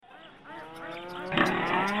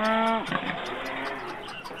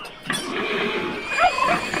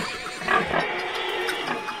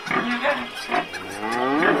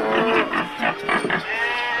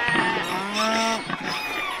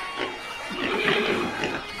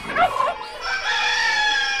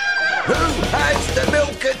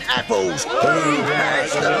broken apples? Who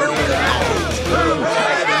has the broken apples? Who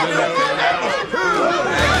has the broken apples? Who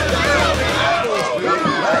has the broken apples? Who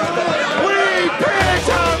has the We picked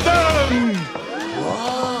on them!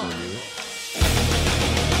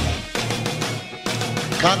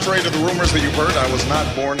 Contrary to the rumors that you've heard, I was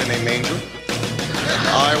not born in a manger.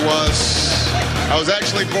 I was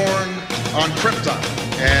actually born on Krypton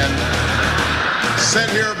and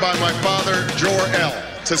sent here by my father, Jor-El,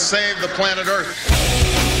 to save the planet Earth.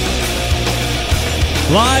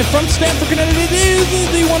 Live from Stamford, Connecticut, this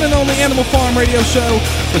is the one and only Animal Farm Radio Show.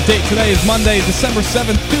 The date today is Monday, December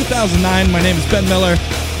 7th, 2009. My name is Ben Miller,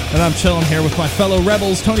 and I'm chilling here with my fellow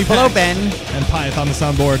rebels, Tony Pack. Hello, Ben. And Pyeth on the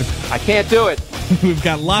soundboard. I can't do it. We've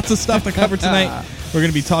got lots of stuff to cover tonight. We're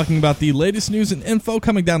going to be talking about the latest news and info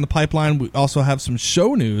coming down the pipeline. We also have some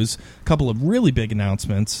show news, a couple of really big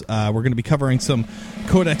announcements. We're going to be covering some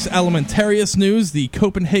Codex Alimentarius news, the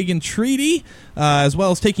Coppenhagen Treaty, as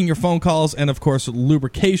well as taking your phone calls, and, of course,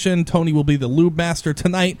 lubrication. Tony will be the lube master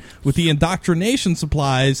tonight with the indoctrination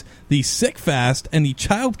supplies, the sick fast, and the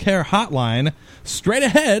child care hotline. Straight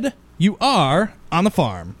ahead, you are on the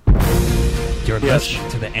farm. You're listening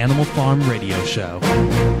to the Animal Farm Radio Show.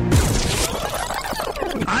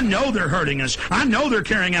 I know they're hurting us. I know they're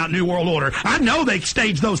carrying out New World Order. I know they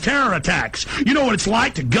staged those terror attacks. You know what it's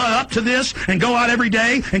like to gut up to this and go out every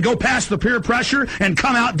day and go past the peer pressure and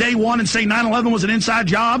come out day one and say 9/11 was an inside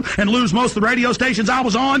job and lose most of the radio stations I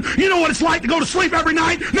was on? You know what it's like to go to sleep every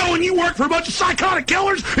night knowing you work for a bunch of psychotic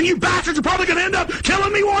killers and you bastards are probably going to end up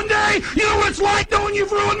killing me one day? You know what it's like knowing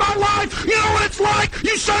you've ruined my life? You know what it's like,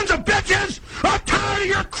 you sons of bitches? I'm tired of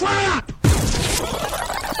your crap!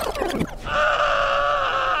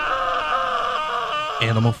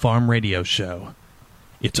 Animal Farm Radio Show.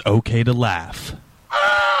 It's okay to laugh.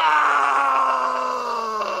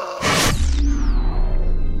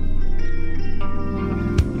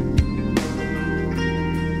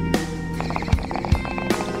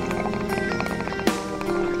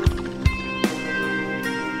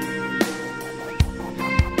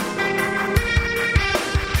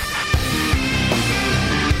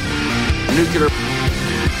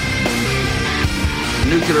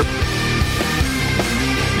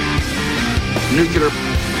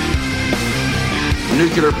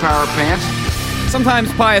 Nuclear power pants. Sometimes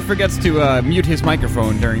Pyeth forgets to mute his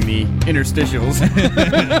microphone during the interstitials.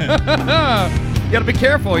 You gotta be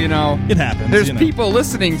careful, you know. It happens. There's people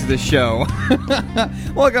listening to this show.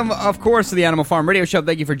 Welcome, of course, to the Animal Farm Radio Show.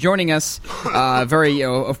 Thank you for joining us. Very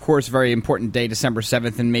important day, December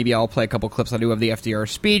 7th, and maybe I'll play a couple clips I do of the FDR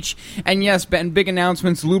speech. And yes, Ben, big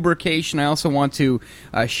announcements, lubrication. I also want to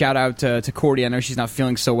shout out to Cordy. I know she's not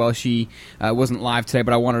feeling so well. She wasn't live today,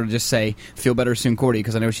 but I wanted to just say, feel better soon, Cordy,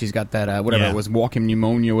 because I know she's got that, it was, walking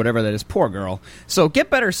pneumonia, whatever that is. Poor girl. So get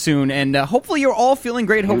better soon, and hopefully you're all feeling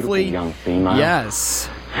great. Hopefully, young female. Yes.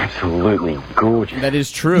 Absolutely gorgeous. That is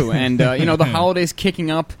true. And, the holidays kicking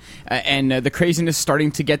up and the craziness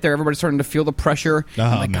starting to get there. Everybody's starting to feel the pressure. Oh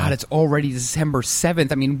my God, it's already December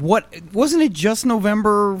 7th. I mean, wasn't it just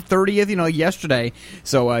November 30th, yesterday?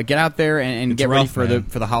 So get out there and get ready for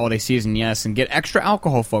the holiday season, yes. And get extra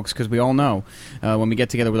alcohol, folks, because we all know when we get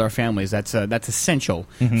together with our families, that's essential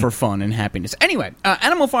for fun and happiness. Anyway,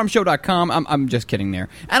 AnimalFarmShow.com. I'm just kidding there.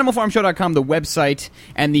 AnimalFarmShow.com, the website,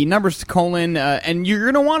 and the numbers to call in. And you're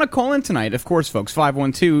going to want to call in tonight, of course, folks.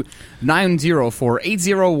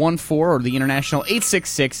 512-904-8014 or the international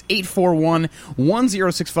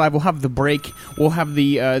 866-841-1065. We'll have the break. We'll have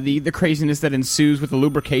the craziness that ensues with the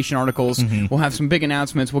lubrication articles. We'll have some big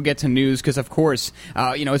announcements. We'll get to news because, of course,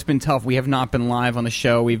 it's been tough. We have not been live on the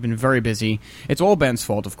show. We've been very busy. It's all Ben's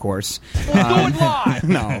fault, of course. Do it live!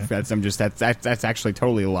 No, that's actually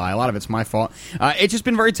totally a lie. A lot of it's my fault. It's just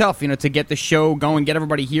been very tough, to get the show going, get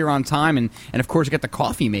everybody here on time, and of course, get the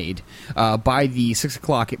coffee made by the 6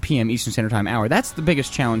 o'clock p.m. Eastern Standard Time hour. That's the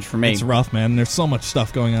biggest challenge for me. It's rough, man. There's so much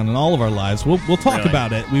stuff going on in all of our lives. We'll talk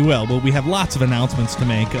about it. We will. But we have lots of announcements to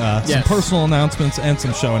make. Some personal announcements and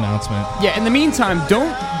some show announcement. Yeah, in the meantime,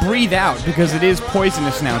 don't breathe out because it is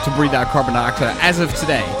poisonous now to breathe out carbon dioxide as of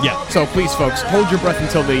today. Yeah. So please, folks, hold your breath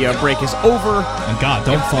until the break is over. And God,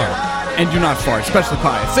 don't fart. And do not fart, especially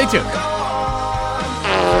pie. Stay tuned.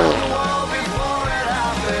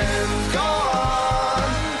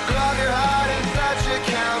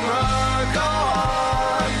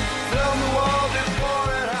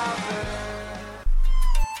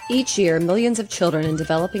 Each year, millions of children in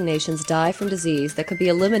developing nations die from disease that could be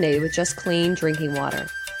eliminated with just clean drinking water.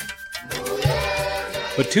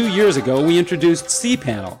 But 2 years ago, we introduced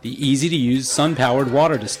C-Panel, the easy-to-use sun-powered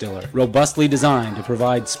water distiller, robustly designed to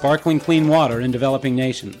provide sparkling clean water in developing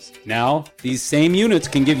nations. Now, these same units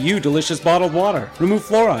can give you delicious bottled water, remove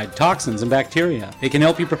fluoride, toxins, and bacteria. They can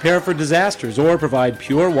help you prepare for disasters or provide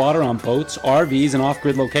pure water on boats, RVs, and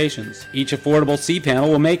off-grid locations. Each affordable C-Panel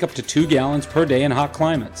will make up to 2 gallons per day in hot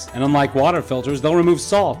climates. And unlike water filters, they'll remove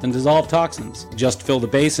salt and dissolve toxins. Just fill the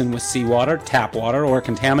basin with seawater, tap water, or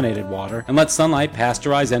contaminated water, and let sunlight pasteurize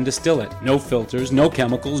and distill it. No filters, no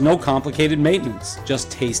chemicals, no complicated maintenance. Just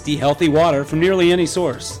tasty, healthy water from nearly any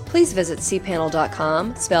source. Please visit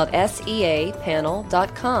cpanel.com, spelled SEA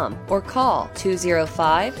panel.com, or call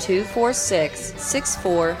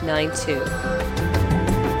 205-246-6492.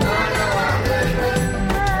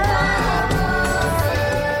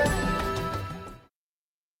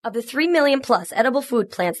 Of the 3 million plus edible food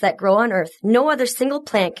plants that grow on Earth, no other single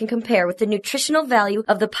plant can compare with the nutritional value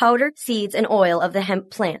of the powder, seeds, and oil of the hemp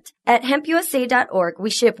plant. At hempusa.org, we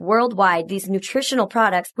ship worldwide these nutritional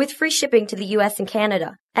products with free shipping to the U.S. and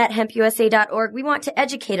Canada. At hempusa.org, we want to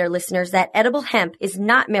educate our listeners that edible hemp is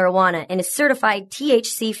not marijuana and is certified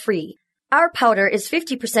THC-free. Our powder is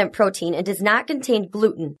 50% protein and does not contain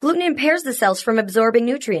gluten. Gluten impairs the cells from absorbing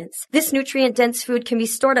nutrients. This nutrient-dense food can be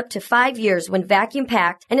stored up to 5 years when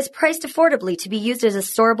vacuum-packed and is priced affordably to be used as a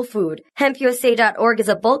storable food. HempUSA.org is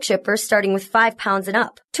a bulk shipper starting with 5 pounds and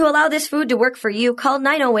up. To allow this food to work for you, call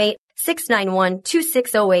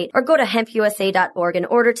 908-691-2608 or go to hempusa.org and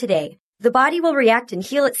order today. The body will react and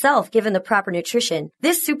heal itself given the proper nutrition.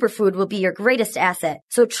 This superfood will be your greatest asset.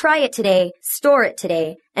 So try it today, store it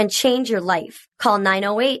today, and change your life. Call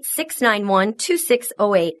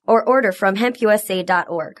 908-691-2608 or order from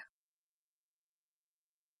hempusa.org.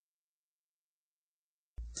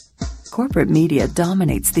 Corporate media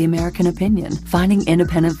dominates the American opinion. Finding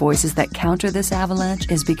independent voices that counter this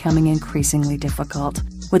avalanche is becoming increasingly difficult.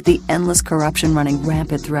 With the endless corruption running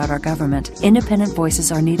rampant throughout our government, independent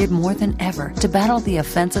voices are needed more than ever to battle the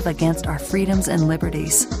offensive against our freedoms and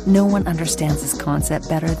liberties. No one understands this concept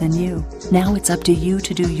better than you. Now it's up to you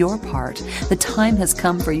to do your part. The time has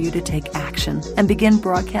come for you to take action and begin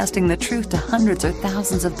broadcasting the truth to hundreds or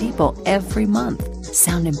thousands of people every month.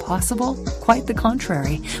 Sound impossible? Quite the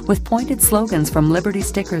contrary. With pointed slogans from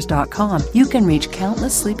LibertyStickers.com, you can reach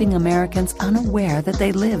countless sleeping Americans unaware that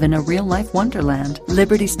they live in a real-life wonderland.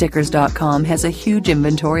 LibertyStickers.com has a huge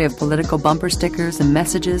inventory of political bumper stickers and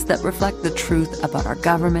messages that reflect the truth about our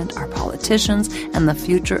government, our politicians, and the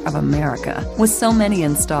future of America. With so many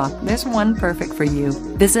in stock, there's one perfect for you.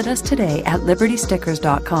 Visit us today at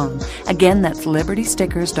LibertyStickers.com. Again, that's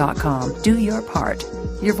LibertyStickers.com. Do your part.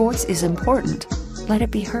 Your voice is important. Let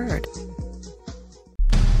it be heard.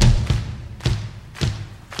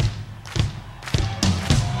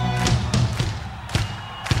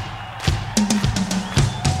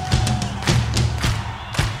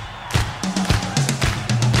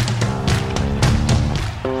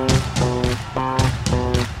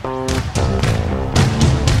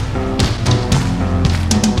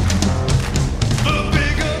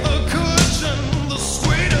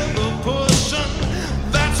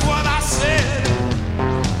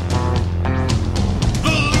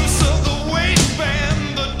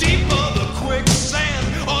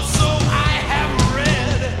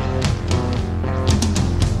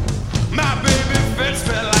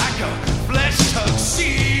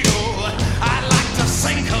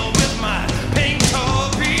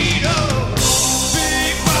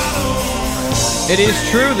 It is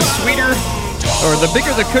true, the sweeter, or the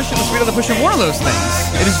bigger the cushion, the sweeter the push, one of those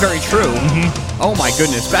things. It is very true. Mm-hmm. Oh my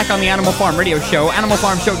goodness. Back on the Animal Farm Radio Show,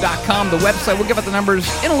 animalfarmshow.com, the website. We'll give out the numbers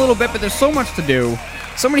in a little bit, but there's so much to do.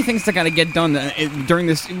 So many things that got to get done during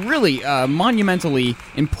this really monumentally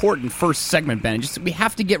important first segment, Ben. We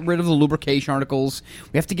have to get rid of the lubrication articles.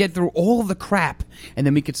 We have to get through all of the crap, and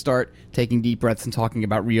then we could start taking deep breaths and talking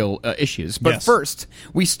about real issues. But first,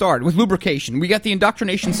 we start with lubrication. We got the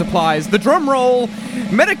indoctrination supplies, the drum roll,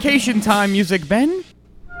 medication time music, Ben.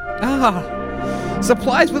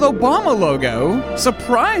 Supplies with Obama logo.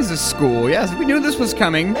 Surprises school. Yes, we knew this was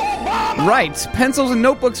coming. Right. Pencils and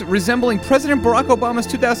notebooks resembling President Barack Obama's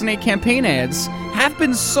 2008 campaign ads have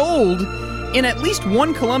been sold in at least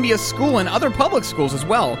one Columbia school and other public schools as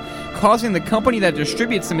well, causing the company that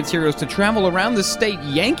distributes the materials to travel around the state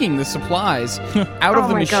yanking the supplies out of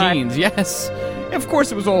the machines. God. Yes. Of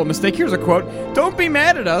course it was all a mistake. Here's a quote. "Don't be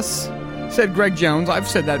mad at us," said Greg Jones. I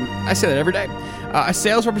say that every day. A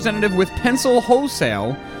sales representative with Pencil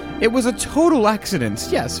Wholesale It was a total accident.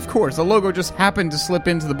 Yes, of course. The logo just happened to slip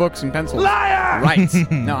into the books and pencils. Liar! Right.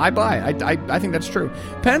 No, I buy it. I think that's true.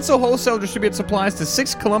 Pencil Wholesale distributes supplies to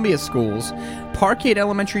 6 Columbia schools, Parkade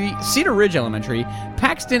Elementary, Cedar Ridge Elementary,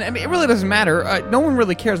 Paxton. I mean, it really doesn't matter. No one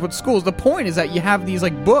really cares what schools. The point is that you have these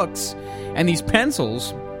like books and these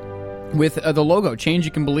pencils with the logo, Change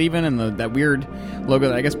You Can Believe In, and that weird logo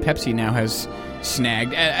that I guess Pepsi now has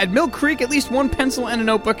snagged. At Mill Creek, at least one pencil and a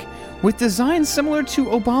notebook with designs similar to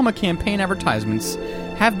Obama campaign advertisements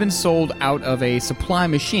have been sold out of a supply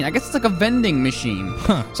machine. I guess it's like a vending machine.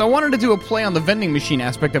 Huh. So I wanted to do a play on the vending machine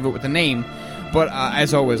aspect of it with the name, but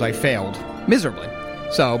as always, I failed miserably.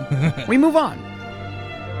 So we move on.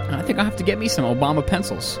 I think I'll have to get me some Obama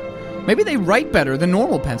pencils. Maybe they write better than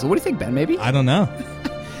normal pencil. What do you think, Ben? Maybe? I don't know.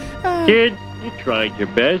 Kid, you tried your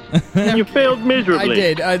best, and you failed miserably. I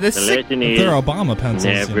did. The lesson is, they're Obama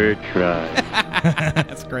pencils. Never try.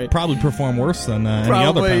 That's great. Probably perform worse than any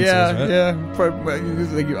other pencils, right?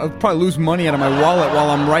 Yeah. I'll probably lose money out of my wallet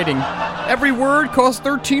while I'm writing. Every word costs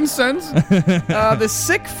 13 cents. The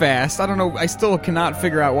Sick Fast, I don't know, I still cannot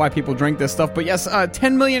figure out why people drink this stuff, but yes,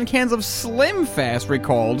 10 million cans of Slim Fast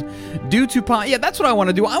recalled due to... Yeah, that's what I want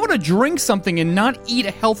to do. I want to drink something and not eat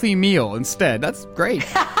a healthy meal instead. That's great.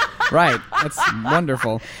 Right, that's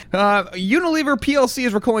wonderful. Unilever PLC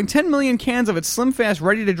is recalling 10 million cans of its Slim Fast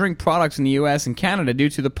ready-to-drink products in the U.S. and Canada due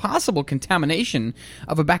to the possible contamination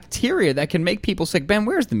of a bacteria that can make people sick. Ben,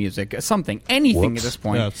 where's the music? Anything at this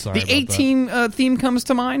point. Yeah, sorry the A-Team theme comes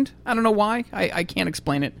to mind. I don't know why. I can't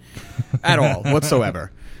explain it at all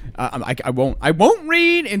whatsoever. I won't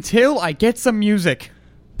read until I get some music.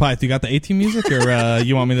 Pyth, you got the A-Team music, or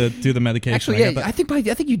you want me to do the medication? Actually, yeah, I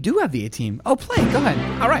think you do have the A-Team. Oh, play. Go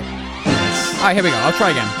ahead. All right. All right, here we go. I'll try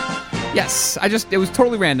again. Yes, it was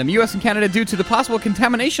totally random. U.S. and Canada due to the possible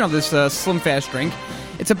contamination of this Slim Fast drink.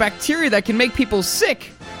 It's a bacteria that can make people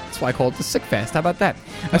sick. That's why I call it the Sick Fast. How about that?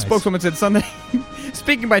 Nice. A spokeswoman said Sunday,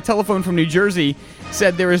 speaking by telephone from New Jersey,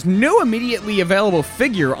 said there is no immediately available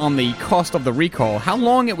figure on the cost of the recall, how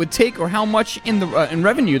long it would take, or how much in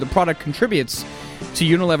revenue the product contributes to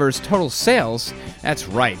Unilever's total sales. That's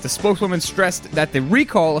right. The spokeswoman stressed that the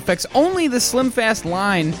recall affects only the Slim Fast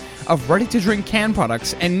line of ready-to-drink can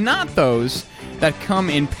products and not those that come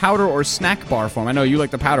in powder or snack bar form. I know you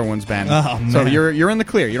like the powder ones, Ben. Oh, man. So you're in the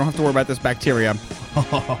clear. You don't have to worry about this bacteria.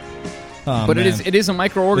 But it is a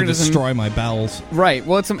microorganism. They destroy my bowels. Right.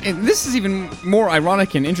 Well, this is even more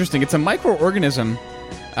ironic and interesting. It's a microorganism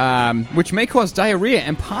which may cause diarrhea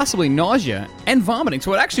and possibly nausea and vomiting.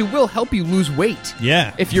 So it actually will help you lose weight.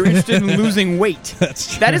 Yeah. If you're interested in losing weight.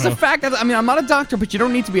 That's true. That is a fact. I mean, I'm not a doctor, but you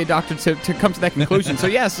don't need to be a doctor to come to that conclusion. So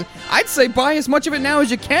yes, I'd say buy as much of it now as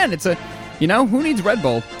you can. It's who needs Red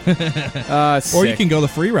Bull? Or you can go the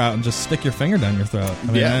free route and just stick your finger down your throat. I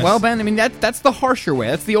mean, yeah. Well, Ben, I mean, that's the harsher way.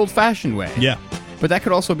 That's the old-fashioned way. Yeah. But that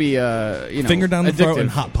could also be, finger down the throat addictive. and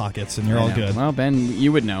Hot Pockets, and you're all good. Well, Ben,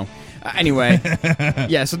 you would know. Anyway,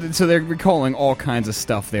 yeah, so they're recalling all kinds of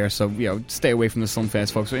stuff there, so, stay away from the Slim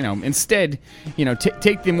Fast, folks. So, instead,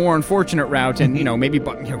 take the more unfortunate route and, maybe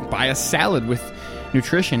buy a salad with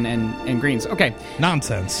nutrition and greens. Okay.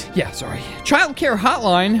 Nonsense. Yeah, sorry. Child care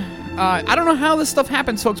hotline. I don't know how this stuff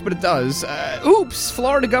happens, folks, but it does.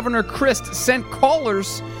 Florida Governor Christ sent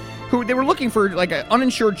callers who they were looking for, like, an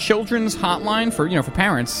uninsured children's hotline for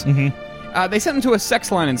parents. Mm-hmm. They sent them to a sex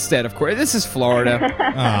line instead, of course. This is Florida.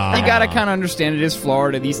 You gotta kind of understand it is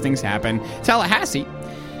Florida. These things happen. Tallahassee.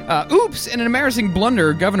 In an embarrassing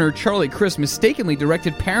blunder, Governor Charlie Crist mistakenly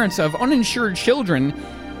directed parents of uninsured children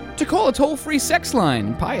to call a toll-free sex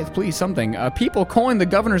line. Pyeth, please, something. People calling the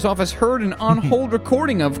governor's office heard an on-hold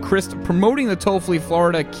recording of Crist promoting the toll-free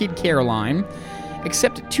Florida Kid Care line,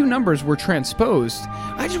 except 2 numbers were transposed.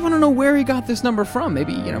 I just want to know where he got this number from.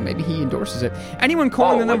 Maybe he endorses it. Anyone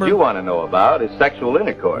calling the number... What you want to know about is sexual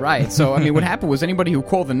intercourse. Right, so, what happened was anybody who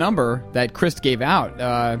called the number that Christ gave out,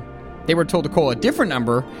 they were told to call a different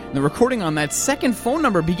number, and the recording on that second phone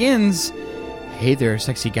number begins, "Hey there,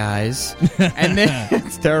 sexy guys," and then,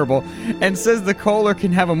 it's terrible, and says the caller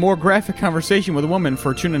can have a more graphic conversation with a woman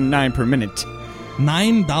for $2.99 per minute.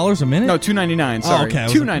 $9 a minute? No, $2.99. Sorry, okay.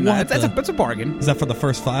 $2.99. That's a bargain. Is that for the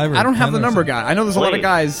first 5? Or I don't have the number, something? guy. I know there's a lot of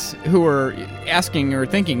guys who are asking or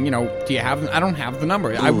thinking, do you have? I don't have the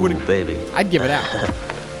number. I would, baby. I'd give it out.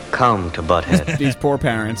 Come to Butthead. These poor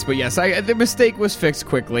parents. But yes, the mistake was fixed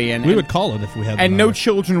quickly, and we would call it if we had. And no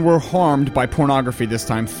children were harmed by pornography this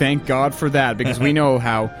time. Thank God for that, because we know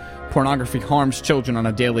how pornography harms children on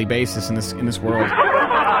a daily basis in this world.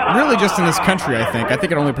 Really, just in this country, I think. I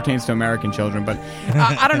think it only pertains to American children, but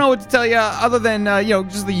I don't know what to tell you other than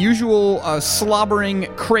just the usual slobbering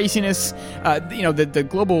craziness. The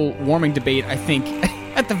global warming debate, I think,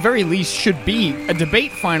 at the very least, should be a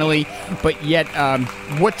debate finally. But yet,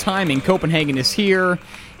 what timing? Copenhagen is here.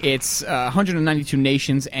 It's 192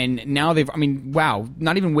 nations, and now wow,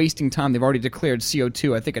 not even wasting time. They've already declared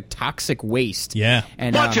CO2, I think, a toxic waste. Yeah.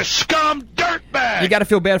 And, bunch of scum dirtbags! You got to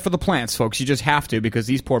feel bad for the plants, folks. You just have to, because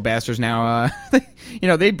these poor bastards now,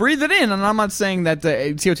 they breathe it in, and I'm not saying that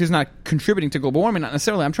CO2 is not contributing to global warming, not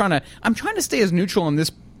necessarily. I'm trying to stay as neutral on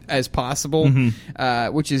this as possible,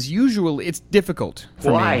 which is usually, it's difficult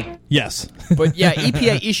for me. Yes. But yeah,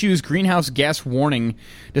 EPA issues greenhouse gas warning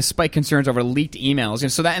despite concerns over leaked emails.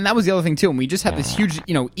 And so that was the other thing too. And we just had this huge,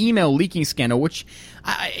 email leaking scandal, which,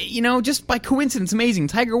 just by coincidence, amazing.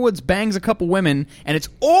 Tiger Woods bangs a couple women, and it's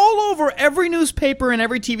all over every newspaper and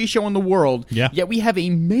every TV show in the world. Yeah. Yet we have a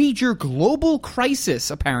major global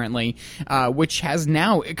crisis, apparently, which has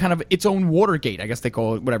now kind of its own Watergate. I guess they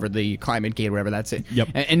call it, whatever, the Climate Gate, whatever, that's it. Yep.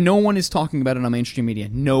 And no one is talking about it on mainstream media.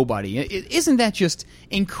 Nobody. Isn't that just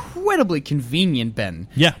incredibly convenient, Ben?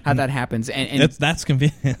 Yeah. How that happens. And that's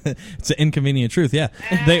convenient. It's an inconvenient truth. Yeah.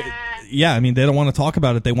 They don't want to talk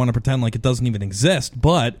about it. They want to pretend like it doesn't even exist.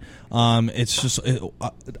 But it's just,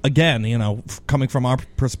 again, coming from our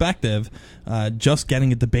perspective, just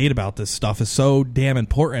getting a debate about this stuff is so damn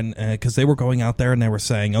important, because they were going out there and they were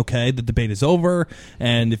saying, okay, the debate is over,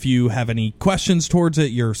 and if you have any questions towards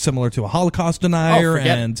it, you're similar to a Holocaust denier,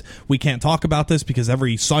 and we can't talk about this because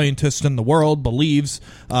every scientist in the world believes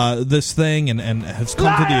this thing and has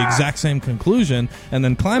come to the exact same conclusion. And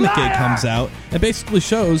then ClimateGate comes out and basically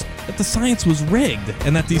shows that the science was rigged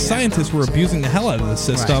and that these scientists were abusing the hell out of the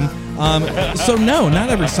system. So no, not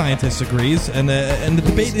every scientist agrees, and the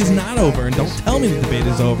debate is not over. And don't tell me the debate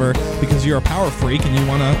is over because you're a power freak and you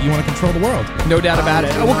wanna control the world. No doubt about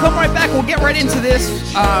it. We'll come right back. We'll get right into this.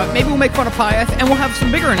 Maybe we'll make fun of Pyeth, and we'll have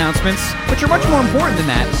some bigger announcements, which are much more important than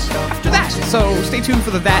that after that. So stay tuned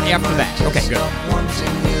for that after that. Okay, good.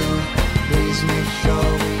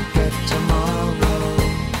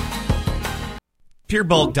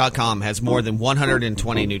 PureBulk.com has more than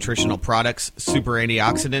 120 nutritional products, super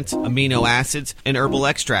antioxidants, amino acids, and herbal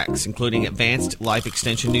extracts, including advanced life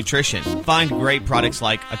extension nutrition. Find great products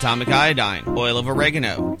like atomic iodine, oil of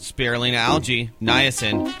oregano, spirulina algae,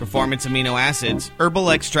 niacin, performance amino acids,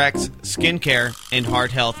 herbal extracts, skincare, and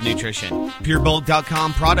heart health nutrition.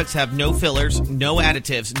 PureBulk.com products have no fillers, no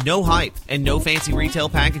additives, no hype, and no fancy retail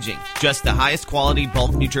packaging. Just the highest quality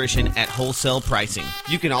bulk nutrition at wholesale pricing.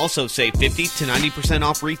 You can also save 50 to 90%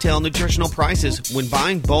 off retail nutritional prices when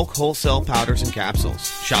buying bulk wholesale powders and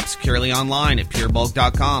capsules. Shop securely online at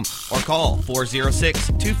purebulk.com or call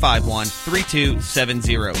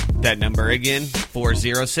 406-251-3270. That number again,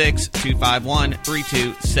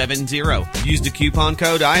 406-251-3270. Use the coupon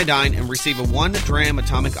code iodine and receive a 1 gram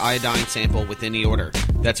atomic iodine sample with any order.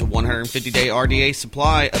 That's a 150-day RDA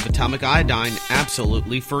supply of atomic iodine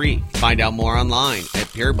absolutely free. Find out more online at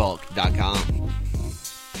purebulk.com.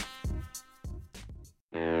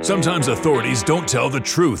 Sometimes authorities don't tell the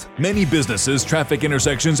truth. Many businesses, traffic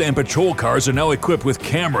intersections, and patrol cars are now equipped with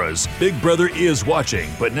cameras. Big Brother is watching,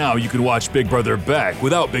 but now you can watch Big Brother back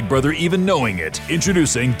without Big Brother even knowing it.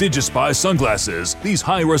 Introducing DigiSpy sunglasses. These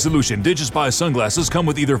high-resolution DigiSpy sunglasses come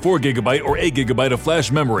with either 4GB or 8GB of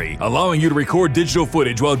flash memory, allowing you to record digital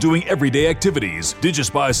footage while doing everyday activities.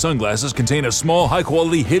 DigiSpy sunglasses contain a small,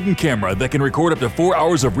 high-quality hidden camera that can record up to 4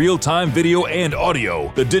 hours of real-time video and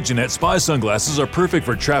audio. The DigiNet Spy sunglasses are perfect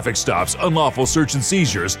for traffic stops, unlawful search and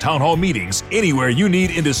seizures, town hall meetings, anywhere you need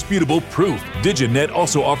indisputable proof. DigiNet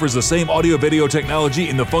also offers the same audio-video technology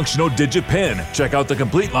in the functional DigiPen. Check out the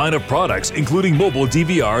complete line of products, including mobile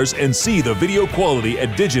DVRs, and see the video quality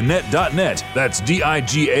at diginet.net. That's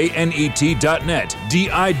DIGANET.net,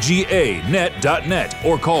 DIGANet.net,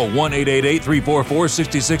 or call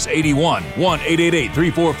 1-888-344-6681,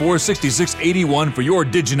 1-888-344-6681 for your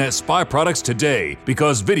DigiNet Spy products today,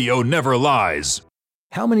 because video never lies.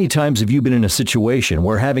 How many times have you been in a situation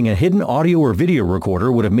where having a hidden audio or video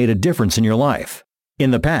recorder would have made a difference in your life?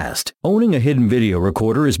 In the past, owning a hidden video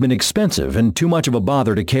recorder has been expensive and too much of a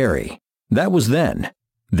bother to carry. That was then.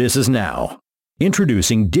 This is now.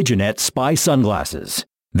 Introducing DigiNet Spy Sunglasses.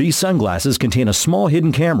 These sunglasses contain a small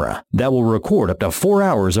hidden camera that will record up to 4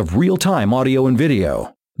 hours of real-time audio and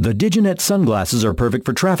video. The DigiNet sunglasses are perfect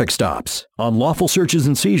for traffic stops, unlawful searches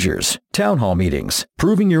and seizures, town hall meetings,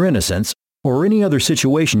 proving your innocence, or any other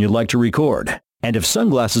situation you'd like to record. And if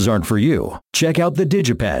sunglasses aren't for you, check out the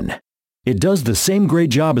DigiPen. It does the same great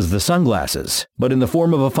job as the sunglasses, but in the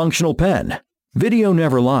form of a functional pen. Video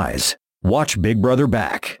never lies. Watch Big Brother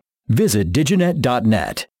back. Visit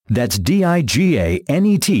diginet.net. That's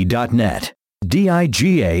DIGANET.net.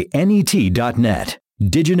 DIGANET.net.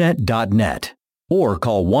 Diginet.net. Or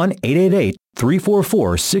call 1-888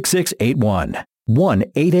 1-888-344-6681.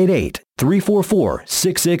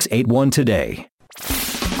 1-888-344-6681 today.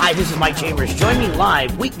 Hi, this is Mike Chambers. Join me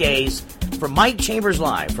live weekdays for Mike Chambers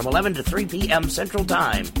Live from 11 to 3 p.m. Central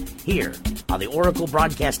Time here on the Oracle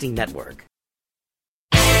Broadcasting Network.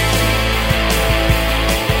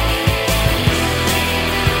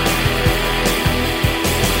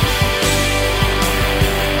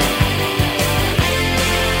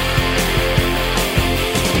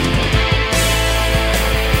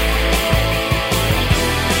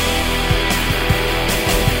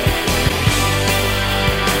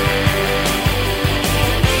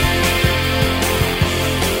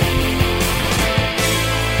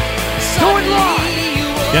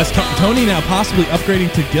 Yes, Tony now possibly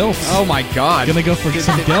upgrading to GILFs. Oh my God! Gonna go for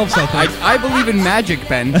some GILFs. I think. I believe in magic,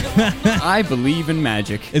 Ben. I believe in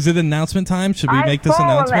magic. Is it announcement time? Should we make this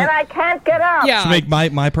announcement? And I can't get up. Yeah. Should we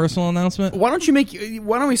make my personal announcement? Why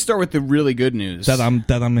don't we start with the really good news? That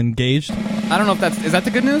I'm engaged. I don't know if is that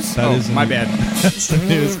the good news? That is my bad. That's the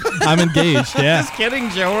news. I'm engaged. Yeah. Just kidding,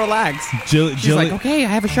 Joe. Relax. She's like, okay, I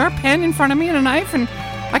have a sharp pen in front of me and a knife, and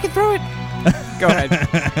I can throw it. Go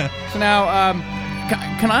ahead. So now,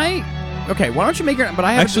 can I? Okay, why don't you make her? But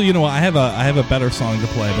I have actually, you know what? I have a better song to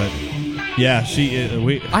play, but yeah,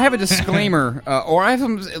 I have a disclaimer, or I have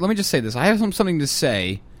some. Let me just say this: I have something to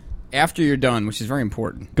say after you're done, which is very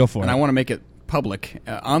important. Go for it. And I want to make it public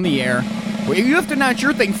on the air. Well, you have to announce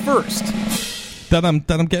your thing first. That I'm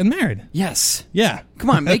getting married. Yes. Yeah. Come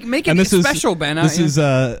on, make it special, Ben. This is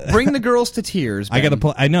bring the girls to tears, Ben. I gotta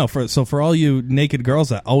play. I know. For all you naked girls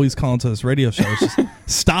that always call into this radio show, it's just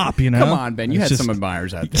stop. You know. Come on, Ben. You had some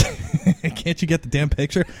admirers out there. Can't you get the damn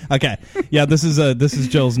picture? Okay. Yeah. This is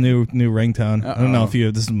Jill's new ringtone. I don't know if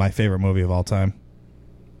this is my favorite movie of all time.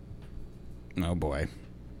 Oh boy.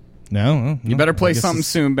 No, you better play something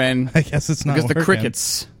soon, Ben. I guess it's not because working. The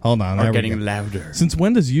crickets Hold on, are getting louder. Since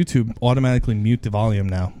when does YouTube automatically mute the volume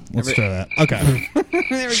now? Let's try that. Okay. There we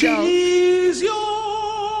go. She's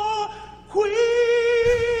your queen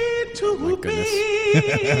to be,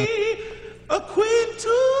 a queen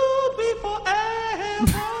to be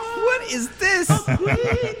forever. What is this? A queen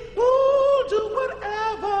who'll do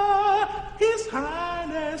whatever His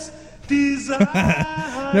Highness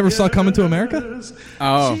desires. Never saw Coming to America?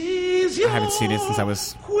 Oh, I haven't seen it since I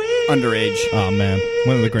was underage. Oh, man.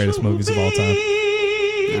 One of the greatest movies of all time.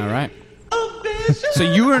 All right. So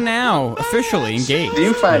you are now officially engaged. Do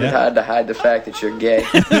you find it hard to hide the fact that you're gay?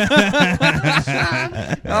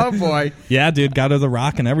 Oh, boy. Yeah, dude. Got her the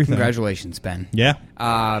rock and everything. Congratulations, Ben. Yeah.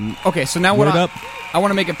 Okay, so now I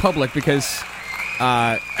want to make it public because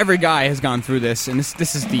every guy has gone through this, and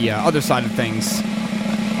this is the other side of things.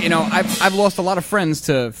 You know, I've lost a lot of friends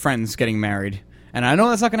to friends getting married. And I know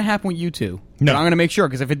that's not going to happen with you two. No. But I'm going to make sure,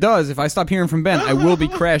 because if it does, if I stop hearing from Ben, I will be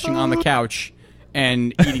crashing on the couch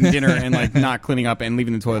and eating dinner and like not cleaning up and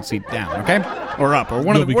leaving the toilet seat down, okay? Or up, or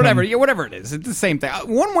whatever it is. It's the same thing.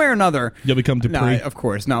 One way or another. You'll become Dupree. No, of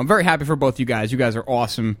course. No, I'm very happy for both you guys. You guys are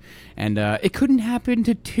awesome. And it couldn't happen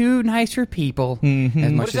to two nicer people,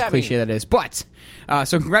 as much as cliche that is. But,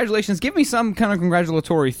 so congratulations. Give me some kind of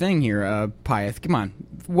congratulatory thing here, Pyeth. Come on.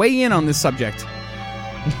 Weigh in on this subject.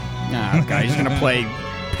 Oh, God, he's going to play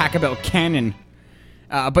Pachelbel Cannon.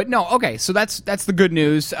 But no, okay, so that's the good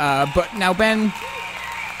news. But now, Ben,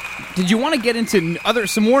 did you want to get into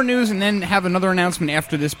some more news and then have another announcement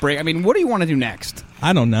after this break? I mean, what do you want to do next?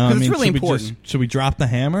 I don't know. I mean, it's really important. Should we drop the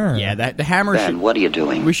hammer? Or? Yeah, the hammer. Ben, what are you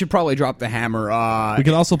doing? We should probably drop the hammer. We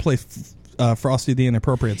could also play Frosty the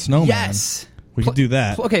Inappropriate Snowman. Yes. We could do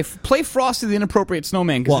that. Okay, play Frosty the Inappropriate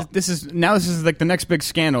Snowman, because this is like the next big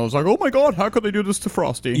scandal. It's like, oh my God, how could they do this to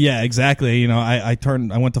Frosty? Yeah, exactly. You know, I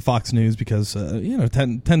went to Fox News because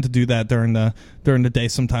tend to do that during the day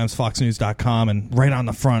sometimes. FoxNews.com, and right on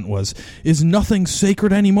the front was, "Is nothing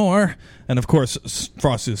sacred anymore?" And of course,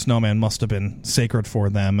 Frosty the Snowman must have been sacred for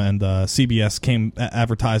them. And CBS came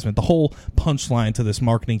advertisement. The whole punchline to this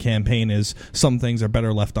marketing campaign is some things are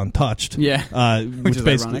better left untouched. Yeah, which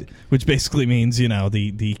basically means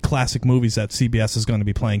the classic movies that CBS is going to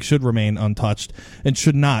be playing should remain untouched and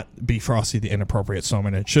should not be Frosty the Inappropriate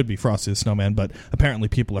Snowman. It should be Frosty the Snowman. But apparently,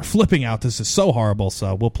 people are flipping out. This is so horrible.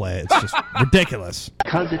 So we'll play it. It's just ridiculous.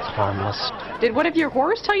 Because it's harmless. Did one of your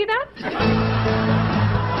whores tell you that?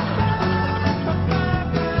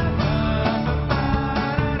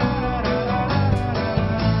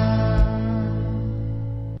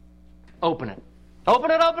 Open it.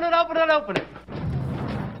 Open it, open it, open it, open it.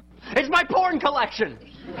 It's my porn collection.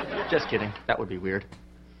 Just kidding. That would be weird.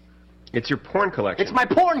 It's your porn collection. It's my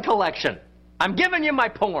porn collection. I'm giving you my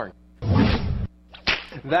porn.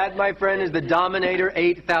 That, my friend, is the Dominator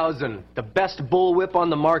 8000. The best bullwhip on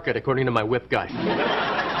the market, according to my whip guy.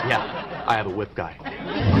 Yeah, I have a whip guy.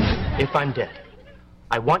 If I'm dead,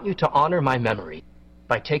 I want you to honor my memory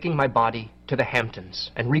by taking my body to the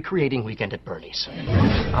Hamptons and recreating Weekend at Bernie's.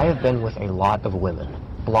 I have been with a lot of women.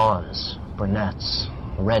 Blondes, brunettes,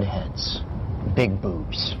 redheads, big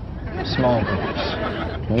boobs, small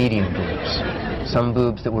boobs, medium boobs, some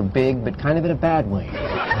boobs that were big but kind of in a bad way.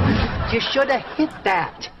 You should have hit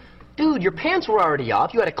that. Dude, your pants were already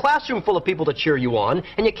off, you had a classroom full of people to cheer you on,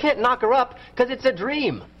 and you can't knock her up because it's a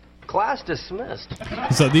dream. Class dismissed.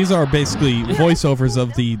 So these are basically voiceovers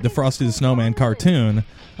of the Frosty the Snowman cartoon.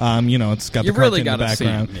 It's got the cartoon in the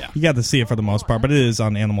background. You got to see it for the most part, but it is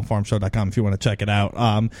on animalfarmshow.com if you want to check it out.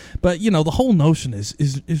 But the whole notion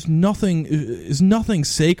is nothing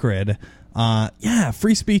sacred.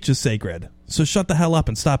 Free speech is sacred. So shut the hell up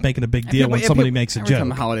and stop making a big deal when somebody makes a joke. Every time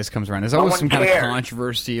the holidays comes around, there's always some kind of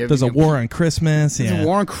controversy. There's a war on Christmas. There's a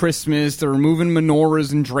war on Christmas. They're removing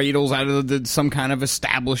menorahs and dreidels out of some kind of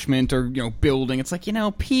establishment or building. It's like,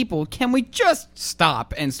 people, can we just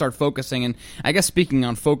stop and start focusing? And I guess speaking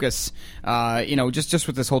on focus, just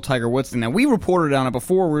with this whole Tiger Woods thing. Now, we reported on it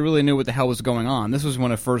before we really knew what the hell was going on. This was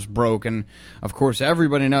when it first broke, and of course,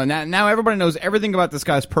 everybody knows now. Everybody knows everything about this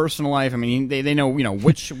guy's personal life. I mean, they know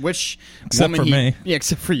which. Except for me. Yeah,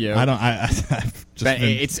 except for you. I've just Ben,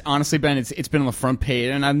 it's honestly been it's been on the front page,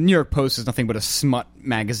 and New York Post is nothing but a smut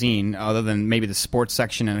magazine, other than maybe the sports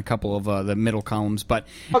section and a couple of the middle columns. But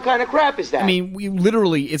what kind of crap is that? I mean,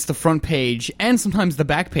 it's the front page and sometimes the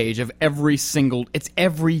back page of every single. It's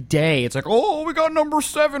every day. It's like, oh, we got number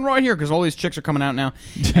 7 right here because all these chicks are coming out now.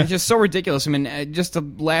 It's just so ridiculous. I mean, just the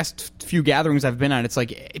last few gatherings I've been at, it's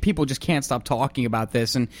like people just can't stop talking about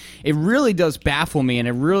this, and it really does baffle me. And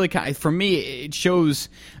it really, for me, it shows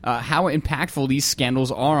how impactful these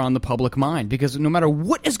scandals are on the public mind, because no matter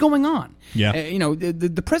what is going on,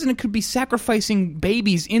 the president could be sacrificing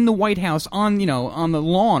babies in the White House on the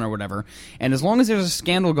lawn or whatever, and as long as there's a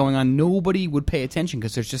scandal going on, nobody would pay attention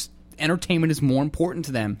because there's just entertainment is more important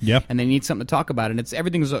to them, and they need something to talk about, and it's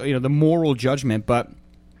everything's the moral judgment, but.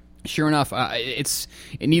 Sure enough, it's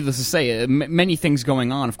needless to say, many things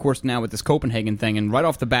going on, of course, now with this Coppenhagen thing, and right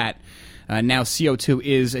off the bat, now CO2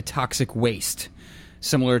 is a toxic waste,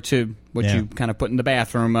 similar to what you kind of put in the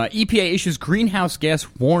bathroom. EPA issues greenhouse gas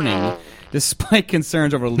warning despite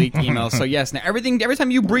concerns over leaked emails. So yes, now every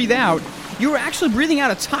time you breathe out, you're actually breathing out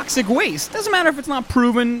a toxic waste. Doesn't matter if it's not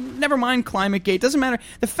proven, never mind ClimateGate, doesn't matter.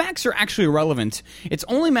 The facts are actually irrelevant. It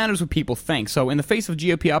only matters what people think. So in the face of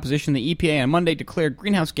GOP opposition, the EPA on Monday declared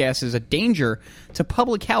greenhouse gases a danger to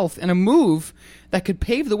public health and a move that could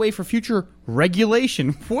pave the way for future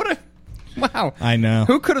regulation. Wow. I know.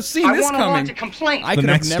 Who could have seen this coming? I want to complain. I could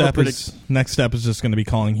have never predicted. Next step is just going to be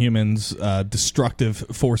calling humans destructive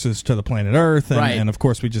forces to the planet Earth, and of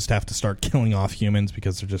course we just have to start killing off humans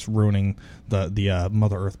because they're just ruining the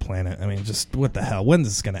Mother Earth planet. I mean, just what the hell? When is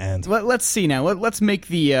this going to end? Let's see now. Let's make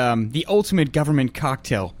the ultimate government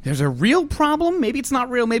cocktail. There's a real problem. Maybe it's not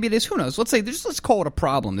real. Maybe it is. Who knows? Let's call it a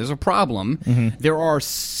problem. There's a problem. Mm-hmm. There are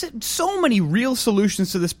so many real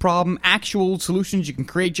solutions to this problem. Actual solutions. You can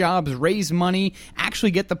create jobs, raise money,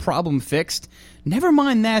 actually get the problem fixed. Never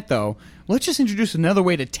mind that, though. Let's just introduce another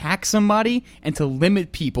way to tax somebody and to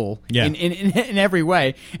limit people in every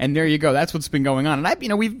way. And there you go. That's what's been going on.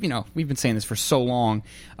 And we've been saying this for so long.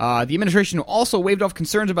 The administration also waved off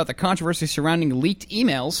concerns about the controversy surrounding leaked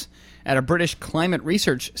emails at a British climate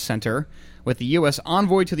research center, with the U.S.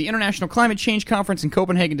 envoy to the International Climate Change Conference in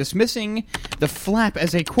Copenhagen dismissing the flap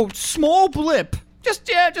as a, quote, small blip. Just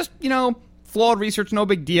flawed research, no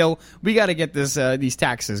big deal. We got to get these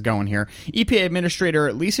taxes going here. EPA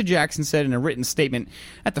Administrator Lisa Jackson said in a written statement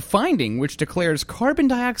that the finding, which declares carbon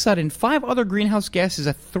dioxide and 5 other greenhouse gases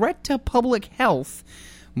a threat to public health,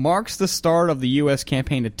 marks the start of the U.S.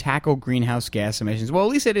 campaign to tackle greenhouse gas emissions. Well,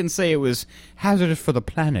 at least they didn't say it was hazardous for the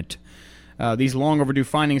planet. These long overdue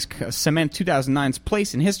findings cement 2009's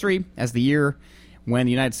place in history as the year when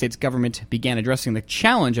the United States government began addressing the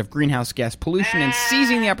challenge of greenhouse gas pollution and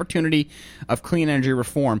seizing the opportunity of clean energy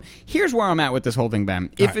reform. Here's where I'm at with this whole thing,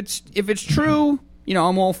 Ben. If it's true,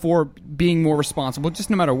 I'm all for being more responsible, just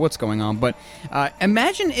no matter what's going on. But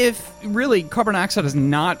imagine if really carbon dioxide is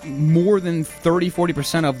not more than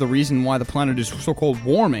 30-40% of the reason why the planet is so-called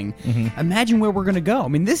warming. Mm-hmm. Imagine where we're going to go. I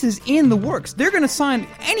mean, this is in the works.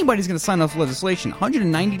 Anybody's going to sign off legislation.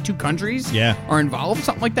 192 countries are involved,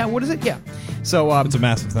 something like that. What is it? Yeah. So it's a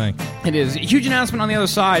massive thing. It is. A huge announcement on the other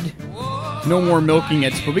side. No more milking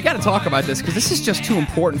it. But we got to talk about this because this is just too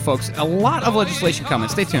important, folks. A lot of legislation coming.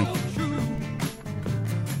 Stay tuned.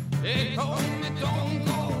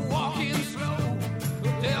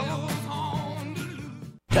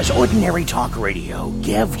 Does ordinary talk radio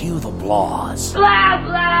give you the blahs? Blah,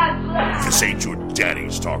 blah, blah. This ain't your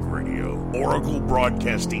daddy's talk radio.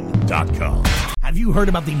 OracleBroadcasting.com. Have you heard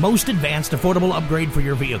about the most advanced affordable upgrade for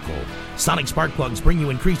your vehicle? Sonic spark plugs bring you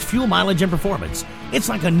increased fuel mileage and performance. It's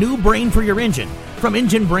like a new brain for your engine from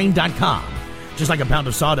EngineBrain.com. Just like a pound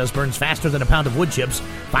of sawdust burns faster than a pound of wood chips,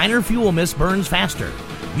 finer fuel mist burns faster.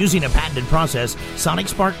 Using a patented process, Sonic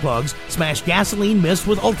spark plugs smash gasoline mist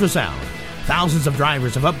with ultrasound. Thousands of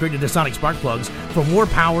drivers have upgraded to Sonic spark plugs for more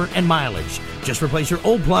power and mileage. Just replace your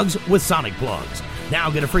old plugs with Sonic plugs. Now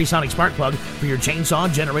get a free Sonic spark plug for your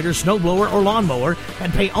chainsaw, generator, snowblower, or lawnmower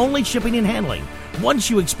and pay only shipping and handling. Once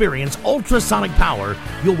you experience ultrasonic power,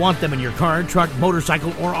 you'll want them in your car, truck, motorcycle,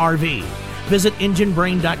 or RV. Visit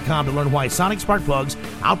EngineBrain.com to learn why Sonic spark plugs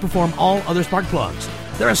outperform all other spark plugs.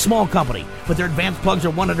 They're a small company, but their advanced plugs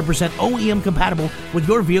are 100% OEM compatible with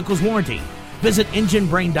your vehicle's warranty. Visit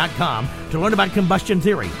EngineBrain.com to learn about combustion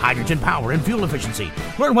theory, hydrogen power, and fuel efficiency.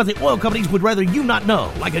 Learn what the oil companies would rather you not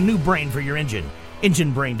know, like a new brain for your engine.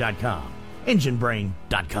 EngineBrain.com.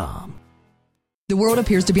 EngineBrain.com. The world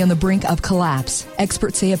appears to be on the brink of collapse.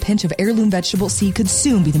 Experts say a pinch of heirloom vegetable seed could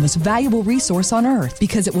soon be the most valuable resource on Earth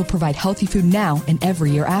because it will provide healthy food now and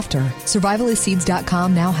every year after.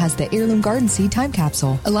 Survivalistseeds.com now has the Heirloom Garden Seed Time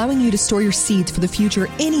Capsule, allowing you to store your seeds for the future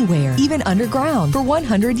anywhere, even underground, for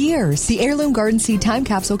 100 years. The Heirloom Garden Seed Time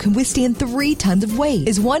Capsule can withstand 3 tons of weight,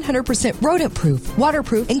 is 100% rodent-proof,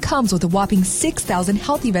 waterproof, and comes with a whopping 6,000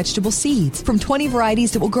 healthy vegetable seeds from 20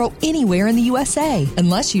 varieties that will grow anywhere in the USA.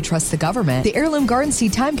 Unless you trust the government, the Heirloom Garden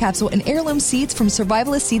Seed Time Capsule and heirloom seeds from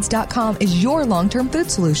survivalistseeds.com is your long-term food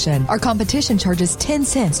solution. Our competition charges 10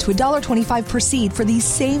 cents to $1.25 per seed for these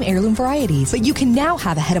same heirloom varieties. But you can now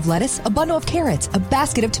have a head of lettuce, a bundle of carrots, a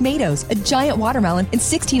basket of tomatoes, a giant watermelon, and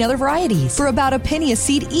 16 other varieties for about a penny a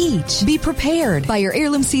seed each. Be prepared. Buy your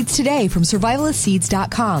heirloom seeds today from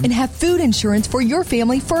survivalistseeds.com and have food insurance for your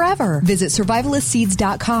family forever. Visit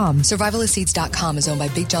survivalistseeds.com. Survivalistseeds.com is owned by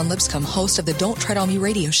Big John Lipscomb, host of the Don't Tread on Me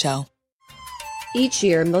radio show. Each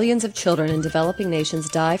year, millions of children in developing nations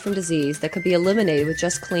die from disease that could be eliminated with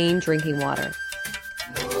just clean drinking water.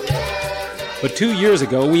 But 2 years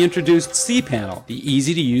ago, we introduced cPanel, the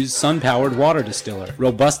easy-to-use sun-powered water distiller,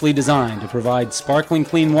 robustly designed to provide sparkling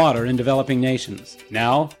clean water in developing nations.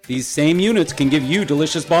 Now, these same units can give you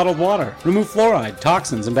delicious bottled water, remove fluoride,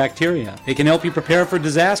 toxins, and bacteria. They can help you prepare for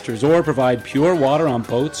disasters or provide pure water on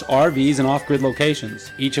boats, RVs, and off-grid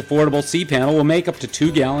locations. Each affordable cPanel will make up to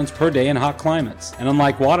 2 gallons per day in hot climates. And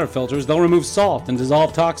unlike water filters, they'll remove salt and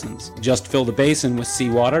dissolve toxins. Just fill the basin with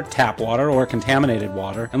seawater, tap water, or contaminated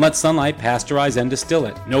water, and let sunlight pasteurize and distill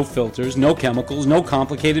it. No filters, no chemicals, no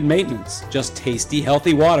complicated maintenance. Just tasty,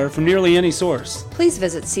 healthy water from nearly any source. Please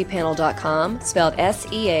visit cpanel.com, spelled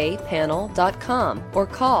SEA panel.com, or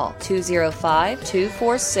call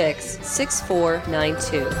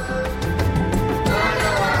 205-246-6492.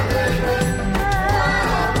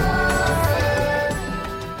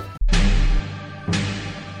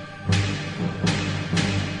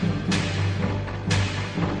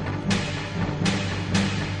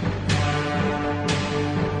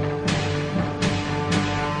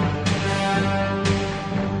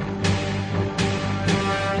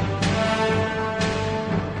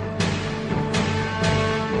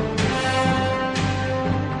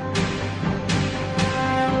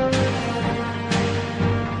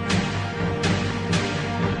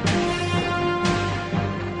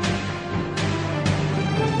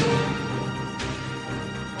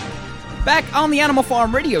 Back on the Animal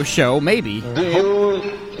Farm radio show, maybe. Do you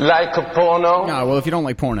like a porno? No, well, if you don't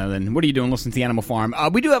like porno, then what are you doing listening to the Animal Farm?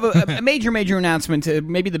 We do have a major announcement,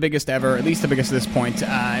 maybe the biggest ever, at least the biggest at this point.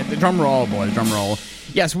 The drum roll, boy, the drum roll.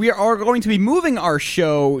 Yes, we are going to be moving our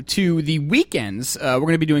show to the weekends. We're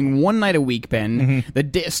going to be doing one night a week, Ben.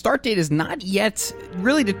 Mm-hmm. The start date is not yet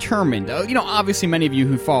really determined. Obviously, many of you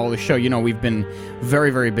who follow the show, we've been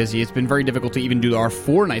very, very busy. It's been very difficult to even do our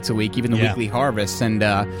 4 nights a week, even the weekly harvests, and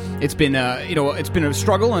it's been it's been a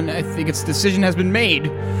struggle, and I think its decision has been made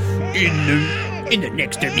in the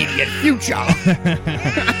next immediate future.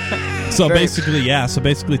 So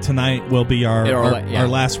basically tonight will be our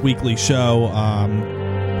last weekly show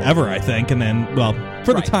ever, I think, and then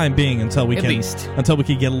for the time being until we can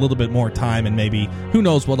get a little bit more time, and maybe who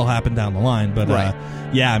knows what'll happen down the line. But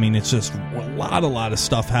it's just a lot of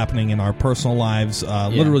stuff happening in our personal lives,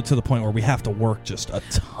 literally to the point where we have to work just a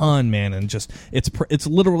ton, man, and just it's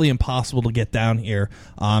literally impossible to get down here.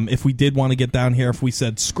 If we did want to get down here, if we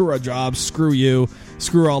said screw our jobs, screw you,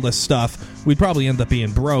 screw all this stuff, we'd probably end up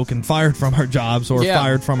being broke and fired from our jobs or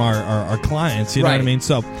fired from our clients. You know what I mean?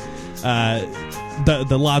 So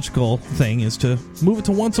the logical thing is to move it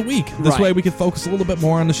to once a week. This way we can focus a little bit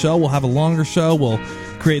more on the show. We'll have a longer show. We'll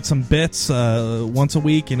create some bits once a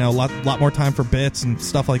week, a lot more time for bits and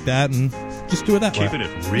stuff like that, and just do it that way. Keeping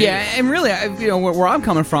it real. Yeah, and really, where I'm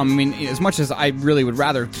coming from, I mean, as much as I really would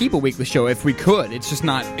rather keep a weekly show if we could, it's just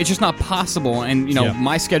not possible. And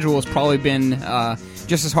my schedule has probably been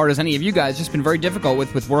just as hard as any of you guys. It's just been very difficult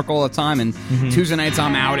with work all the time, and Tuesday nights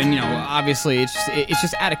I'm out, and obviously it's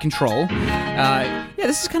just out of control.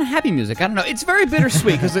 This is kind of happy music. I don't know. It's very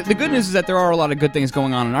bittersweet because the good news is that there are a lot of good things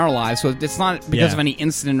going on in our lives. So it's not because of any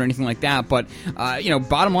incident or anything like that. But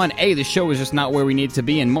bottom line, the show is just not where we need to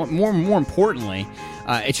be, and more importantly,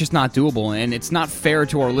 it's just not doable, and it's not fair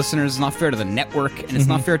to our listeners. It's not fair to the network, and it's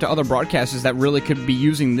not fair to other broadcasters that really could be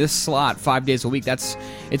using this slot 5 days a week. It's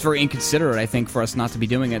very inconsiderate, I think, for us not to be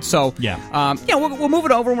doing it. So we'll move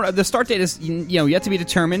it over. The start date is yet to be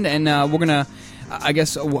determined, and we're gonna. I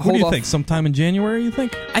guess hold off. What do you think? Sometime in January, you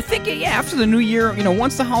think? I think, after the new year,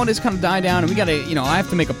 once the holidays kind of die down, and we got to, I have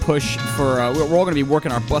to make a push for, we're all going to be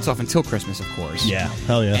working our butts off until Christmas, of course. Yeah,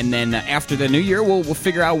 hell yeah. And then after the new year, we'll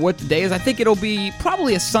figure out what the day is. I think it'll be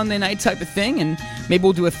probably a Sunday night type of thing, and maybe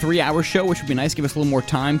we'll do a 3-hour show, which would be nice, give us a little more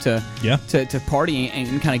time to party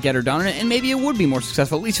and kind of get her done. And maybe it would be more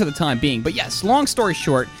successful, at least for the time being. But yes, long story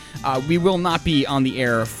short, we will not be on the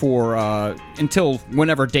air for until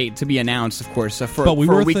whenever date to be announced, of course, for a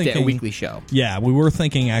weekly show. Yeah, we were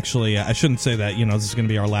thinking, actually, I shouldn't say that, this is going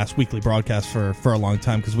to be our last weekly broadcast for a long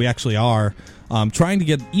time, because we actually are trying to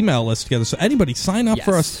get email lists together. So anybody sign up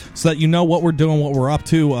for us so that you know what we're doing, what we're up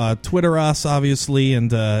to. Twitter us, obviously,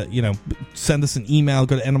 and send us an email.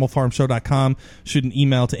 Go to animalfarmshow.com, shoot an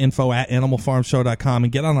email to info@animalfarmshow.com,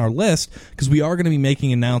 and get on our list, because we are going to be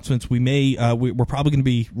making announcements. We're probably going to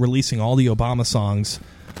be releasing all the Obama songs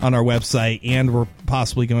on our website, and we're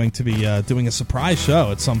possibly going to be doing a surprise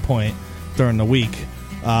show at some point during the week.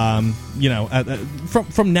 From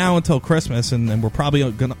now until Christmas, and we're probably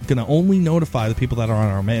gonna only notify the people that are on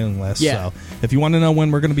our mailing list. Yeah. So if you want to know when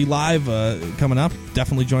we're going to be live coming up,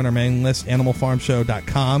 definitely join our mailing list,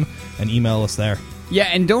 animalfarmshow.com, and email us there. Yeah,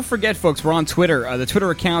 and don't forget, folks, we're on Twitter. The Twitter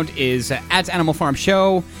account is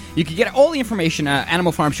 @AnimalFarmShow. You can get all the information at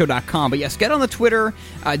animalfarmshow.com. But yes, get on the Twitter.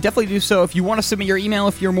 Definitely do so. If you want to submit your email,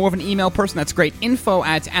 if you're more of an email person, that's great.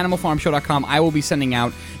 info@animalfarmshow.com. I will be sending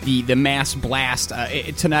out the mass blast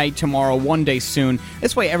tonight, tomorrow, one day soon.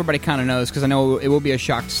 This way everybody kind of knows, because I know it will be a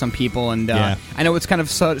shock to some people. And I know it's kind of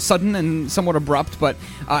sudden and somewhat abrupt, but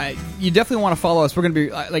you definitely want to follow us. We're going to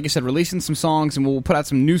be, like I said, releasing some songs, and we'll put out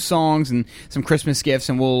some new songs and some Christmas gifts,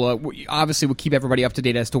 and we'll keep everybody up to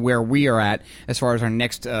date as to where we are at as far as our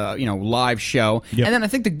next live show. And then I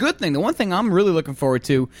think the one thing I'm really looking forward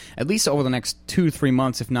to, at least over the next 2 to 3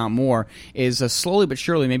 months, if not more, is slowly but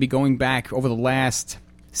surely maybe going back over the last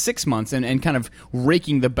 6 months and kind of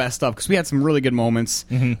raking the best up, because we had some really good moments.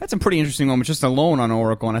 Had some pretty interesting moments just alone on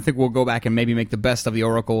Oracle, and I think we'll go back and maybe make the best of the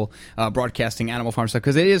Oracle broadcasting Animal Farm stuff,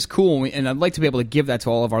 because it is cool, and I'd like to be able to give that to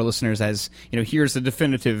all of our listeners as, here's the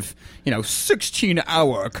definitive,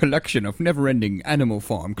 16-hour collection of never-ending Animal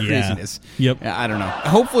Farm craziness. Yep. I don't know.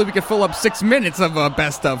 Hopefully we can fill up 6 minutes of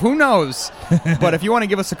best of. Who knows? But if you want to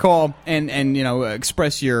give us a call and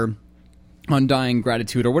express your undying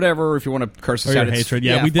gratitude or whatever, if you want to curse us out, hatred.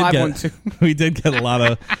 We did get a lot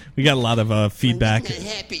of feedback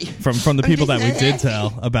from the people that we did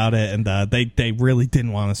tell about it, and they really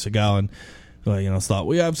didn't want us to go, and thought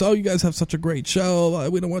you guys have such a great show,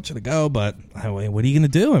 we don't want you to go, but what are you going to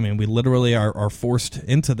do? I mean, we literally are forced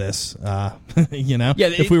into this.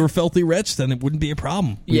 If we were filthy rich, then it wouldn't be a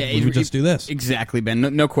problem. We would just do this. Exactly, Ben.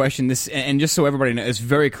 No question. This, and just so everybody knows, it's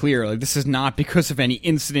very clear. Like, this is not because of any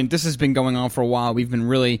incident. This has been going on for a while. We've been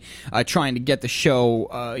really trying to get the show.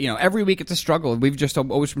 Every week it's a struggle. We've just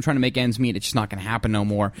always been trying to make ends meet. It's just not going to happen no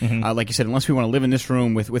more. Like you said, unless we want to live in this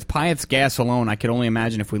room with Piatt's gas alone, I could only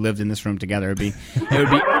imagine if we lived in this room together. It would be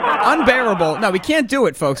unbearable. No, we can't do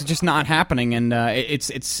it, folks. It's just not happening, and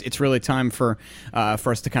it's really time for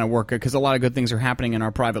us to kind of work, because a lot of good things are happening in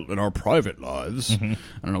our private lives. I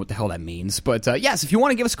don't know what the hell that means, but yes, if you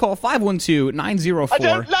want to give us a call, 512-904. I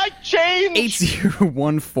don't like change.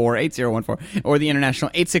 8014, or the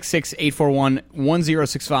international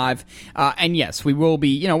 866-841-1065. And yes, we will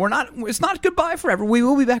be. It's not goodbye forever. We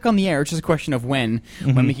will be back on the air. It's just a question of when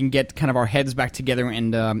we can get kind of our heads back together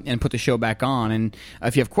and put the show back back on. And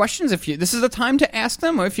if you have questions, this is the time to ask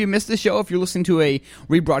them. Or if you missed the show, if you're listening to a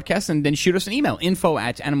rebroadcast, and then shoot us an email,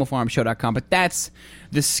 info@animalfarmshow.com. But that's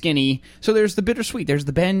the skinny. So there's the bittersweet. There's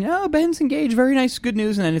the Ben. Oh, Ben's engaged. Very nice, good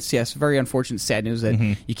news. And then it's, yes, very unfortunate, sad news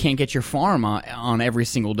that you can't get your farm on every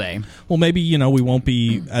single day. Well, maybe, we won't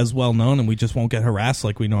be as well known, and we just won't get harassed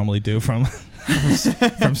like we normally do from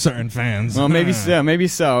from certain fans. Well, maybe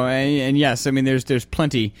so. And yes, I mean, there's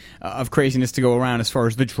plenty of craziness to go around as far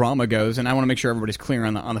as the drama goes, and I want to make sure everybody's clear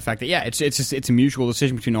on the fact that it's a mutual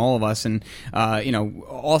decision between all of us, and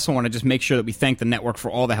also want to just make sure that we thank the network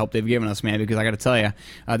for all the help they've given us, man. Because I got to tell you,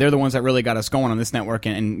 they're the ones that really got us going on this network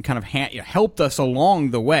and kind of helped us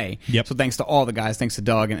along the way. Yep. So thanks to all the guys, thanks to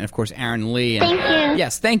Doug, and of course Aaron and Lee. Thank you.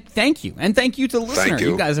 Yes, thank you, and thank you to the listener.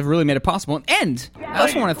 You guys have really made it possible. And I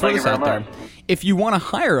also want to throw this out there. If you want to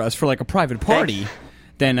hire us for like a private party,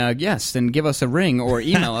 then then give us a ring or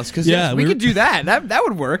email us, because we could do that. That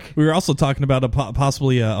would work. We were also talking about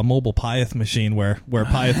possibly a mobile Pyeth machine where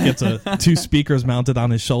Pyeth gets 2 speakers mounted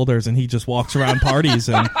on his shoulders, and he just walks around parties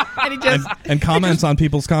and and comments on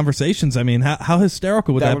people's conversations. I mean, how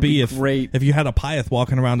hysterical would that be if you had a Pyeth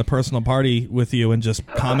walking around a personal party with you and just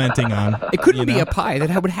commenting on? It couldn't be a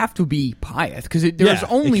Pyeth. It would have to be Pyeth, because there's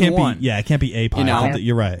only one. It can't be a Pyeth.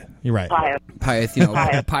 You're right. Pyeth,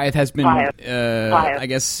 Pyeth has been, I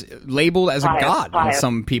guess, labeled as a god in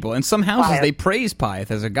some people. In some houses, they praise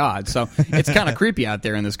Pyeth as a god. So it's kind of creepy out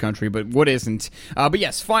there in this country, but what isn't? But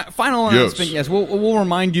yes, final announcement. Yes, we'll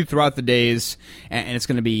remind you throughout the days, and it's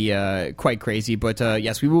going to be quite crazy. But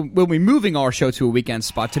yes, we'll be moving our show to a weekend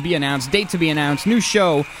spot to be announced, date to be announced, new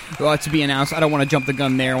show to be announced. I don't want to jump the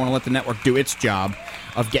gun there. I want to let the network do its job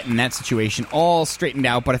of getting that situation all straightened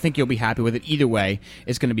out, but I think you'll be happy with it. Either way,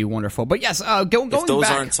 it's going to be wonderful. But yes, going back. If those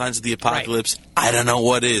aren't signs of the apocalypse, I don't know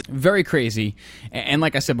what is. Very crazy, and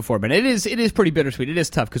like I said before, but it is pretty bittersweet. It is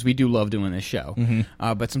tough because we do love doing this show,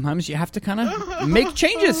 but sometimes you have to kind of make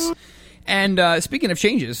changes. And speaking of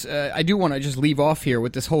changes, I do want to just leave off here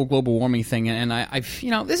with this whole global warming thing, and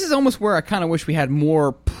this is almost where I kind of wish we had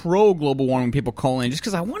more pro-global warming people call in, just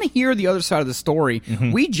because I want to hear the other side of the story.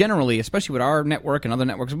 We generally, especially with our network and other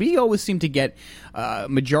networks, we always seem to get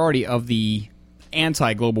majority of the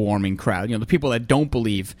anti-global warming crowd, the people that don't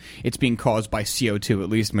believe it's being caused by CO2, at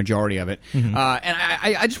least majority of it. And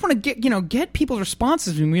I just want to get people's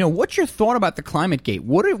responses. What's your thought about the climate gate?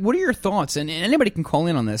 What are your thoughts? And anybody can call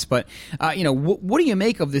in on this, but what do you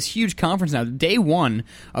make of this huge conference now, day one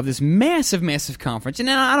of this massive conference? And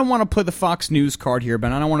I don't want to play the Fox News card here,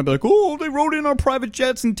 but I don't want to be like, oh, they rode in our private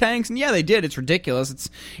jets and tanks, and yeah, they did. It's ridiculous.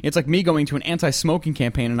 It's like me going to an anti-smoking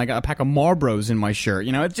campaign and I got a pack of Marlboros in my shirt.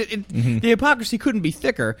 The hypocrisy couldn't be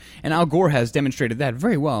thicker, and Al Gore has demonstrated that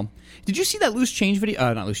very well. Did you see that loose change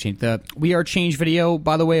video? Not loose change. The We Are Change video,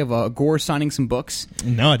 by the way, of Gore signing some books.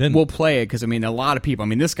 No, I didn't. We'll play it because a lot of people.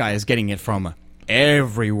 This guy is getting it from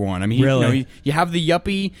everyone. Really? You have the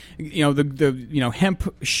yuppie, the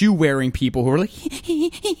hemp shoe wearing people who are like,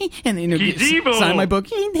 and sign my book,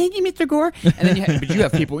 thank you, Mr. Gore. And then you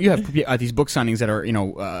have people, these book signings that are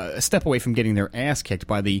a step away from getting their ass kicked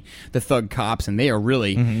by the thug cops, and they are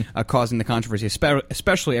really causing the controversy,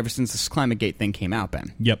 especially ever since this ClimateGate thing came out,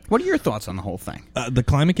 Ben. Yep. What are your thoughts on the whole thing? The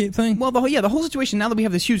ClimateGate thing? Well, the whole situation. Now that we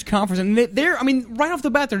have this huge conference, and they're right off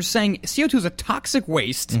the bat, they're just saying CO2 is a toxic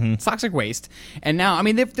waste. Toxic waste. And now,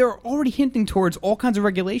 they're already hinting towards all kinds of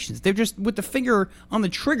regulations. They're just with the finger on the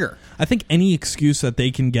trigger. I think any excuse that they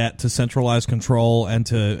can get to centralize control and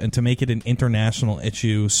to make it an international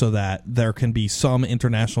issue, so that there can be some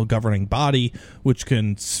international governing body which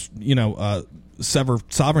can, sever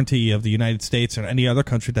sovereignty of the United States or any other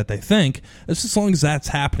country that they think. As long as that's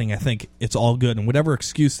happening, I think it's all good, and whatever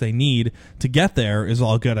excuse they need to get there is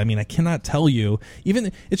all good. I cannot tell you,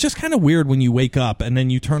 even it's just kind of weird when you wake up and then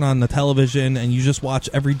you turn on the television and you just watch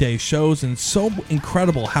everyday shows, and it's so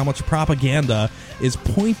incredible how much propaganda is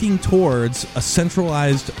pointing towards a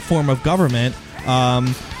centralized form of government,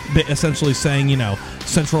 essentially saying,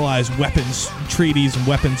 centralized weapons treaties and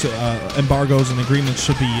weapons embargoes and agreements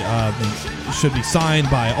should be signed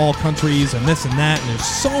by all countries, and this and that, and there's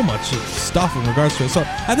so much stuff in regards to it. So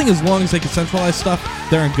I think as long as they can centralize stuff,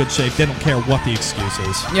 they're in good shape. They don't care what the excuse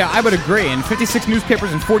is. Yeah, I would agree. And 56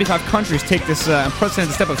 newspapers in 45 countries take this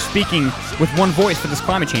unprecedented step of speaking with one voice for this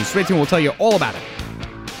climate change. Stay tuned, we'll tell you all about it.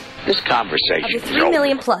 This conversation Of the 3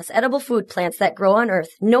 million plus edible food plants that grow on Earth,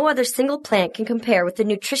 no other single plant can compare with the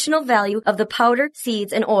nutritional value of the powder,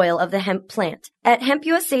 seeds, and oil of the hemp plant. At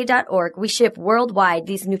hempusa.org, we ship worldwide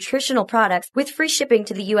these nutritional products with free shipping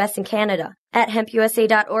to the U.S. and Canada. At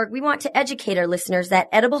hempusa.org, we want to educate our listeners that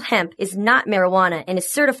edible hemp is not marijuana and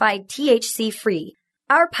is certified THC-free.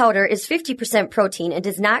 Our powder is 50% protein and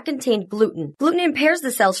does not contain gluten. Gluten impairs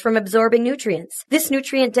the cells from absorbing nutrients. This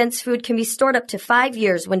nutrient-dense food can be stored up to 5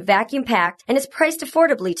 years when vacuum-packed and is priced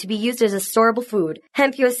affordably to be used as a storable food.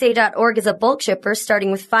 HempUSA.org is a bulk shipper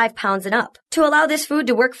starting with 5 pounds and up. To allow this food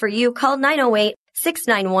to work for you, call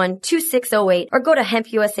 908-691-2608 or go to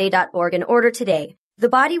HempUSA.org and order today. The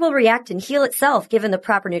body will react and heal itself given the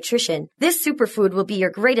proper nutrition. This superfood will be your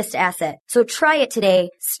greatest asset. So try it today,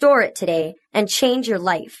 store it today, and change your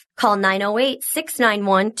life. Call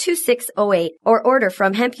 908-691-2608 or order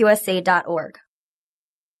from HempUSA.org.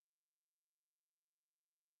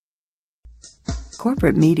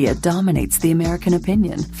 Corporate media dominates the American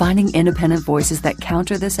opinion. Finding independent voices that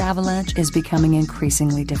counter this avalanche is becoming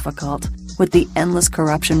increasingly difficult. With the endless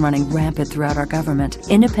corruption running rampant throughout our government,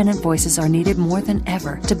 independent voices are needed more than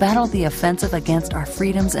ever to battle the offensive against our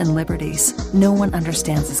freedoms and liberties. No one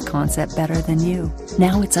understands this concept better than you.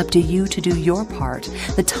 Now it's up to you to do your part.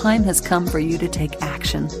 The time has come for you to take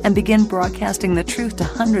action and begin broadcasting the truth to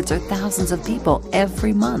hundreds or thousands of people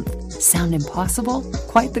every month. Sound impossible?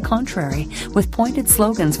 Quite the contrary. With pointed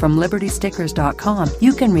slogans from LibertyStickers.com,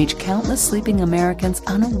 you can reach countless sleeping Americans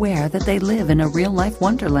unaware that they live in a real-life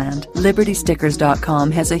wonderland.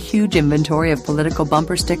 LibertyStickers.com has a huge inventory of political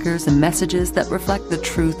bumper stickers and messages that reflect the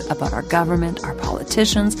truth about our government, our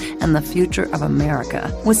politicians, and the future of America.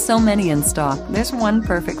 With so many in stock, there's one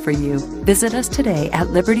perfect for you. Visit us today at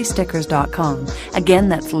LibertyStickers.com. Again,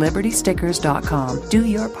 that's LibertyStickers.com. Do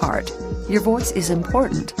your part. Your voice is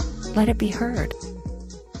important. Let it be heard.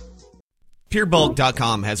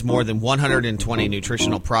 PureBulk.com has more than 120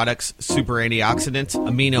 nutritional products, super antioxidants,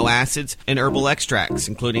 amino acids, and herbal extracts,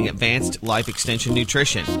 including advanced life extension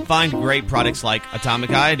nutrition. Find great products like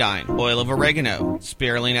atomic iodine, oil of oregano,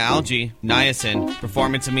 spirulina algae, niacin,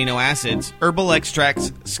 performance amino acids, herbal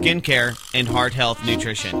extracts, skincare, and heart health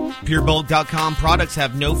nutrition. PureBulk.com products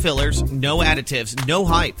have no fillers, no additives, no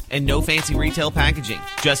hype, and no fancy retail packaging.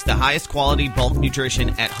 Just the highest quality bulk nutrition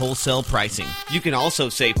at wholesale pricing. You can also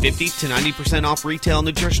save 50 to 90% off retail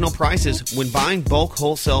nutritional prices when buying bulk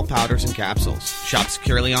wholesale powders and capsules. Shop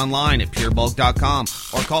securely online at purebulk.com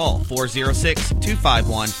or call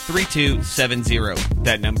 406-251-3270.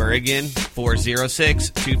 That number again,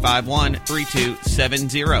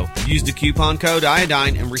 406-251-3270. Use the coupon code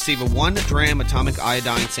iodine and receive a 1 gram atomic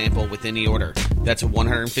iodine sample with any order. That's a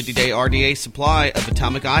 150-day RDA supply of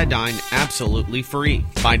atomic iodine absolutely free.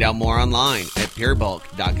 Find out more online at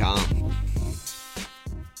purebulk.com.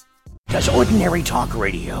 Does ordinary talk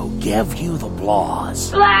radio give you the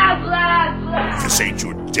blahs? Blah, blah, blah. This ain't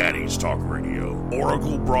your daddy's talk radio.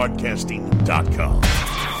 OracleBroadcasting.com.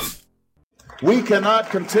 We cannot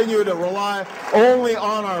continue to rely only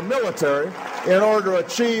on our military in order to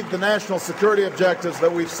achieve the national security objectives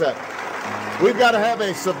that we've set. We've got to have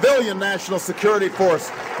a civilian national security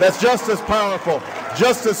force that's just as powerful,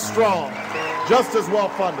 just as strong, just as well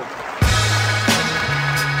funded.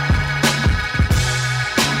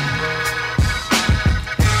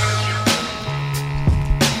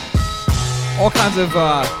 All kinds of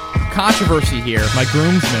controversy here. My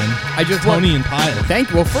groomsmen, Tony and Pilot.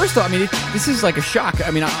 Thank you. Well, first off, I mean, this is like a shock.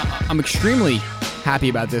 I mean, I'm extremely happy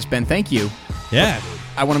about this, Ben. Thank you. Yeah.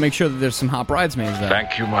 I want to make sure that there's some hot bridesmaids there.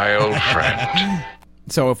 Thank you, my old friend.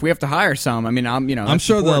 So if we have to hire some, I mean, I'm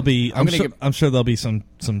sure there'll be. I'm sure there'll be some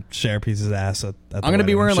share pieces of ass at the I'm going to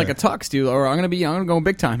be wearing like a tux, dude, or I'm going to go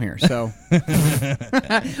big time here. So,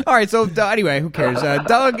 all right. So anyway, who cares?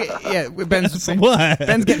 Doug, yeah, Ben's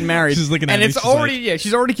getting married. She's looking at and me, it's already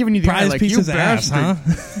she's already giving you the prize like, piece you of ass, huh?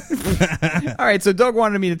 All right. So Doug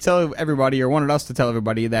wanted me to tell everybody, or wanted us to tell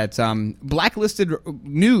everybody that Blacklisted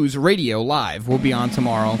News Radio Live will be on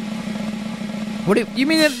tomorrow. What do you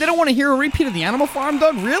mean they don't want to hear a repeat of the Animal Farm,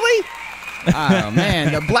 Doug? Really? Oh,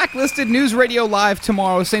 man. The Blacklisted News Radio Live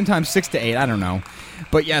tomorrow, same time, 6 to 8. I don't know.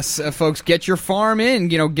 But yes, folks, get your farm in.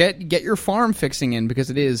 You know, get your farm fixing in, because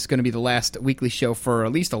it is going to be the last weekly show for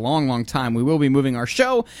at least a long, long time. We will be moving our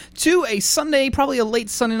show to a Sunday, probably a late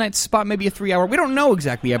Sunday night spot, maybe a 3-hour. We don't know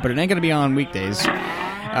exactly yet, but it ain't going to be on weekdays.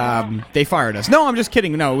 They fired us. No, I'm just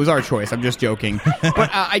kidding. No, it was our choice. I'm just joking. But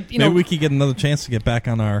maybe we could get another chance to get back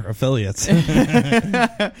on our affiliates.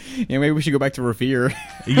 Yeah, maybe we should go back to Revere.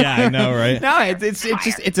 Yeah, I know, right? No,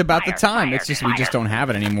 it's about the time. It's just we just don't have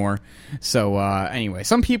it anymore. So anyway,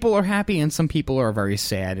 some people are happy and some people are very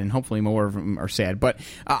sad, and hopefully more of them are sad. But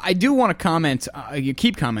I do want to comment. You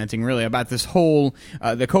keep commenting really about this whole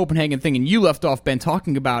the Coppenhagen thing, and you left off, Ben,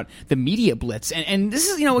 talking about the media blitz, and this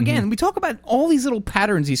is again we talk about all these little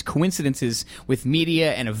patterns patterns, these coincidences with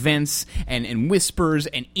media and events and whispers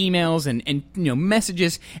and emails and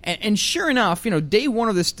messages. And sure enough, day one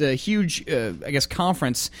of this huge,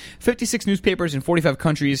 conference, 56 newspapers in 45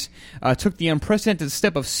 countries took the unprecedented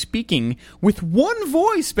step of speaking with one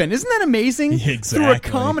voice, Ben. Isn't that amazing? Exactly. Through a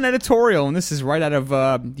common editorial, and this is right out of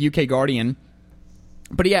the UK Guardian.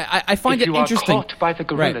 But yeah, I find it interesting. If you are caught by the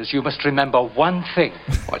gorillas, you must remember one thing.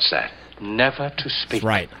 What's that? Never to speak.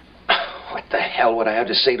 Right. What the hell would I have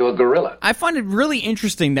to say to a gorilla? I find it really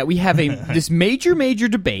interesting that we have this major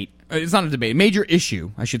debate. It's not a debate, major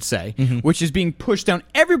issue, I should say, which is being pushed down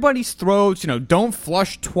everybody's throats. Don't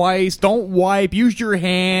flush twice, don't wipe, use your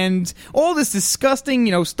hands, all this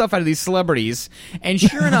disgusting, stuff out of these celebrities. And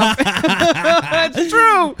sure enough, it's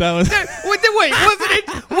true. That was Wait,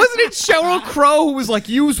 wasn't it Sheryl Crow who was like,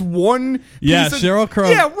 use one? Sheryl Crow.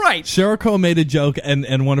 Yeah, right. Sheryl Crow made a joke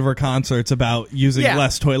in one of her concerts about using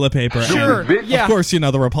less toilet paper. Sure. And of course,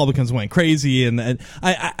 the Republicans went crazy, and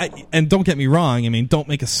don't get me wrong. I mean, don't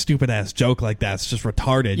make a stupid ass joke like that. It's just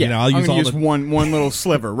retarded. Yeah, I'll use one little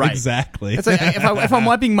sliver, right? Exactly. It's like if I'm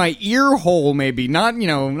wiping my ear hole, maybe not.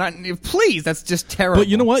 Please, that's just terrible. But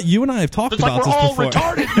you know what? You and I have talked about this before.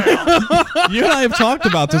 Retarded now. You and I have talked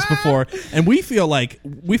about this before, and we feel like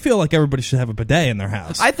everybody should have a bidet in their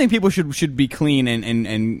house. I think people should be clean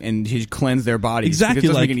and should cleanse their bodies. Exactly. Because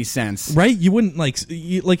it doesn't make any sense, right? You wouldn't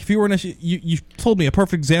if you were in you told me a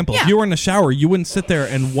perfect example. Yeah. If you were in a shower, you wouldn't sit there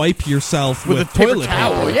and wipe yourself with a paper toilet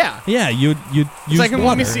towel. paper. Yeah. You'd use it's like, water.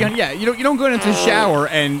 let me see. Yeah, you don't go into the shower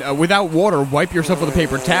and without water wipe yourself with a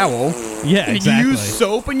paper towel. Yeah, exactly. You use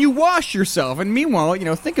soap and you wash yourself. And meanwhile,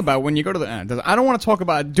 think about when you go to the. I don't want to talk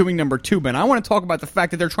about doing number 2, Ben. I want to talk about the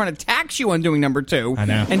fact that they're trying to tax you on doing number 2. I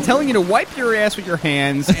know. And telling you to wipe your ass with your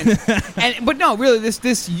hands. But no, really,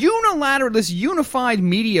 this unilateral, this unified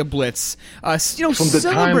media blitz. From the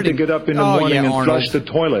time they get up in the morning and Arnold. flush the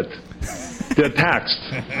toilet, they're taxed.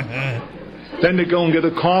 Then they go and get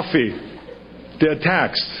a coffee. They're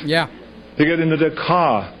taxed. Yeah. They get into their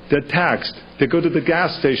car. They're taxed. They go to the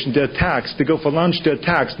gas station. They're taxed. They go for lunch. They're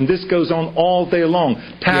taxed. And this goes on all day long.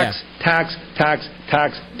 Tax, tax, tax,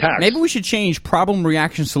 tax, tax. Maybe we should change problem,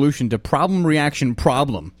 reaction, solution to problem, reaction,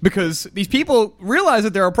 problem. Because these people realize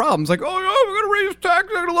that there are problems. Like, we're going to raise taxes,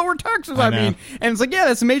 we're going to lower taxes, I mean. And it's like, yeah,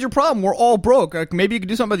 that's a major problem. We're all broke. Maybe you could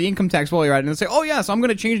do something about the income tax while you're at it. And say, oh, yes, I'm going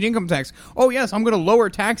to change the income tax. Oh, yes, I'm going to lower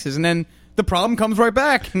taxes. And then the problem comes right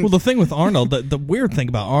back. Well, the thing with Arnold, the weird thing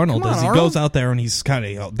about Arnold is he goes out there and he's kind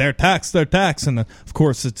of, they're taxed, and of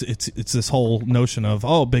course it's this whole notion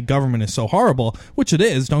of, big government is so horrible, which it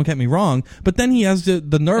is, don't get me wrong, but then he has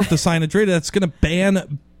the nerve to sign a treaty that's going to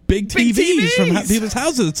ban big TVs from people's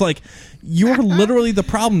houses. It's like, you're literally the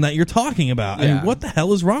problem that you're talking about. Yeah. I mean, what the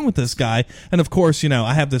hell is wrong with this guy? And of course,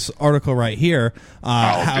 I have this article right here.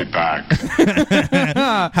 I'll be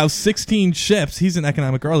back. How 16 ships, he's an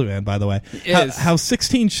economic girly man, by the way. How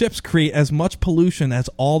 16 ships create as much pollution as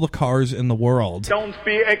all the cars in the world. Don't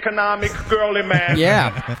be economic girly man.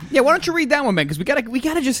 Yeah. Yeah, why don't you read that one, man? Because we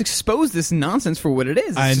gotta just expose this nonsense for what it is.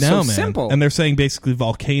 It's I just know, so man. simple. And they're saying basically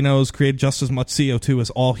volcanoes create just as much CO2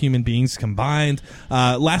 as all human beings combined.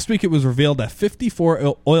 Last week it was revealed that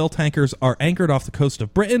 54 oil tankers are anchored off the coast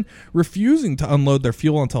of Britain, refusing to unload their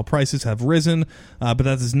fuel until prices have risen. But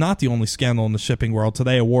that is not the only scandal in the shipping world.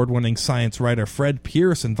 Today, award-winning science writer Fred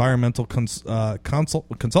Pierce, environmental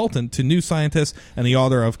consultant to New Scientist and the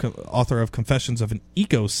author of Confessions of an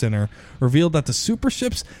Eco-Sinner, revealed that the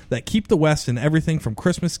superships that keep the West in everything from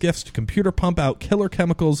Christmas gifts to computer pump-out killer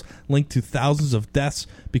chemicals linked to thousands of deaths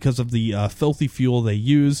because of the filthy fuel they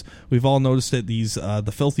use. We've all noticed it.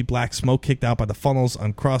 The filthy black smoke kicked out by the funnels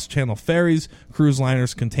on cross-channel ferries, cruise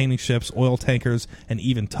liners containing ships, oil tankers, and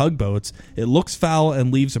even tugboats. It looks foul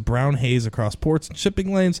and leaves a brown haze across ports and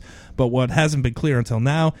shipping lanes, but what hasn't been clear until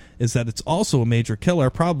now is that it's also a major killer,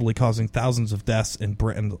 probably causing thousands of deaths in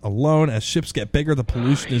Britain alone. As ships get bigger, the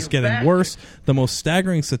pollution is getting worse. The most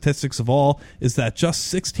staggering statistics of all is that just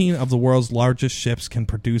 16 of the world's largest ships can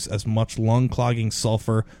produce as much lung-clogging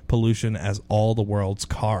sulfur pollution as all the world's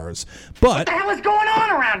cars. But what the hell is going on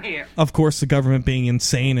around here? Of course, the government being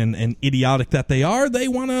insane and idiotic that they are, they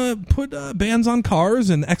want to put bans on cars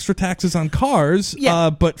and extra taxes on cars,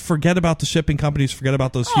 but forget about the shipping companies, forget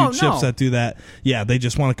about those huge ships that do that. Yeah, they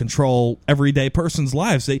just want to control everyday person's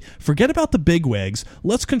lives. They forget about the bigwigs.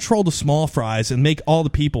 Let's control the small fries and make all the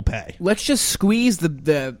people pay. Let's just squeeze the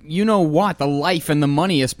the life and the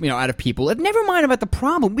money out of people. Never mind about the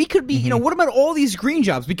problem. We could be, what about all these green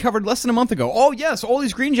jobs we covered less than a month ago? Oh, yes, all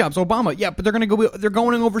these green jobs, Obama. Yeah, but they're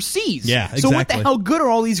going overseas. Yeah, exactly. So what the hell good are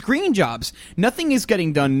all these green jobs? Nothing is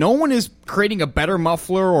getting done. No one is creating a better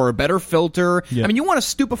muffler or a better filter. Yep. I mean, you want to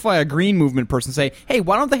stupefy a green movement person, say, hey,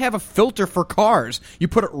 why don't they have a filter for cars? You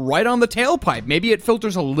put it right on the tailpipe. Maybe it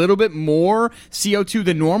filters a little bit more CO2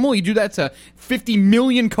 than normal. You do that to 50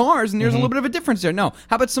 million cars, and there's a little bit of a difference there. No.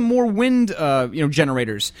 How about some more wind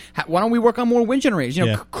generators? Why don't we work on more wind generators?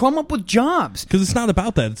 Come up with jobs. Because it's not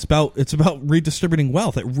about that. It's about redistributing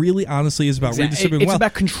wealth. It really, honestly, is about redistributing wealth. It's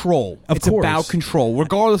about control. It's about control,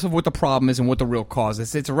 regardless of what the problem is and what the real cause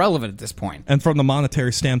is. It's irrelevant at this point. And from the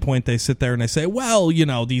monetary standpoint, they sit there and they say, well,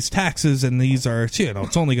 these taxes and these are,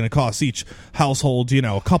 it's only going to cost each household,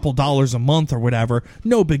 a couple dollars a month or whatever.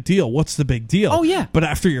 No big deal. What's the big deal? Oh, yeah. But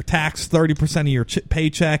after you're taxed 30% of your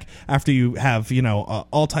paycheck, after you have,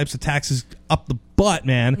 all types of taxes up the butt,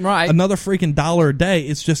 man. Right. Another freaking $1 a day.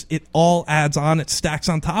 It's just, it all adds on. It stacks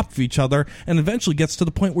on top of each other and eventually gets to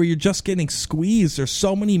the point where you're just getting squeezed. There's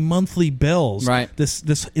so many monthly bills. Right.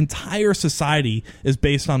 This entire society is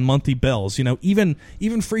based on monthly bills. Even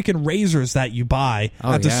freaking razors that you buy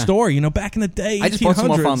at the store. Back in the day, 1800s. I just bought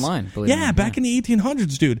some off online. Back in the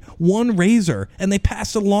 1800s, dude. One razor, and they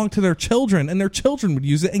passed it along to their children, and their children would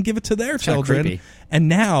use it and give it to their children. Creepy. And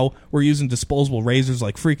now we're using disposable razors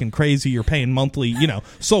like freaking crazy. You're paying monthly,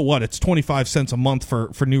 so what? It's 25 cents a month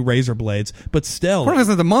for new razor blades. But still. 25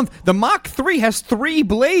 cents a month. The Mach 3 has 3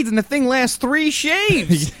 blades and the thing lasts 3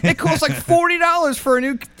 shaves. It costs like $40 for a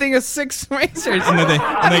new thing of 6 razors. And then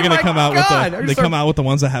they're going to come out come out with the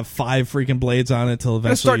ones that have 5 freaking blades on it till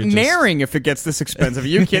eventually. Start naring if it gets this expensive. Are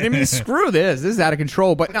you kidding me? Screw this. This is out of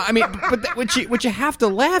control. But no, I mean, what you have to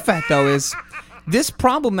laugh at though is this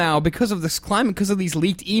problem now because of this climate, because of these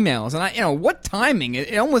leaked emails, and what timing?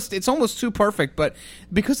 It's almost too perfect. But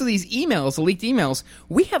because of these emails, the leaked emails,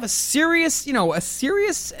 we have a serious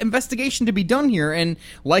investigation to be done here. And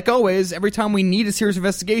like always, every time we need a serious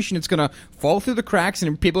investigation, it's going to fall through the cracks,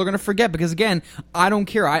 and people are going to forget. Because again, I don't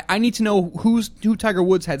care. I need to know who Tiger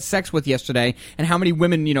Woods had sex with yesterday, and how many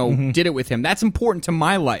women did it with him. That's important to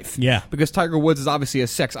my life. Yeah, because Tiger Woods is obviously a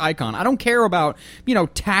sex icon. I don't care about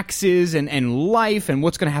taxes and life and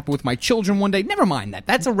what's going to happen with my children one day. Never mind that.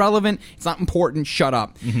 That's irrelevant. It's not important. Shut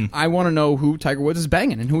up. I want to know who Tiger Woods is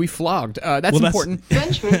banging and who he flogged. That's important.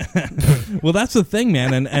 Well, that's the thing,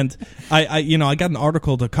 man. And I got an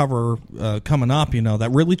article to cover coming up, that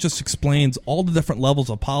really just explains all the different levels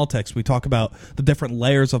of politics. We talk about the different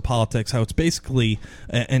layers of politics, how it's basically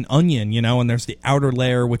an onion, and there's the outer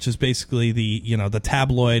layer, which is basically the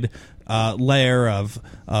tabloid layer of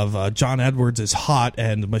John Edwards is hot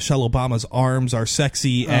and Michelle Obama's arms are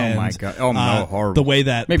sexy. And, oh my god! Oh no, horrible. The way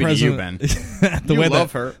that maybe you, Ben. The way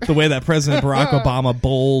that President Barack Obama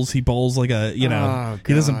bowls, he bowls like a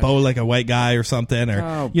he doesn't bow like a white guy or something,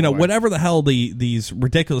 or whatever the hell these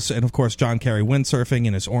ridiculous. And of course, John Kerry windsurfing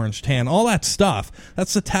in his orange tan, all that stuff.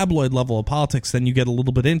 That's the tabloid level of politics. Then you get a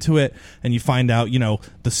little bit into it, and you find out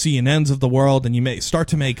the CNNs of the world, and you may start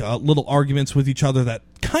to make little arguments with each other that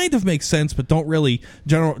kind of make sense, but don't really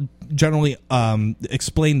generally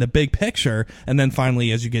explain the big picture. And then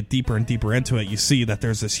finally, as you get deeper and deeper into it, you see that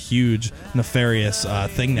there's this huge nefarious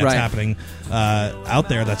thing that's happening out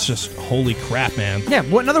there. That's just holy crap, man. Yeah.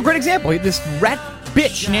 Another great example. This rat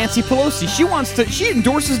bitch Nancy Pelosi. She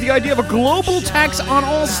endorses the idea of a global tax on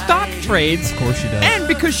all stock trades. Of course she does. And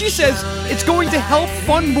because she says it's going to help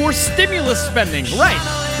fund more stimulus spending. Right.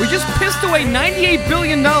 We just pissed away $98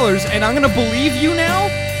 billion, and I'm going to believe you now?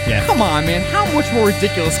 Yeah. Come on, man. How much more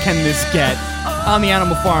ridiculous can this get? On the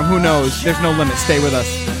Animal Farm, who knows? There's no limit. Stay with us.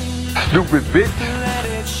 Stupid bitch.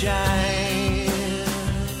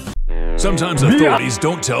 Sometimes authorities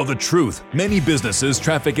don't tell the truth. Many businesses,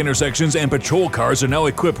 traffic intersections, and patrol cars are now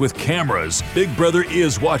equipped with cameras. Big Brother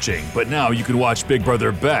is watching, but now you can watch Big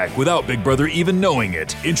Brother back without Big Brother even knowing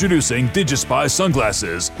it. Introducing DigiSpy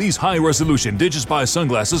sunglasses. These high-resolution DigiSpy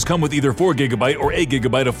sunglasses come with either 4GB or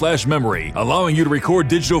 8GB of flash memory, allowing you to record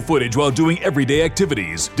digital footage while doing everyday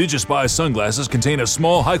activities. DigiSpy sunglasses contain a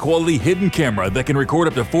small, high-quality hidden camera that can record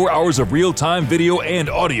up to 4 hours of real-time video and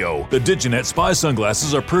audio. The DigiNet Spy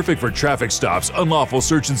sunglasses are perfect for traffic stops, unlawful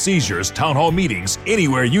search and seizures, town hall meetings,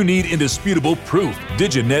 anywhere you need indisputable proof.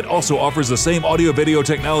 DigiNet also offers the same audio-video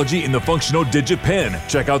technology in the functional DigiPen.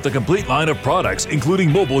 Check out the complete line of products,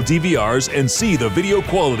 including mobile DVRs, and see the video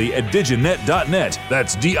quality at diginet.net.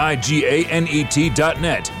 That's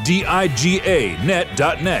DIGANET.net,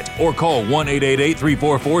 DIGAnet.net, or call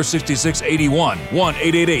 1-888-344-6681,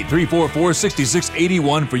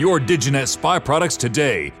 1-888-344-6681 for your DigiNet Spy products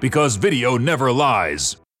today, because video never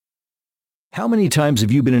lies. How many times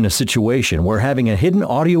have you been in a situation where having a hidden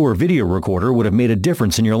audio or video recorder would have made a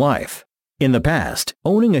difference in your life? In the past,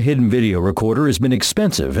 owning a hidden video recorder has been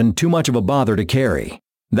expensive and too much of a bother to carry.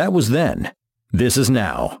 That was then. This is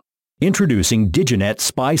now. Introducing Diginet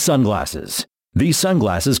Spy Sunglasses. These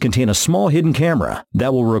sunglasses contain a small hidden camera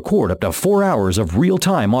that will record up to 4 hours of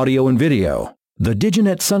real-time audio and video. The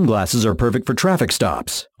Diginet sunglasses are perfect for traffic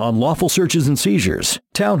stops, unlawful searches and seizures,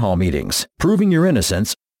 town hall meetings, proving your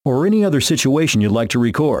innocence, or any other situation you'd like to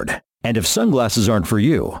record. And if sunglasses aren't for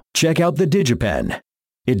you, check out the DigiPen.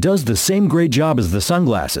 It does the same great job as the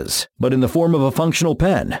sunglasses, but in the form of a functional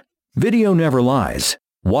pen. Video never lies.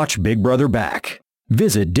 Watch Big Brother back.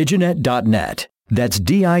 Visit diginet.net. That's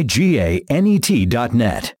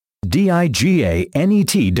diganet.net.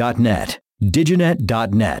 diganet.net.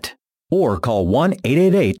 diginet.net. Or call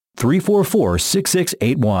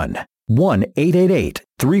 1-888-344-6681.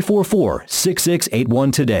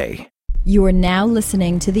 1-888-344-6681 today. You are now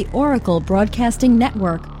listening to the Oracle Broadcasting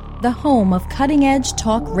Network, the home of cutting-edge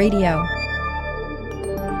talk radio.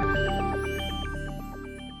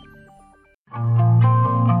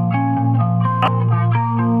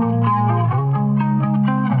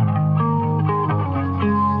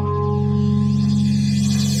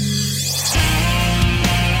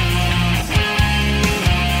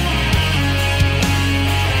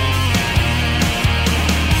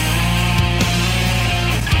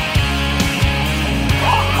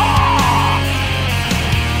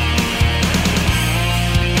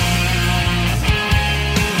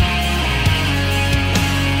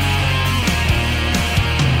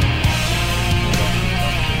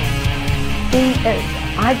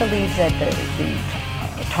 I believe that the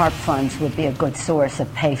TARP funds would be a good source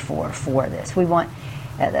of pay for this. We want,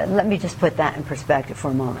 let me just put that in perspective for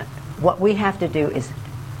a moment. What we have to do is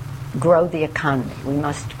grow the economy. We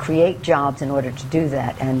must create jobs in order to do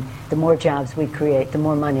that, and the more jobs we create, the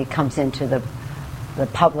more money comes into the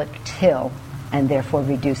public till, and therefore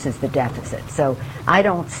reduces the deficit. So I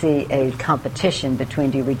don't see a competition between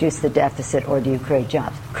do you reduce the deficit or do you create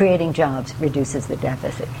jobs. Creating jobs reduces the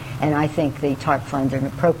deficit. And I think the TARP funds are an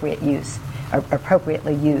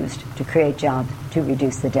appropriately used to create jobs to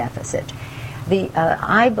reduce the deficit.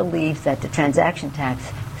 I believe that the transaction tax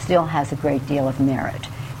still has a great deal of merit.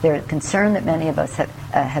 The concern that many of us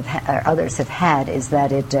others have had is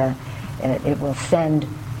that it will send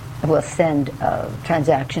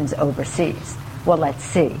transactions overseas. Well, let's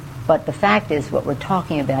see. But the fact is, what we're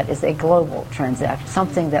talking about is a global transaction,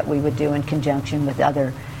 something that we would do in conjunction with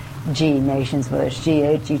other G nations, whether it's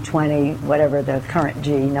G8, G20, whatever the current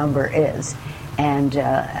G number is. And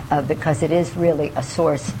because it is really a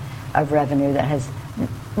source of revenue that has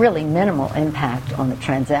really minimal impact on the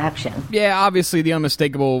transaction. Yeah, obviously the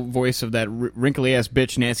unmistakable voice of that wrinkly-ass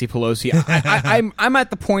bitch Nancy Pelosi. I'm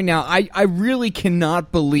at the point now, I really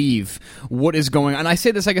cannot believe what is going on. I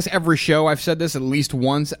say this, I guess, every show. I've said this at least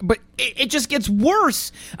once, but it just gets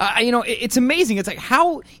worse. It's amazing. It's like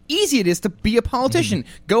how easy it is to be a politician.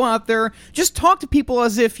 Go out there, just talk to people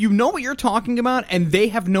as if you know what you're talking about, and they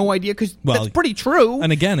have no idea, because that's pretty true.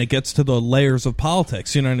 And again, it gets to the layers of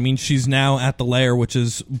politics. You know what I mean? She's now at the layer which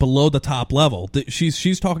is below the top level.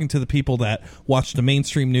 She's talking to the people that watch the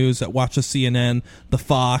mainstream news, that watch the CNN, the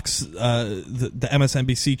Fox, the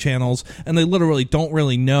MSNBC channels, and they literally don't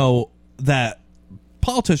really know that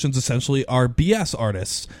politicians essentially are BS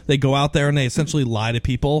artists. They go out there and they essentially lie to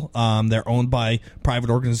people. They're owned by private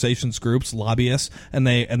organizations, groups, lobbyists, and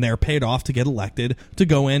they're paid off to get elected, to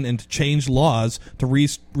go in and to change laws, to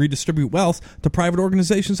redistribute wealth to private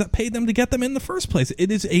organizations that paid them to get them in the first place.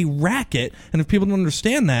 It is a racket, and if people don't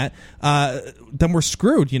understand that, then we're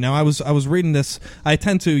screwed. I was reading this. I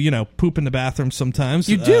tend to poop in the bathroom sometimes.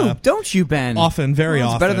 You do, don't you, Ben? Often, very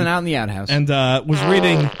often. It's better than out in the outhouse. And was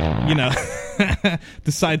reading,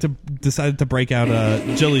 decided to break out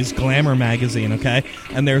Jilly's Glamour magazine, okay?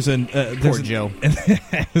 And there's an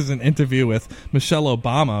interview with Michelle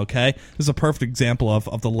Obama, okay? This is a perfect example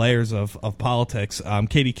of the layers of politics.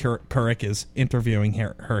 Katie Couric is interviewing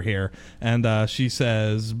her here, and she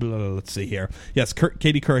says, let's see here. Yes,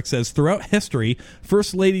 Katie Couric says, throughout history,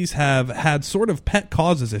 first ladies have had sort of pet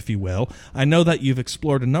causes, if you will. I know that you've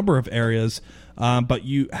explored a number of areas, but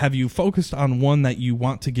you focused on one that you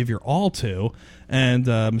want to give your all to? And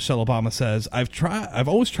Michelle Obama says, I've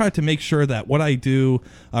always tried to make sure that what I do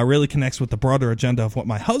really connects with the broader agenda of what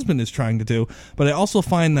my husband is trying to do, but I also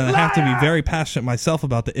find that I have to be very passionate myself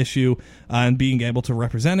about the issue and being able to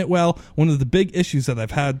represent it well. One of the big issues that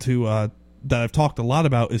I've had to that I've talked a lot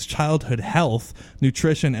about is childhood health,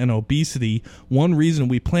 nutrition, and obesity. One reason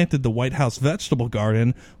we planted the White House vegetable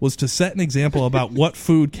garden was to set an example about what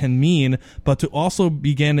food can mean, but to also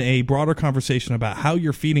begin a broader conversation about how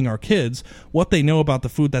you're feeding our kids, what they know about the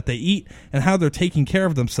food that they eat, and how they're taking care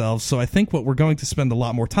of themselves. So I think what we're going to spend a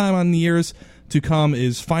lot more time on in the years to come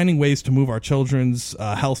is finding ways to move our children's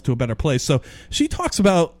health to a better place. So she talks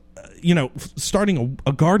about starting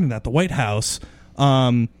a garden at the White House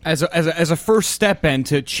as a first step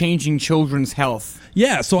into changing children's health.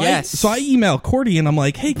 Yeah, so yes. I emailed Cordy and I'm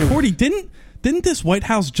like, hey Cordy, didn't this White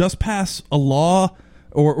House just pass a law,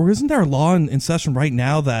 or isn't there a law in session right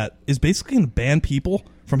now that is basically going to ban people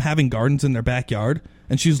from having gardens in their backyard?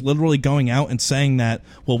 And she's literally going out and saying that,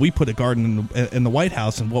 well, we put a garden in the White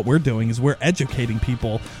House, and what we're doing is we're educating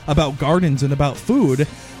people about gardens and about food.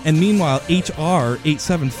 And meanwhile, HR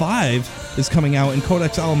 875 is coming out in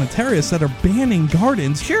Codex Alimentarius that are banning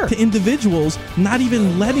gardens to individuals, not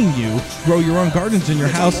even letting you grow your own gardens in your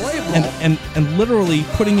house, and literally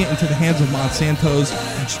putting it into the hands of Monsanto's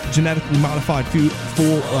genetically modified food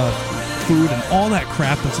and all that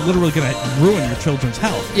crap that's literally going to ruin your children's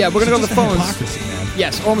health. Yeah, we're going to go to the phones. Hypocrisy, man.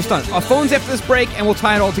 Yes, almost done. Our phones after this break, and we'll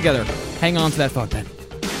tie it all together. Hang on to that thought, Ben.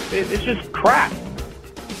 It's just crap.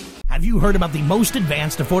 Have you heard about the most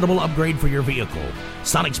advanced affordable upgrade for your vehicle?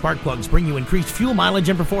 Sonic spark plugs bring you increased fuel mileage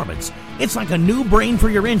and performance. It's like a new brain for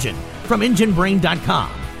your engine from EngineBrain.com.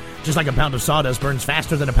 Just like a pound of sawdust burns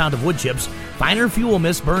faster than a pound of wood chips, finer fuel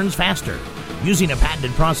mist burns faster. Using a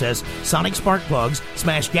patented process, Sonic spark plugs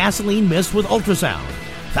smash gasoline mist with ultrasound.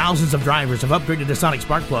 Thousands of drivers have upgraded to Sonic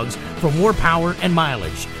spark plugs for more power and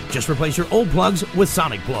mileage. Just replace your old plugs with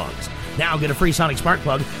Sonic plugs. Now get a free Sonic spark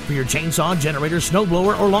plug for your chainsaw, generator,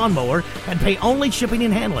 snowblower, or lawnmower, and pay only shipping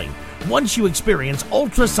and handling. Once you experience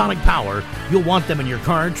ultrasonic power, you'll want them in your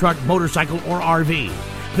car, truck, motorcycle, or RV.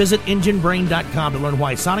 Visit EngineBrain.com to learn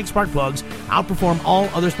why Sonic spark plugs outperform all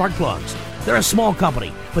other spark plugs. They're a small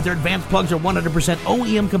company, but their advanced plugs are 100%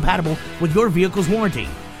 OEM compatible with your vehicle's warranty.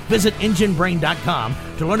 Visit EngineBrain.com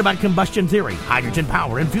to learn about combustion theory, hydrogen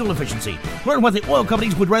power, and fuel efficiency. Learn what the oil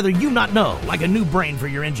companies would rather you not know, like a new brain for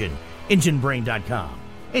your engine. EngineBrain.com.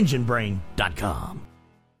 EngineBrain.com.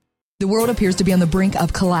 The world appears to be on the brink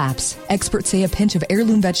of collapse. Experts say a pinch of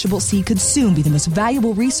heirloom vegetable seed could soon be the most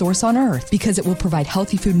valuable resource on Earth because it will provide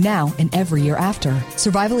healthy food now and every year after.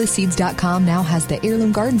 Survivalistseeds.com now has the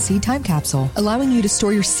Heirloom Garden Seed Time Capsule, allowing you to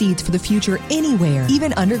store your seeds for the future anywhere,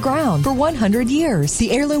 even underground, for 100 years.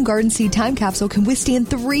 The Heirloom Garden Seed Time Capsule can withstand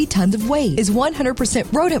 3 tons of weight, is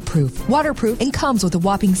 100% rodent-proof, waterproof, and comes with a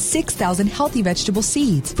whopping 6,000 healthy vegetable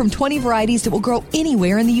seeds from 20 varieties that will grow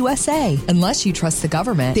anywhere in the USA. Unless you trust the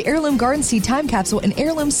government, the Heirloom Garden Seed Time Capsule and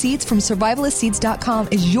heirloom seeds from survivalistseeds.com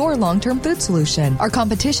is your long-term food solution. Our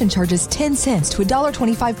competition charges 10 cents to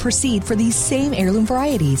 $1.25 per seed for these same heirloom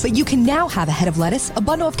varieties. But you can now have a head of lettuce, a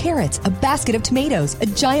bundle of carrots, a basket of tomatoes, a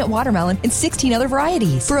giant watermelon, and 16 other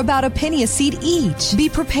varieties for about a penny a seed each. Be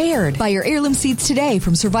prepared. Buy your heirloom seeds today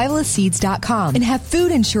from survivalistseeds.com and have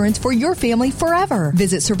food insurance for your family forever.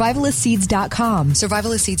 Visit survivalistseeds.com.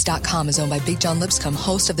 Survivalistseeds.com is owned by Big John Lipscomb,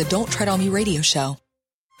 host of the Don't Tread on Me radio show.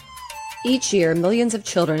 Each year, millions of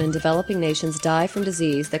children in developing nations die from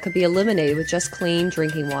disease that could be eliminated with just clean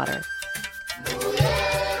drinking water.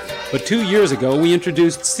 But 2 years ago, we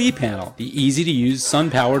introduced cPanel, the easy-to-use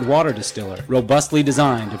sun-powered water distiller, robustly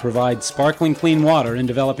designed to provide sparkling clean water in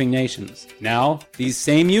developing nations. Now, these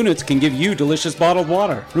same units can give you delicious bottled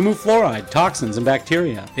water, remove fluoride, toxins, and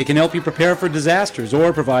bacteria. They can help you prepare for disasters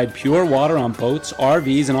or provide pure water on boats,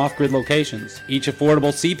 RVs, and off-grid locations. Each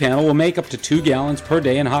affordable cPanel will make up to 2 gallons per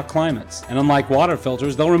day in hot climates. And unlike water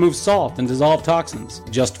filters, they'll remove salt and dissolve toxins.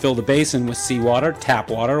 Just fill the basin with seawater, tap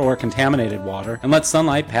water, or contaminated water, and let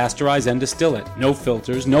sunlight pasteurize and distill it. No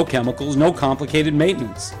filters, no chemicals, no complicated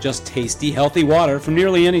maintenance. Just tasty, healthy water from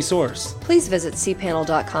nearly any source. Please visit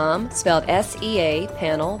cpanel.com, spelled S-E-A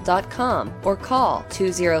panel.com, or call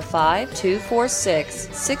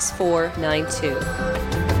 205-246-6492.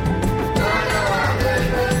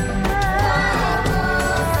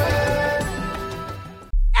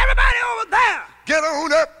 Everybody over there, get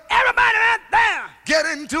on up. Everybody right there, get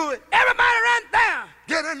into it. Everybody right there,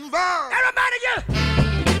 get involved. Everybody get.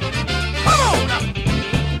 Come on up.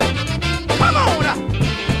 Come on up.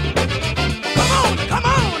 Come on, come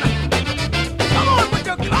on. Come on with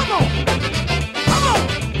your come on. Come on,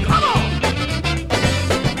 come on.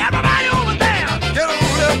 Everybody over there, get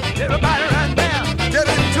on up. Everybody right there, get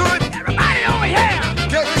into it. Everybody over here,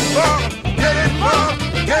 get involved. Get involved.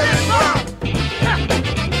 Get involved.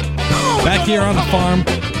 Back here on the farm,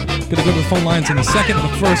 Going to go to the phone lines in a second,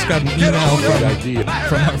 but first got an email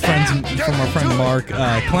from our friend Mark.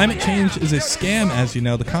 Climate change is a scam, as you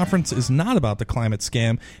know. The conference is not about the climate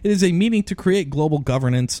scam. It is a meeting to create global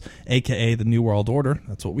governance, a.k.a. the New World Order.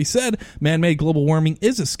 That's what we said. Man-made global warming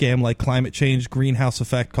is a scam like climate change, greenhouse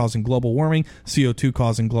effect causing global warming, CO2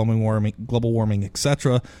 causing global warming,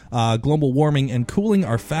 etc. Global warming and cooling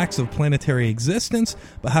are facts of planetary existence,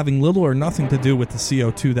 but having little or nothing to do with the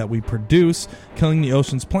CO2 that we produce. Killing the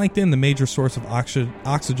ocean's plankton, the major source of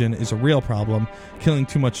oxygen, is a real problem. Killing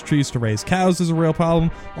too much trees to raise cows is a real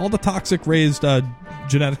problem. All the toxic raised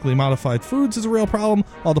genetically modified foods is a real problem.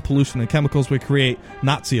 All the pollution and chemicals we create,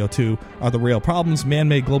 not CO2, are the real problems.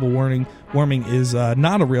 Man-made global warming is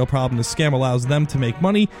not a real problem. The scam allows them to make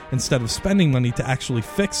money instead of spending money to actually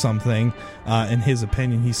fix something. In his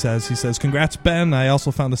opinion, he says, congrats, Ben. I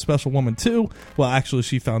also found a special woman, too. Well, actually,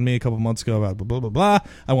 she found me a couple months ago about blah, blah, blah.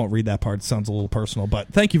 I won't read that part. It sounds a little personal, but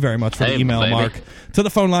thank you very much for the email, baby. Mark. To the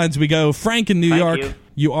phone lines we go. Frank in New York.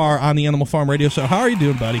 You are on the Animal Farm Radio Show. How are you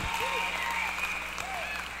doing, buddy?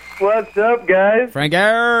 What's up, guys?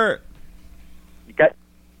 Franker!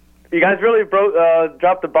 You guys really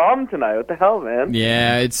dropped the bomb tonight. What the hell, man?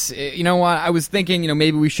 Yeah, it's you know what? I was thinking,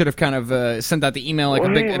 maybe we should have kind of sent out the email like a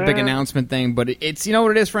big announcement thing, but it's you know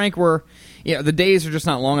what it is, Frank. The days are just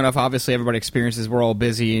not long enough. Obviously, everybody experiences. We're all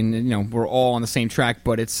busy, and we're all on the same track.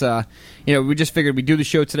 But it's we just figured we'd do the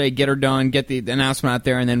show today, get her done, get the announcement out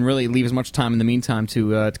there, and then really leave as much time in the meantime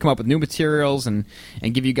to come up with new materials and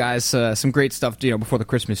give you guys some great stuff before the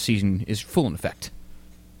Christmas season is full in effect.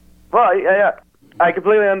 Well, yeah. I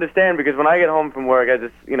completely understand, because when I get home from work, I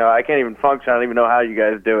just, I can't even function. I don't even know how you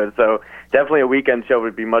guys do it. So definitely a weekend show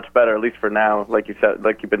would be much better, at least for now, like you said,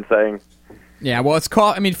 like you've been saying. Yeah, well, it's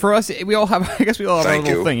for us, we all have, I guess we all have a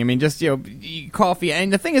little thing. Just, coffee.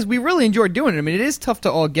 And the thing is, we really enjoy doing it. It is tough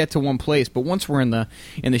to all get to one place, but once we're in the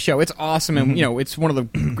show, it's awesome. And, it's one of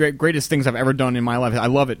the greatest things I've ever done in my life. I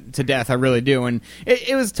love it to death. I really do. And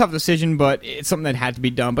it was a tough decision, but it's something that had to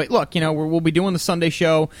be done. But look, we'll be doing the Sunday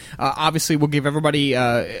show. Obviously, we'll give everybody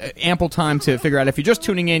ample time to figure out. If you're just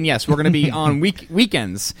tuning in, yes, we're going to be on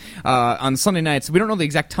weekends, on Sunday nights. We don't know the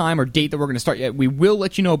exact time or date that we're going to start yet. We will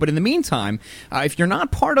let you know. But in the meantime, if you're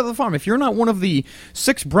not part of the farm, if you're not one of the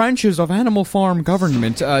 6 branches of Animal Farm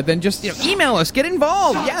government, then just email us, get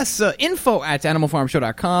involved. Yes,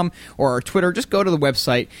 info@animalfarmshow.com or our Twitter. Just go to the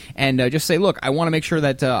website and just say, look, I want to make sure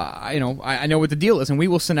that I know what the deal is, and we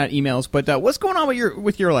will send out emails. But what's going on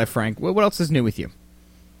with your life, Frank? What else is new with you?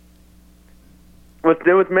 What's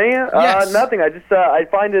new with me? Yes. Nothing. I just I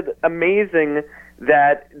find it amazing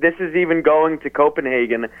that this is even going to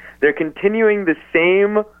Copenhagen. They're continuing the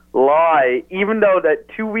same lie, even though that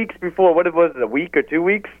 2 weeks before, what was it, a week or 2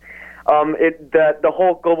 weeks, that the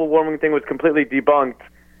whole global warming thing was completely debunked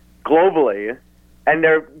globally, and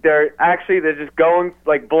they're just going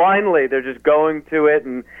like blindly. They're just going to it,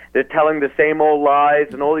 and they're telling the same old lies,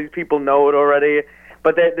 and all these people know it already,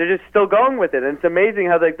 but they're just still going with it. And it's amazing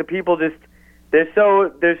how the people just they're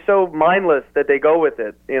so mindless that they go with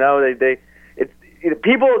it.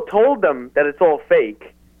 People told them that it's all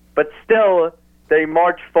fake, but still they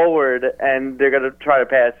march forward and they're going to try to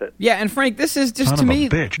pass it. Yeah, and Frank, this is just, to me,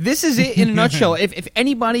 this is it in a nutshell. If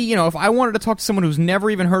anybody, if I wanted to talk to someone who's never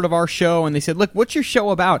even heard of our show and they said, look, what's your show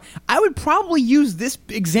about? I would probably use this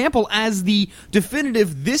example as the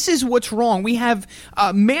definitive, this is what's wrong. We have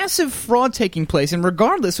massive fraud taking place, and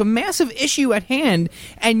regardless, a massive issue at hand,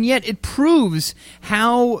 and yet it proves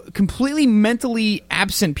how completely mentally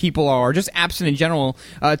absent people are, just absent in general,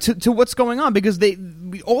 to what's going on, because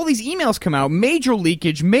all these emails come out, major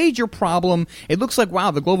leakage, major problem. It looks like, wow,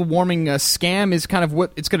 the global warming scam is kind of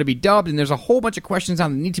what it's going to be dubbed, and there's a whole bunch of questions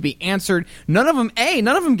on that need to be answered. None of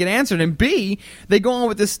them get answered, and B, they go on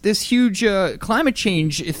with this huge climate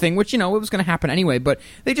change thing, which, it was going to happen anyway, but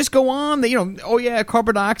they just go on,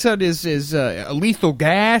 carbon dioxide is a lethal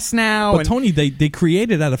gas now. But Tony, they create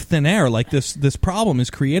it out of thin air, like this problem is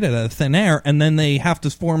created out of thin air, and then they have to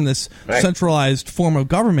form this centralized form of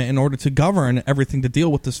government in order to govern everything to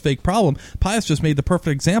deal with this fake problem. Pius just made the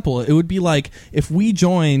perfect example. It would be like if we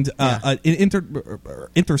joined an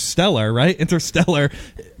interstellar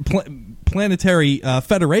planetary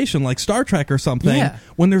federation like Star Trek or something,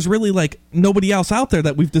 when there's really like nobody else out there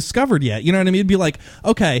that we've discovered yet. You know what I mean? It'd be like,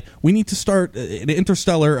 okay, we need to start an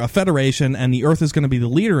interstellar federation, and the Earth is going to be the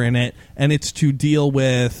leader in it, and it's to deal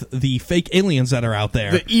with the fake aliens that are out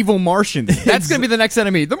there. The evil Martians. That's going to be the next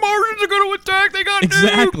enemy. The Martians are going to attack. They got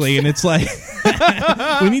exactly, nukes. And it's like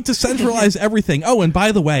We need to centralize everything. Oh, and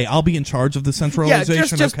by the way, I'll be in charge of the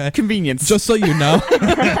centralization. Just okay, convenience. Just so you know,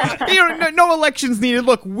 no elections needed.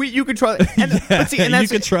 Look, you can trust. And, you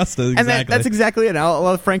can trust it. Exactly. And that's exactly it. I'll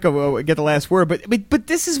let Franco get the last word. But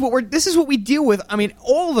this is what we deal with. I mean,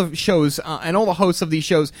 all the shows and all the hosts of these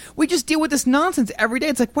shows, we just deal with this nonsense every day.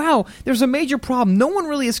 It's like, wow, there's a major problem. No one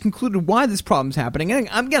really has concluded why this problem's happening.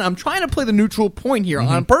 And again, I'm trying to play the neutral point here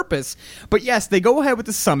on purpose. But yes, they go ahead with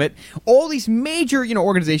the summit. All these major,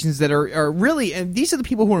 organizations that are really, and these are the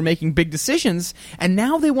people who are making big decisions. And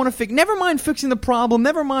now they want to never mind fixing the problem.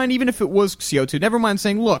 Never mind, even if it was CO2. Never mind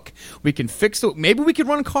saying, look, we can fix it. Maybe we could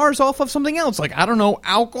run cars off of something else, like I don't know,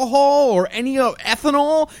 alcohol or any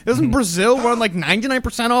ethanol. Doesn't Brazil run like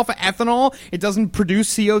 99% off of ethanol? It doesn't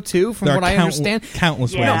produce CO2, from what I understand.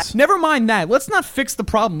 Countless ways. Never mind that. Let's not fix the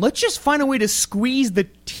problem. Let's just find a way to squeeze the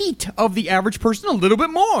teat of the average person a little bit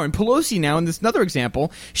more. And Pelosi now, in this another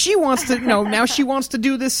example, she wants to, now she wants to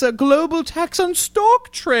do this global tax on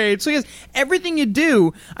stock trade. So yes, everything you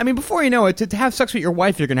do, I mean, before you know it, to have sex with your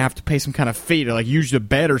wife, you're going to have to pay some kind of fee to like use the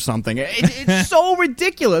bed or something. It's so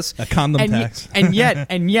ridiculous. A condom tax. And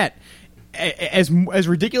yet, as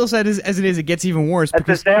ridiculous as it is, it gets even worse. That's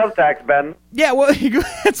a sales tax, Ben. Yeah, well,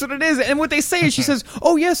 that's what it is. And what they say is, she says,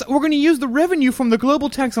 oh, yes, we're going to use the revenue from the global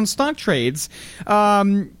tax on stock trades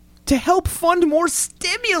to help fund more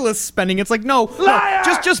stimulus spending. It's like, no,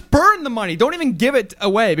 just burn the money. Don't even give it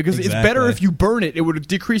away, because it's better if you burn it. It would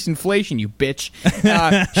decrease inflation, you bitch.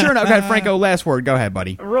 Sure enough. Okay, Franco, last word. Go ahead,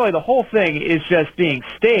 buddy. Really, the whole thing is just being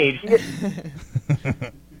staged.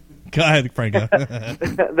 Go ahead, Franco.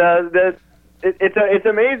 It's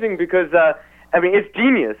amazing because it's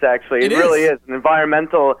genius. Actually, it really is an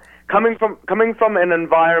environmental coming from an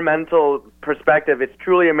environmental perspective. It's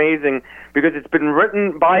truly amazing because it's been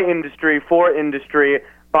written by industry for industry,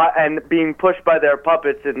 and being pushed by their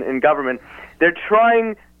puppets in government. They're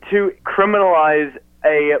trying to criminalize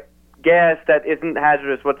a gas that isn't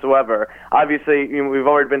hazardous whatsoever. Obviously, we've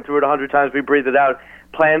already been through it 100 times. We breathe it out.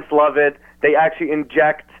 Plants love it. They actually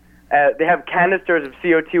inject. They have canisters of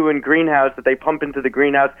CO2 in greenhouse that they pump into the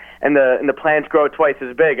greenhouse, and the plants grow twice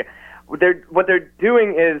as big. What they're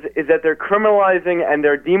doing is that they're criminalizing and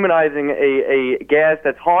they're demonizing a gas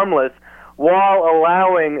that's harmless, while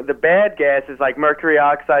allowing the bad gases like mercury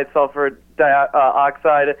oxide, sulfur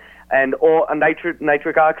dioxide, and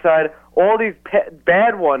nitric oxide. All these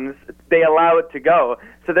bad ones, they allow it to go.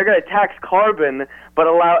 So they're going to tax carbon, but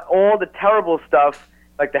allow all the terrible stuff,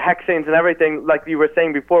 like the hexanes and everything, like you were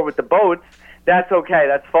saying before with the boats. That's okay,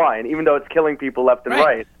 that's fine, even though it's killing people left and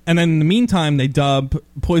right. And then in the meantime, they dump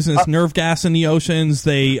poisonous nerve gas in the oceans.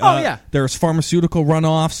 There's pharmaceutical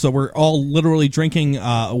runoff, so we're all literally drinking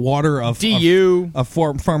water of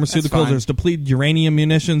pharmaceuticals. There's depleted uranium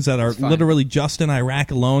munitions that are literally just in Iraq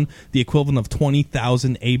alone, the equivalent of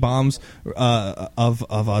 20,000 A-bombs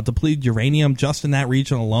of depleted uranium just in that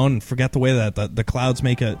region alone. And forget the way that the clouds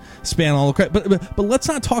make it span all the but let's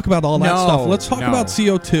not talk about all that stuff. Let's talk about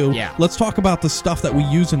CO2. Yeah. Let's talk about the stuff that we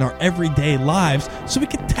use in our everyday lives, so we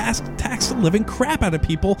can tax the living crap out of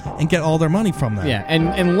people and get all their money from them. Yeah, and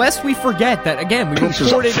unless we forget that, again, we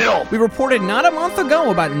reported not a month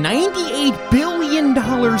ago about $98 billion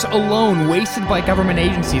alone wasted by government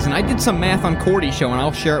agencies. And I did some math on Cordy's show, and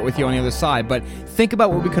I'll share it with you on the other side. But think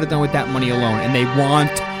about what we could have done with that money alone, and they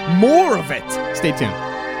want more of it. Stay tuned.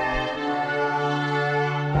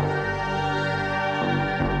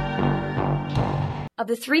 Of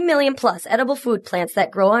the 3 million plus edible food plants that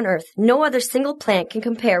grow on Earth, no other single plant can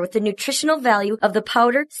compare with the nutritional value of the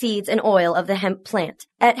powder, seeds, and oil of the hemp plant.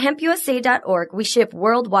 At hempusa.org, we ship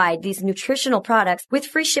worldwide these nutritional products with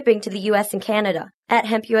free shipping to the U.S. and Canada. At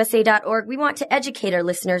hempusa.org, we want to educate our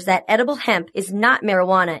listeners that edible hemp is not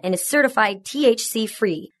marijuana and is certified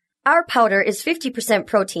THC-free. Our powder is 50%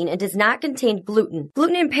 protein and does not contain gluten.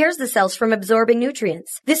 Gluten impairs the cells from absorbing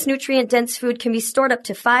nutrients. This nutrient-dense food can be stored up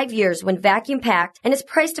to 5 years when vacuum-packed and is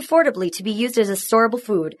priced affordably to be used as a storable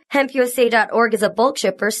food. HempUSA.org is a bulk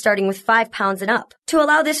shipper starting with 5 pounds and up. To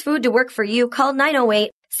allow this food to work for you, call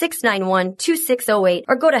 908-691-2608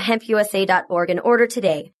 or go to hempusa.org and order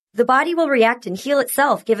today. The body will react and heal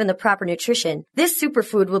itself given the proper nutrition. This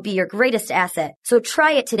superfood will be your greatest asset. So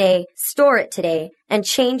try it today, store it today, and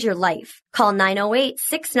change your life. Call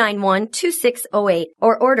 908-691-2608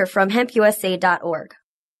 or order from hempusa.org.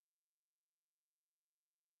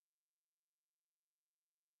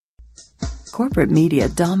 Corporate media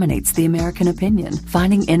dominates the American opinion.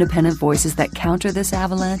 Finding independent voices that counter this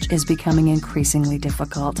avalanche is becoming increasingly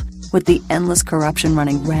difficult. With the endless corruption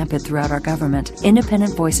running rampant throughout our government,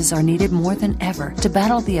 independent voices are needed more than ever to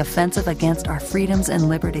battle the offensive against our freedoms and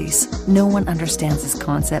liberties. No one understands this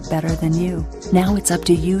concept better than you. Now it's up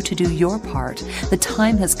to you to do your part. The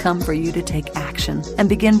time has come for you to take action and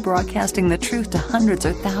begin broadcasting the truth to hundreds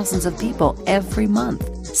or thousands of people every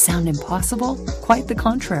month. Sound impossible? Quite the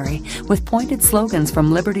contrary. With pointed slogans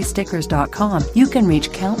from LibertyStickers.com, you can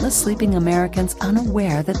reach countless sleeping Americans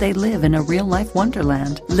unaware that they live in a real-life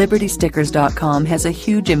wonderland. LibertyStickers.com has a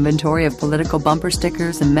huge inventory of political bumper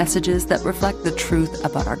stickers and messages that reflect the truth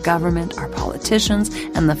about our government, our politicians,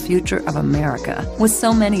 and the future of America. With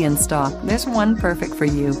so many in stock, there's one perfect for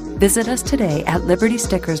you. Visit us today at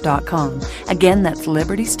LibertyStickers.com. Again, that's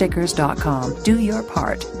LibertyStickers.com. Do your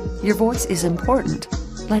part. Your voice is important.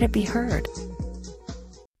 Let it be heard.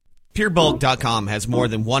 PureBulk.com has more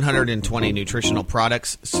than 120 nutritional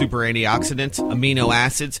products, super antioxidants, amino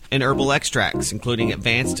acids, and herbal extracts, including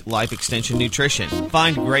advanced life extension nutrition.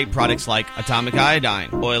 Find great products like atomic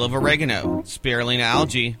iodine, oil of oregano, spirulina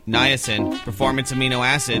algae, niacin, performance amino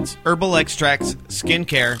acids, herbal extracts,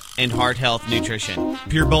 skincare, and heart health nutrition.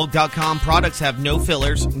 PureBulk.com products have no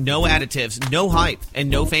fillers, no additives, no hype, and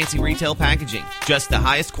no fancy retail packaging. Just the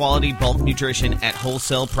highest quality bulk nutrition at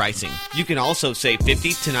wholesale pricing. You can also save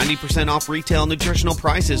 50 to 90% off retail nutritional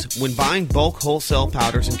prices when buying bulk wholesale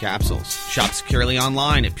powders and capsules. Shop securely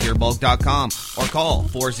online at purebulk.com or call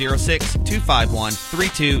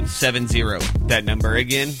 406-251-3270. That number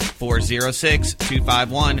again,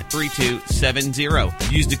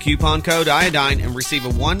 406-251-3270. Use the coupon code iodine and receive a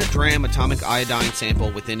 1-gram atomic iodine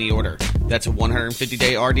sample with any order. That's a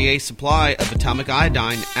 150-day RDA supply of atomic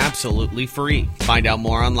iodine absolutely free. Find out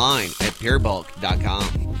more online at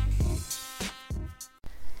purebulk.com.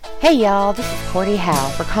 Hey y'all, this is Cordy Howe.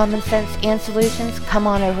 For Common Sense and Solutions, come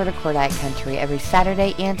on over to Cordite Country every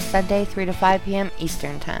Saturday and Sunday, 3 to 5 p.m.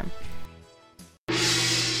 Eastern Time.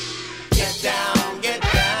 Get down, get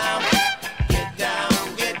down, get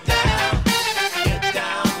down, get down, get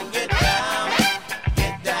down, get down,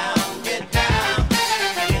 get down, get down, get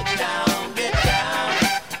down, get down,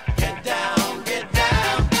 get down, get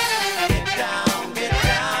down, get down, get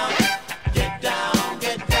down, get down,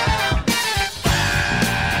 get down.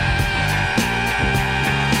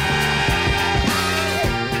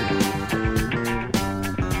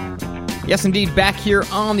 Yes, indeed. Back here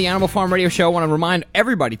on the Animal Farm Radio Show, I want to remind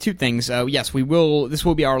everybody two things. Yes, we will. This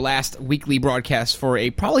will be our last weekly broadcast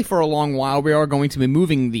probably for a long while. We are going to be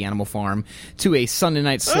moving the Animal Farm to a Sunday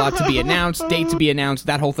night slot to be announced, date to be announced,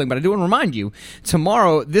 that whole thing. But I do want to remind you,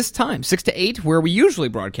 tomorrow, this time, 6 to 8, where we usually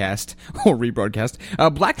broadcast or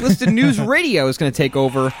rebroadcast, Blacklisted News Radio is going to take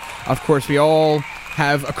over. Of course, we all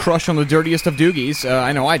have a crush on the dirtiest of doogies.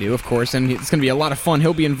 I know I do, of course, and it's going to be a lot of fun.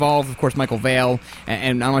 He'll be involved, of course, Michael Vale,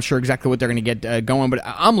 and I'm not sure exactly what they're going to get going, but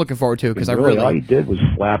I'm looking forward to it because I really all you did was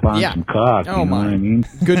slap on some cock. Oh, you know my what I mean?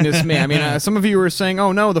 goodness me! I mean, some of you were saying,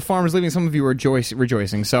 "Oh no, the farm is leaving." Some of you were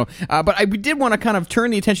rejoicing. So, but we did want to kind of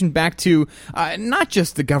turn the attention back to not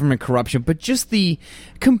just the government corruption, but just the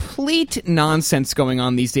complete nonsense going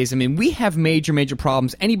on these days. I mean, we have major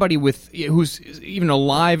problems. Anybody who's even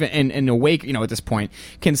alive and awake, at this point,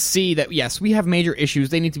 can see that, yes, we have major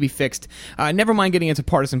issues. They need to be fixed. Never mind getting into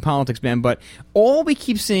partisan politics, man, but all we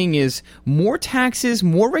keep seeing is more taxes,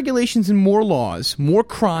 more regulations, and more laws, more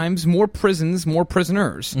crimes, more prisons, more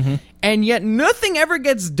prisoners. Mm-hmm. And yet nothing ever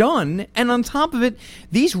gets done, and on top of it,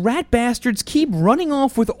 these rat bastards keep running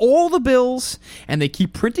off with all the bills, and they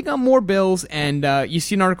keep printing out more bills, and you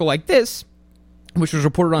see an article like this, which was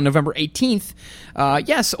reported on November 18th.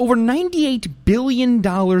 Yes, over $98 billion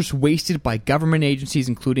wasted by government agencies,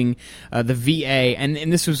 including the VA. And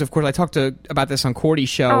this was, of course, I talked about this on Cordy's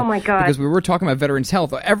show. Oh, my God. Because we were talking about veterans'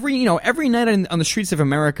 health. Every night on the streets of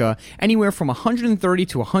America, anywhere from 130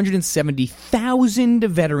 to 170,000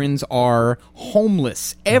 veterans are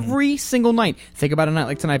homeless. Every single night. Think about a night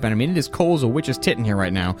like tonight, Ben. I mean, it is cold as a witch's tit in here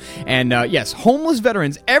right now. And, yes, homeless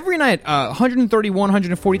veterans, every night, 131,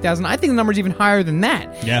 140,000. I think the number's even higher than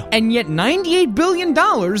that. Yeah. And yet $98 billion,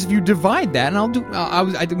 if you divide that, and I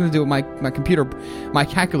was going to do it, my computer, my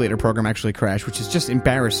calculator program actually crashed, which is just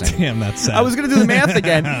embarrassing. Damn, that's sad. I was going to do the math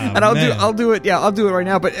again, and I'll do it right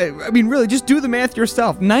now, but I mean, really, just do the math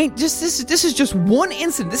yourself. This is just one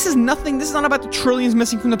incident. This is nothing. This is not about the trillions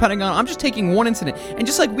missing from the Pentagon. I'm just taking one incident. And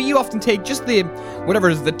just like we often take just the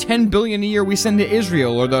 $10 billion a year we send to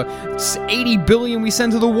Israel, or the $80 billion we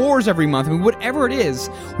send to the wars every month, I mean, whatever it is,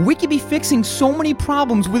 we could be fixing so many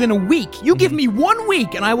problems within a week. You give me 1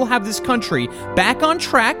 week and I will have this country back on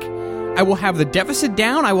track. I will have the deficit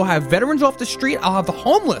down. I will have veterans off the street. I'll have the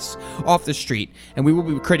homeless off the street. And we will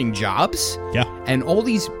be creating jobs. Yeah. And all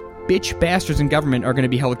these bitch bastards in government are going to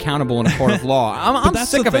be held accountable in a court of law. I'm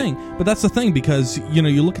sick of it. But that's the thing, because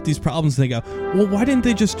you look at these problems and they go, well, why didn't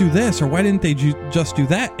they just do this, or why didn't they just do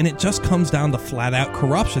that? And it just comes down to flat out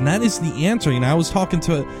corruption. That is the answer. I was talking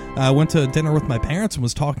went to dinner with my parents and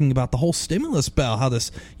was talking about the whole stimulus bill, how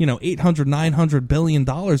this $800-900 billion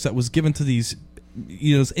that was given to these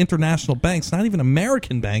international banks, not even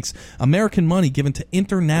American banks, American money given to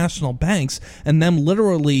international banks, and them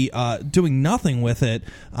literally doing nothing with it.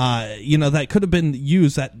 That could have been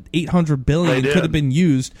used. That $800 billion could have been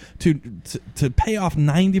used to pay off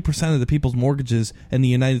 90% of the people's mortgages in the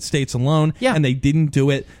United States alone. Yeah. And they didn't do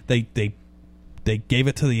it. They gave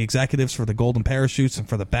it to the executives for the golden parachutes and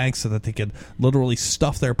for the banks so that they could literally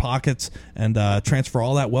stuff their pockets and transfer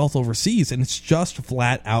all that wealth overseas. And it's just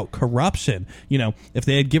flat out corruption. If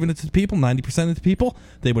they had given it to the people, 90% of the people,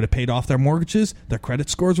 they would have paid off their mortgages. Their credit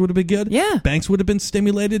scores would have been good. Yeah. Banks would have been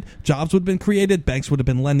stimulated. Jobs would have been created. Banks would have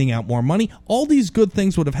been lending out more money. All these good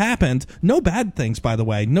things would have happened. No bad things, by the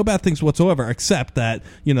way. No bad things whatsoever, except that,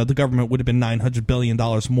 the government would have been $900 billion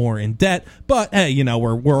more in debt. But, hey,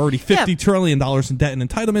 we're already $50 trillion in debt and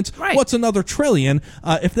entitlements. Right. What's another trillion?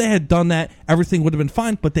 If they had done that, everything would have been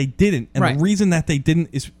fine, but they didn't. And the reason that they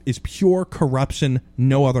didn't is pure corruption.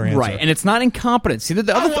 No other answer. Right, and it's not incompetence. See,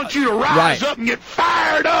 I want you to rise up and get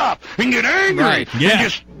fired up and get angry and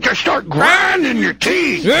just start grinding your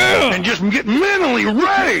teeth and just get mentally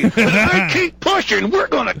ready. And if they keep pushing, we're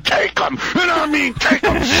going to take them. And I mean take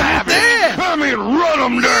them savage. I mean run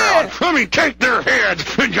them down. I mean take their heads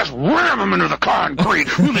and just ram them into the concrete.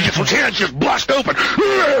 Just those heads just bust open. Just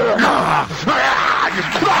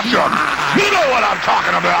crush them. You know what I'm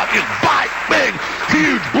talking about. Just bite big,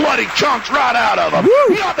 huge, bloody chunks right out of them.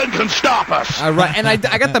 Nothing can stop us. Right, and I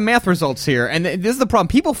got the math results here, and this is the problem.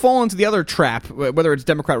 People fall into the other trap, whether it's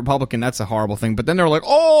Democrat, Republican, that's a horrible thing, but then they're like,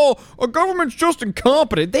 oh, a government's just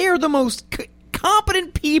incompetent. They are the most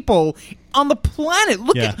competent people on the planet.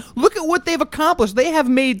 Look at what they've accomplished. They have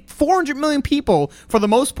made 400 million people, for the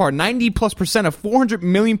most part, 90+% of 400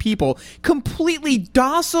 million people, completely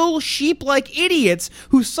docile, sheep-like idiots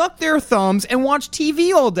who suck their thumbs and watch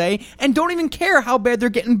TV all day and don't even care how bad they're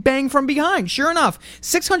getting banged from behind. Sure enough,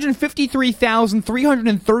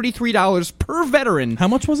 $653,333 per veteran. How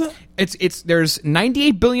much was it? There's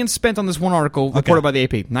 $98 billion spent on this one article reported by the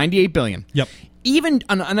AP. $98 billion. Yep. Even,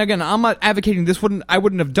 and again, I'm not advocating this. I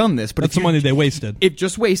wouldn't have done this, but that's the money they wasted. It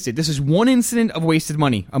just wasted. This is one incident of wasted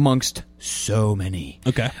money amongst so many.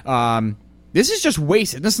 Okay. This is just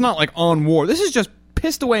wasted. This is not like on war. This is just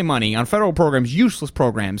pissed away money on federal programs, useless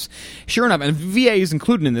programs. Sure enough, and VA is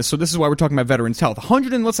included in this, so this is why we're talking about veterans' health.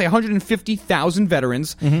 150,000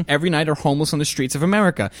 veterans every night are homeless on the streets of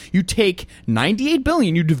America. You take $98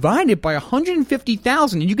 billion, you divide it by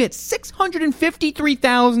 150,000, and you get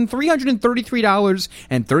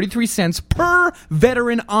 $653,333.33 per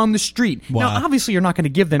veteran on the street. Wow. Now, obviously, you're not going to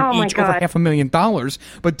give them each over $500,000,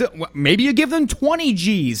 but maybe you give them 20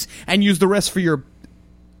 G's and use the rest for your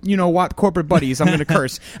corporate buddies. I'm going to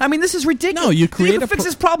curse. I mean, this is ridiculous. No, you can fix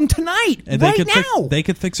this problem tonight, and right now. They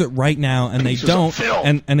could fix it right now, and they don't.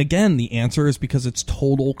 And again, the answer is because it's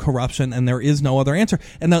total corruption, and there is no other answer.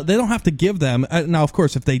 And they don't have to give them. Now, of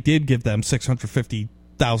course, if they did give them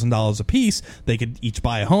 $650,000 a piece, they could each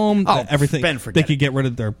buy a home, everything. They could get rid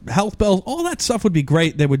of their health bills. All that stuff would be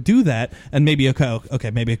great. They would do that, and maybe a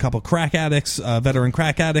couple crack addicts, veteran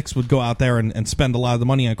crack addicts, would go out there and spend a lot of the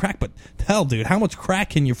money on crack. But hell, dude, how much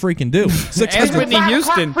crack can you freaking do? Ask Whitney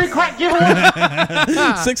Houston.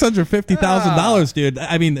 $650,000, dude.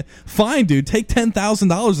 I mean, fine, dude. Take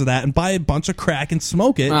 $10,000 of that and buy a bunch of crack and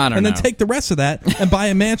smoke it, and then take the rest of that and buy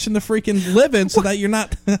a mansion to freaking live in, so that you're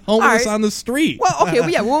not homeless on the street. Well, okay.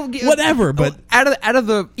 Yeah, whatever, but out of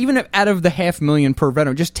the $500,000 per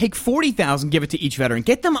veteran, just take 40,000, give it to each veteran,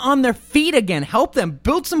 get them on their feet again, help them,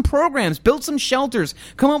 build some programs, build some shelters,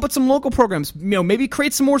 come up with some local programs, maybe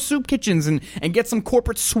create some more soup kitchens and get some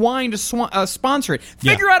corporate swine to sponsor it.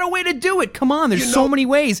 Figure out a way to do it. Come on, there's so many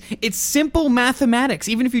ways. It's simple mathematics.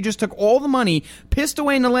 Even if you just took all the money pissed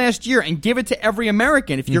away in the last year and give it to every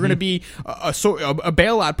American, if you're going to be a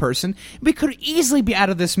bailout person, we could easily be out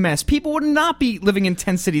of this mess. People would not be living in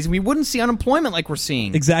 10 cities. We wouldn't see unemployment like we're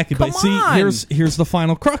seeing. Exactly. But see, here's the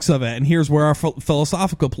final crux of it, and here's where our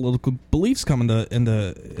philosophical political beliefs come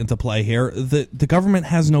into play here. The government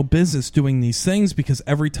has no business doing these things, because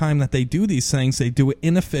every time that they do these things, they do it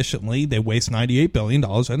inefficiently. They waste $98 billion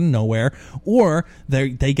out of nowhere, or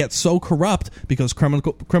they get so corrupt because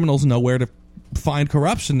criminals know where to find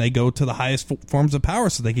corruption, they go to the highest forms of power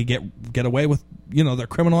so they could get away with their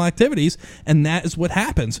criminal activities. And that is what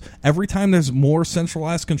happens every time there's more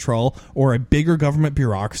centralized control or a bigger government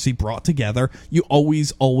bureaucracy brought together. You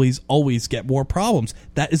always get more problems.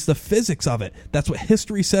 That is the physics of it. That's what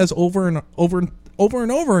history says over and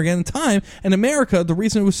over again in time. And America, the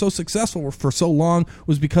reason it was so successful for so long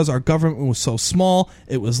was because our government was so small,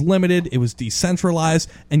 it was limited, it was decentralized,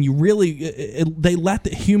 and they let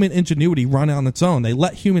the human ingenuity run on its own. They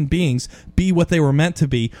let human beings be what they were meant to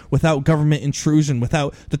be without government intrusion,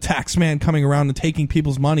 without the tax man coming around and taking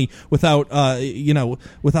people's money, without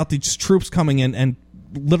these troops coming in and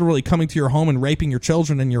literally coming to your home and raping your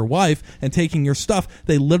children and your wife and taking your stuff.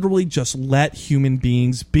 They literally just let human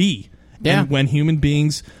beings be. Yeah. And when human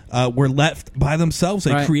beings were left by themselves,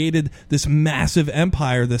 they created this massive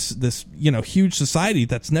empire, this huge society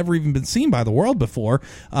that's never even been seen by the world before.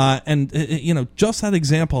 Just that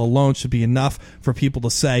example alone should be enough for people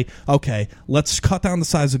to say, okay, let's cut down the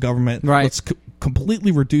size of government. Right. Let's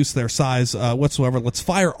completely reduce their size whatsoever. Let's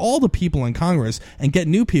fire all the people in Congress and get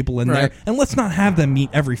new people in there, and let's not have them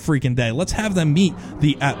meet every freaking day. Let's have them meet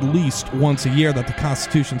at least once a year that the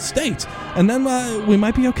Constitution states, and then we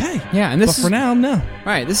might be okay. Yeah, but for now, no.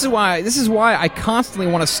 Right. This is why I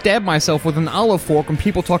constantly want to stab myself with an olive fork when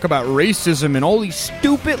people talk about racism and all these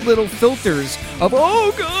stupid little filters of,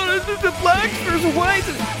 oh God, there's the blacks, there's the whites.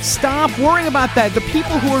 Stop worrying about that. The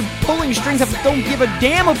people who are pulling strings don't give a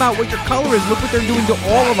damn about what your color is. Look what they're doing to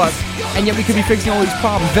all of us, and yet we could be fixing all these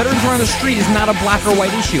problems. Veterans are on the street is not a black or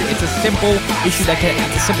white issue. It's a simple issue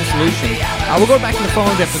it's a simple solution. We'll go back to the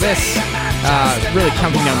phones after this. Really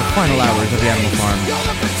counting down the final hours of the Animal Farm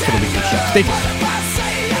for the weekly show. Stay tuned.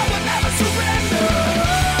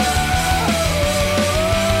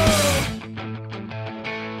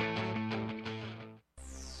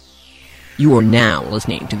 You are now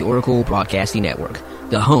listening to the Oracle Broadcasting Network,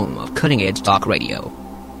 the home of cutting-edge talk radio.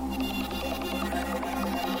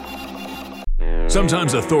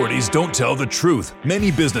 Sometimes authorities don't tell the truth.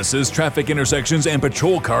 Many businesses, traffic intersections, and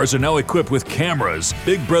patrol cars are now equipped with cameras.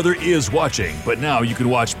 Big Brother is watching, but now you can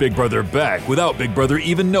watch Big Brother back without Big Brother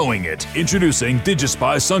even knowing it. Introducing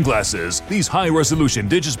DigiSpy sunglasses. These high-resolution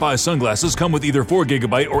DigiSpy sunglasses come with either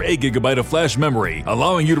 4GB or 8GB of flash memory,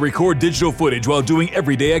 allowing you to record digital footage while doing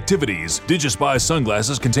everyday activities. DigiSpy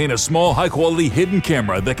sunglasses contain a small, high-quality hidden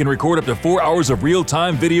camera that can record up to 4 hours of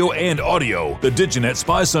real-time video and audio. The DigiNet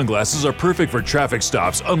Spy sunglasses are perfect for traffic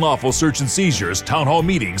stops, unlawful search and seizures, town hall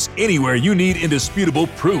meetings, anywhere you need indisputable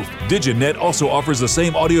proof. DigiNet also offers the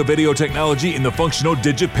same audio-video technology in the functional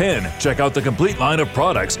DigiPen. Check out the complete line of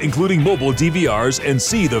products, including mobile DVRs, and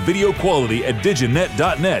see the video quality at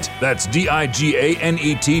diginet.net. That's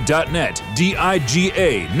DIGANET.net,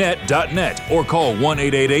 DIGANet.net, or call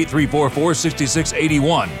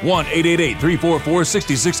 1-888-344-6681,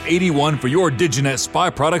 1-888-344-6681 for your DigiNet Spy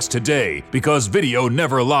products today, because video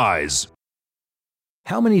never lies.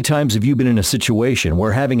 How many times have you been in a situation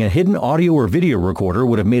where having a hidden audio or video recorder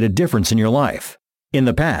would have made a difference in your life? In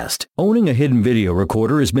the past, owning a hidden video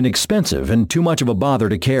recorder has been expensive and too much of a bother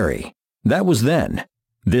to carry. That was then.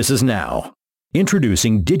 This is now.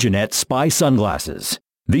 Introducing DigiNet Spy Sunglasses.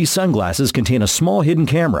 These sunglasses contain a small hidden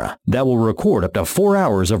camera that will record up to 4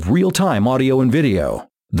 hours of real-time audio and video.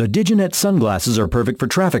 The DigiNet sunglasses are perfect for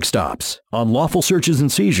traffic stops, unlawful searches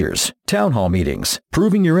and seizures, town hall meetings,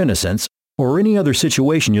 proving your innocence, or any other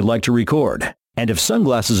situation you'd like to record. And if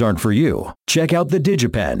sunglasses aren't for you, check out the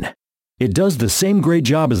DigiPen. It does the same great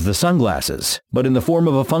job as the sunglasses, but in the form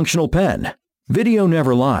of a functional pen. Video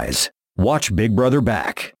never lies. Watch Big Brother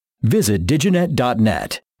back. Visit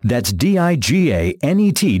diginet.net. That's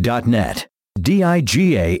DIGANET.net.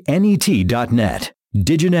 DIGANET.net.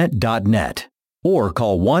 Diginet.net. Or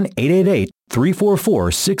call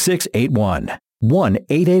 1-888-344-6681.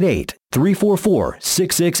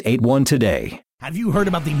 1-888-344-6681 today. Have you heard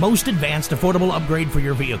about the most advanced affordable upgrade for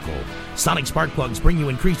your vehicle? Sonic spark plugs bring you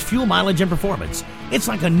increased fuel mileage and performance. It's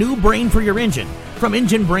like a new brain for your engine from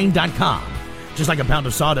enginebrain.com. Just like a pound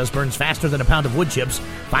of sawdust burns faster than a pound of wood chips,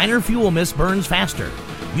 finer fuel mist burns faster.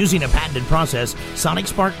 Using a patented process, Sonic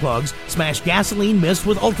spark plugs smash gasoline mist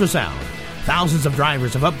with ultrasound. Thousands of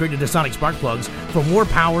drivers have upgraded to Sonic spark plugs for more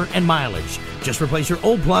power and mileage. Just replace your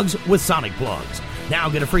old plugs with Sonic plugs. Now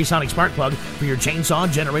get a free Sonic spark plug for your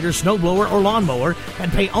chainsaw, generator, snowblower, or lawnmower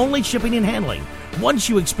and pay only shipping and handling. Once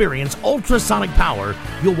you experience ultrasonic power,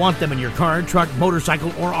 you'll want them in your car, truck, motorcycle,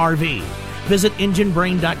 or RV. Visit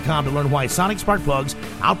enginebrain.com to learn why Sonic spark plugs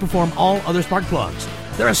outperform all other spark plugs.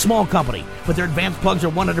 They're a small company, but their advanced plugs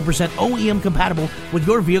are 100% OEM compatible with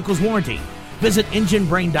your vehicle's warranty. Visit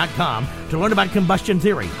EngineBrain.com to learn about combustion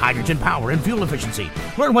theory, hydrogen power, and fuel efficiency.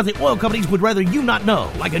 Learn what the oil companies would rather you not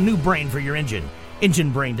know, like a new brain for your engine.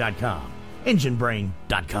 EngineBrain.com.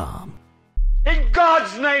 EngineBrain.com. In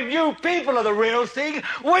God's name, you people are the real thing.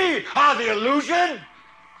 We are the illusion.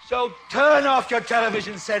 So turn off your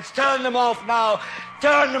television sets. Turn them off now.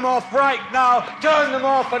 Turn them off right now. Turn them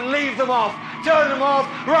off and leave them off. Turn them off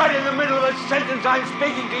right in the middle of the sentence I'm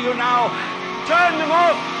speaking to you now. Turn them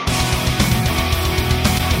off.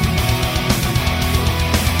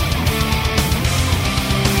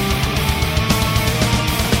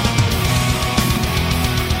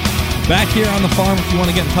 Back here on the farm, if you want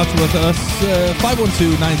to get in touch with us,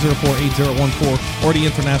 512-904-8014 or the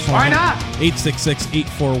international Why not?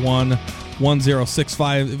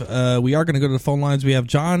 866-841-1065. We are going to go to the phone lines. We have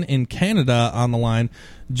John in Canada on the line.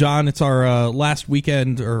 John, it's our last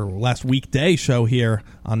weekend or last weekday show here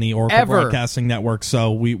on the Oracle Broadcasting Network,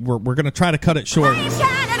 so we're going to try to cut it short. Yes,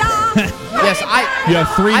 you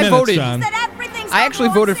have 3 minutes, voted, John. I actually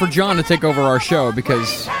voted for John to take over our show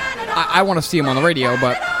because I want to see him on the radio,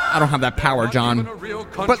 but I don't have that power, John.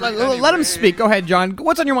 But let him speak. Go ahead, John.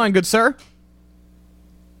 What's on your mind, good sir?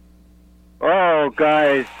 Oh,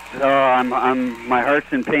 guys, I'm my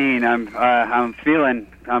heart's in pain. I'm feeling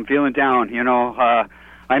down. You know,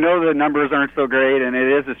 I know the numbers aren't so great, and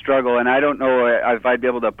it is a struggle. And I don't know if I'd be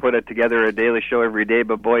able to put it together a daily show every day.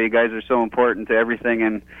 But boy, you guys are so important to everything,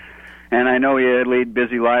 and I know you lead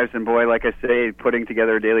busy lives. And boy, like I say, putting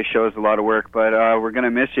together a daily show is a lot of work. But we're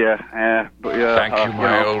gonna miss you. Thank you,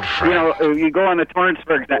 my old friend. You know, you go on the Torrance,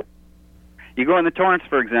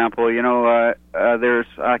 for example. You know, there's,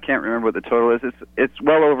 I can't remember what the total is. It's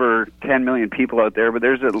well over 10 million people out there, but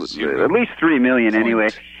there's at least 3 million anyway.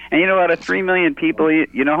 And you know, out of 3 million people,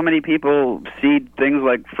 you know how many people see things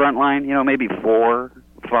like Frontline? You know, maybe 4,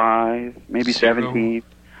 5, maybe 17.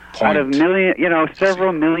 Out of million, you know,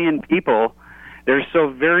 several million people, there's so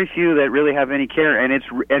very few that really have any care, and it's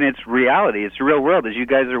reality. It's the real world, as you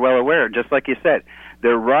guys are well aware. Just like you said,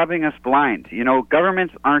 they're robbing us blind. You know,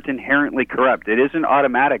 governments aren't inherently corrupt. It isn't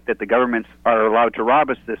automatic that the governments are allowed to rob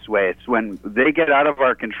us this way. It's when they get out of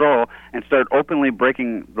our control and start openly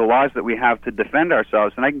breaking the laws that we have to defend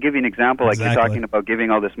ourselves. And I can give you an example, like you're talking about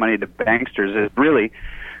giving all this money to banksters. It's really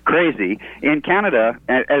crazy. In Canada,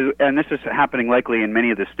 and this is happening likely in many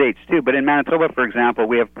of the states too, but in Manitoba, for example,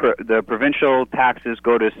 we have the provincial taxes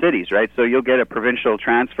go to cities, right? So you'll get a provincial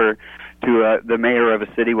transfer to the mayor of a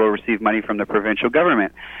city will receive money from the provincial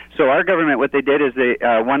government. So our government, what they did is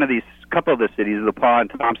couple of the cities, the Paw and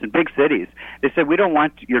Thompson, big cities, they said, we don't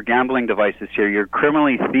want your gambling devices here. You're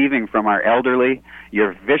criminally thieving from our elderly.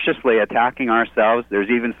 You're viciously attacking ourselves. There's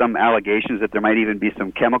even some allegations that there might even be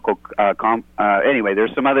some chemical, anyway,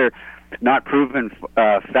 there's some other not proven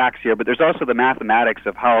facts here, but there's also the mathematics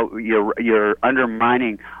of how you're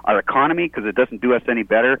undermining our economy because it doesn't do us any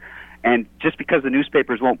better. And just because the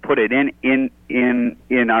newspapers won't put it in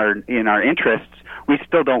our interests, we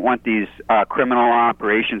still don't want these criminal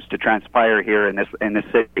operations to transpire here in this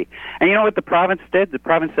city. And you know what the province did? The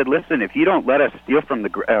province said, "Listen, if you don't let us steal from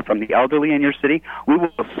the elderly in your city, we will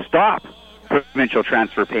stop provincial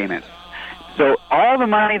transfer payments." So all the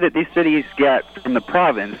money that these cities get from the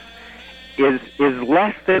province is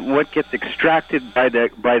less than what gets extracted by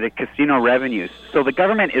the casino revenues. So the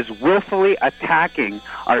government is willfully attacking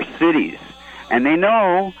our cities. And they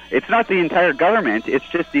know it's not the entire government, it's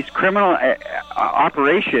just these criminal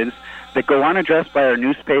operations that go unaddressed by our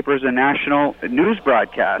newspapers and national news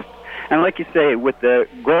broadcasts. And like you say, with the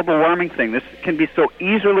global warming thing, this can be so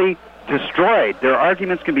easily destroyed. Their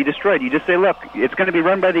arguments can be destroyed. You just say, look, it's going to be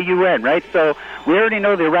run by the UN, right? So we already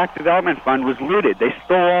know the Iraq Development Fund was looted. They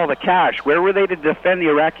stole all the cash. Where were they to defend the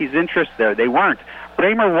Iraqis' interests there? They weren't.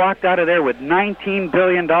 Bramer walked out of there with $19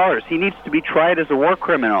 billion. He needs to be tried as a war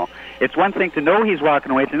criminal. It's one thing to know he's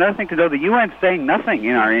walking away. It's another thing to know the UN saying nothing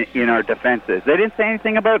in our defenses. They didn't say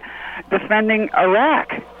anything about defending Iraq.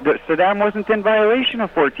 Saddam wasn't in violation of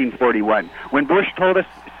 1441. When Bush told us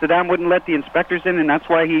Saddam wouldn't let the inspectors in, and that's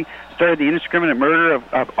why he started the indiscriminate murder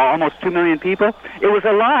of almost 2 million people, it was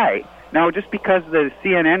a lie. Now, just because the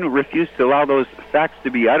CNN refused to allow those facts to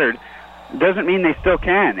be uttered doesn't mean they still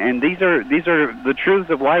can. And these are the truths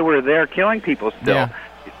of why we're there killing people still. Yeah.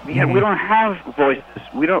 We don't have voices.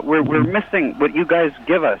 We're missing what you guys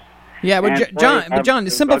give us. Yeah, but John,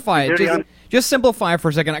 simplify it. Just simplify it for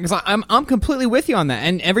a second, because I'm completely with you on that.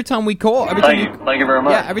 And every time we call, Thank you very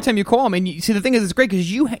much. Yeah, every time you call, I mean, you see, the thing is, it's great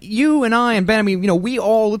because you and I and Ben, I mean, you know, we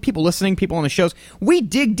all, people listening, people on the shows, we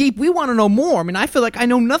dig deep. We want to know more. I mean, I feel like I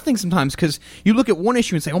know nothing sometimes because you look at one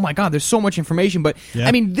issue and say, oh my God, there's so much information. But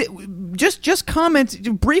I mean, just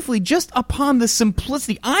comment briefly just upon the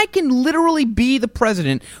simplicity. I can literally be the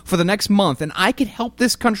president for the next month, and I could help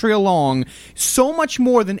this country along so much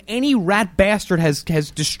more than any rat bastard has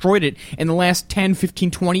destroyed it in the last 10,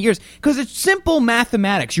 15, 20 years. Because it's simple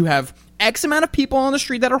mathematics. You have X amount of people on the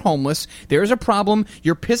street that are homeless. There's a problem.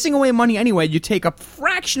 You're pissing away money anyway. You take a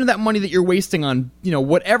fraction of that money that you're wasting on,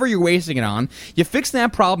 whatever you're wasting it on. You fix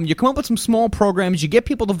that problem. You come up with some small programs. You get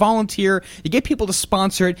people to volunteer. You get people to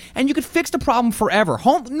sponsor it. And you could fix the problem forever.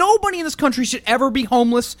 Nobody in this country should ever be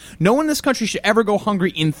homeless. No one in this country should ever go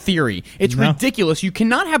hungry in theory. It's ridiculous. You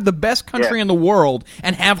cannot have the best country in the world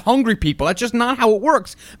and have hungry people. That's just not how it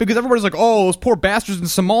works. Because everybody's like, oh, those poor bastards in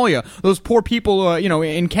Somalia. Those poor people,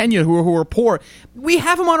 in Kenya who are poor. We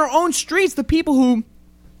have them on our own streets. The people who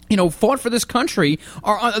fought for this country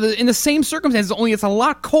are in the same circumstances, only it's a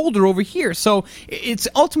lot colder over here. So it's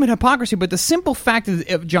ultimate hypocrisy. But the simple fact,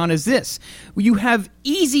 John, is this. You have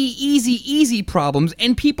easy problems,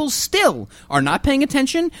 and people still are not paying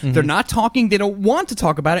attention. Mm-hmm. They're not talking. They don't want to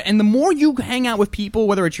talk about it. And the more you hang out with people,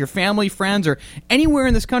 whether it's your family, friends, or anywhere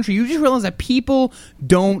in this country, you just realize that people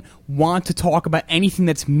don't want to talk about anything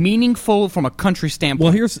that's meaningful from a country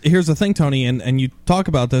standpoint. Well, here's the thing, Tony, and you talk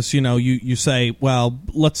about this, you say, well,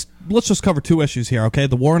 let's just cover two issues here, okay?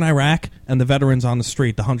 The war in Iraq and the veterans on the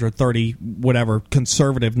street, the 130, whatever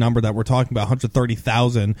conservative number that we're talking about,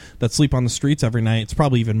 130,000 that sleep on the streets every night. It's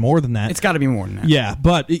probably even more than that. It's got to be more than that. Yeah,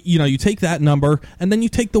 but, you take that number, and then you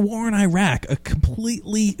take the war in Iraq, a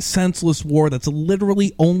completely senseless war that's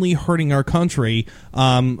literally only hurting our country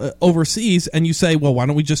overseas, and you say, well, why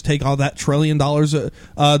don't we just take all that $1 trillion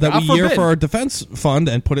that we year for our defense fund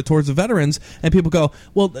and put it towards the veterans? And people go,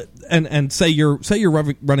 well, and say you're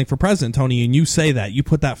running for president, Tony, and you say that, you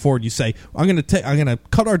put that forward, you say, I'm going to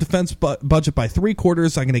cut our defense budget by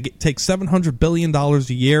 3/4. I'm going to take $700 billion a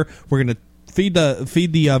year. We're going to feed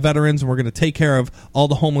the veterans, and we're going to take care of all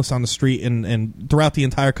the homeless on the street and throughout the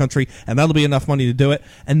entire country, and that'll be enough money to do it.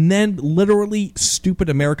 And then literally stupid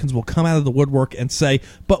Americans will come out of the woodwork and say,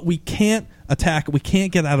 but we can't attack, we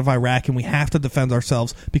can't get out of Iraq, and we have to defend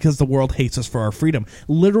ourselves because the world hates us for our freedom.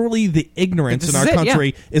 Literally, the ignorance in our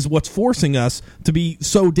country is what's forcing us to be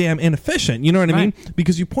so damn inefficient. You know what I mean?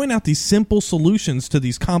 Because you point out these simple solutions to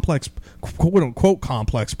these complex, quote-unquote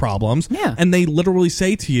complex problems, and they literally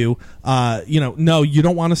say to you, no, you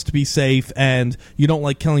don't want us to be safe, and you don't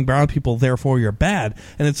like killing brown people, therefore you're bad.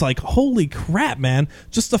 And it's like, holy crap, man.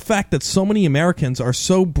 Just the fact that so many Americans are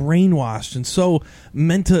so brainwashed and so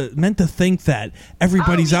meant to think that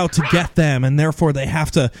everybody's out to get them, and therefore they have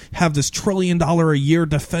to have this $1 trillion a year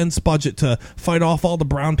defense budget to fight off all the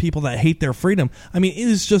brown people that hate their freedom. I mean, it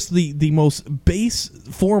is just the most base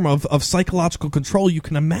form of psychological control you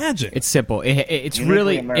can imagine. It's simple. It's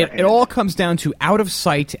really, it all comes down to out of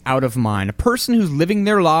sight, out of mind. A person who's living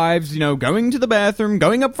their lives, going to the bathroom,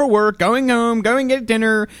 going up for work, going home, going to get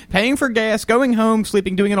dinner, paying for gas, going home,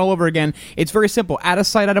 sleeping, doing it all over again. It's very simple. Out of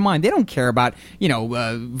sight, out of mind. They don't care about,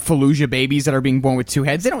 Fallujah babies that are being born with two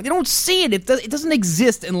heads. They don't see it. It doesn't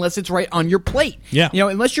exist unless it's right on your plate. Yeah.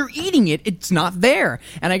 Unless you're eating it, it's not there.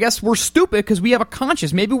 And I guess we're stupid because we have a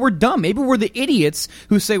conscience. Maybe we're dumb. Maybe we're the idiots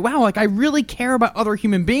who say, wow, I really care about other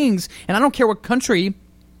human beings, and I don't care what country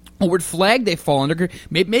or what flag they fall under.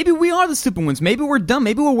 Maybe we are the stupid ones. Maybe we're dumb.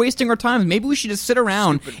 Maybe we're wasting our time. Maybe we should just sit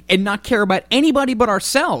around and not care about anybody but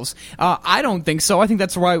ourselves. I don't think so. I think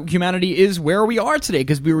that's why humanity is where we are today,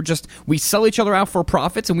 because we sell each other out for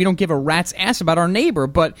profits, and we don't give a rat's ass about our neighbor.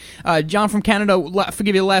 But John from Canada,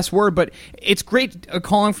 forgive me the last word, but it's great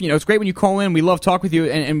calling. It's great when you call in. We love talking with you,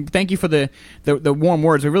 and thank you for the warm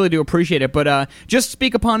words. We really do appreciate it. But just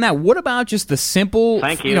speak upon that. What about just the simple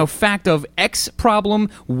fact of X problem,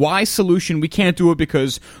 Y solution? We can't do it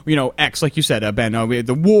because X, like you said, Ben,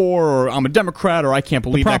 the war, or I'm a Democrat, or I can't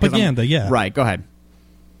believe the propaganda. Yeah, right. Go ahead.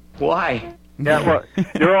 Why? Yeah, well,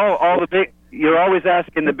 you're all the big. You're always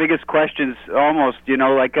asking the biggest questions, almost. We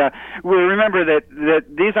remember that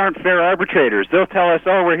these aren't fair arbitrators. They'll tell us,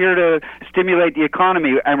 oh, we're here to stimulate the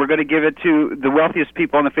economy, and we're going to give it to the wealthiest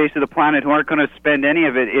people on the face of the planet who aren't going to spend any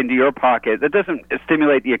of it into your pocket. That doesn't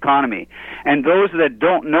stimulate the economy. And those that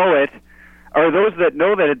don't know it, or those that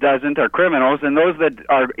know that it doesn't, are criminals, and those that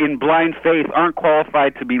are in blind faith aren't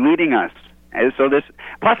qualified to be leading us. And so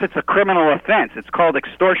plus it's a criminal offense. It's called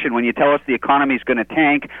extortion when you tell us the economy's going to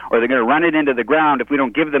tank or they're going to run it into the ground if we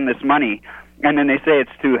don't give them this money. And then they say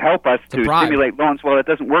it's to help us to stimulate loans. Well, it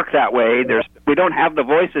doesn't work that way. There's we don't have the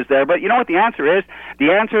voices there. But you know what the answer is?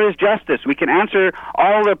 The answer is justice. We can answer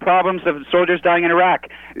all the problems of soldiers dying in Iraq.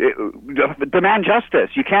 Demand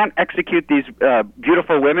justice. You can't execute these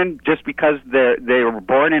beautiful women just because they were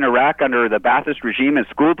born in Iraq under the Ba'athist regime as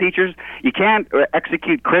school teachers. You can't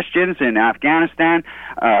execute Christians in Afghanistan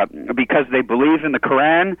because they believe in the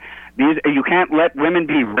Quran. You can't let women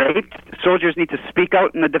be raped. Soldiers need to speak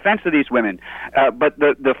out in the defense of these women. But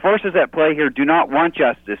the forces at play here do not want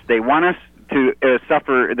justice. They want us to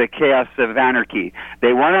suffer the chaos of anarchy.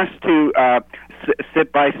 They want us to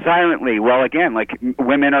sit by silently. Well, again, like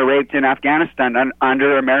women are raped in Afghanistan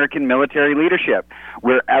under American military leadership.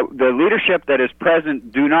 The leadership that is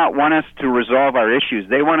present do not want us to resolve our issues.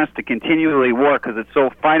 They want us to continually war because it's so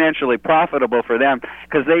financially profitable for them,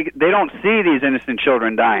 because they don't see these innocent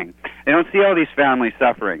children dying. They don't see all these families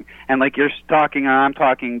suffering. And like you're talking, I'm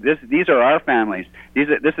talking, these are our families.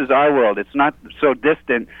 This is our world. It's not so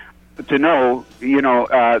distant to know,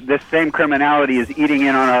 this same criminality is eating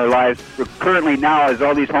in on our lives currently now as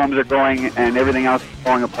all these homes are going and everything else is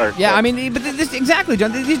falling apart. Yeah, I mean, but this exactly,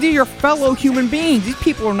 John. These are your fellow human beings. These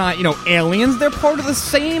people are not, aliens. They're part of the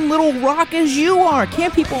same little rock as you are.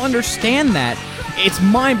 Can't people understand that? It's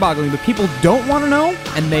mind-boggling, but people don't want to know,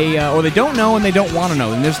 and or they don't know and they don't want to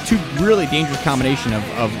know. And there's two really dangerous combination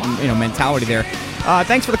of mentality there.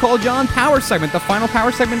 Thanks for the call, John. Power segment, the final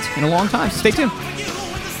power segment in a long time. So stay tuned.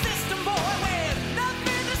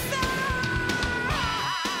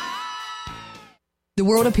 The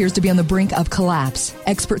world appears to be on the brink of collapse.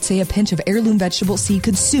 Experts say a pinch of heirloom vegetable seed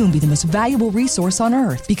could soon be the most valuable resource on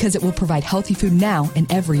Earth because it will provide healthy food now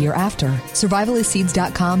and every year after.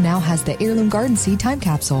 Survivalistseeds.com now has the Heirloom Garden Seed Time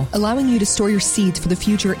Capsule, allowing you to store your seeds for the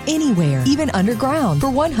future anywhere, even underground, for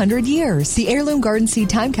 100 years. The Heirloom Garden Seed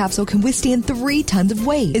Time Capsule can withstand 3 tons of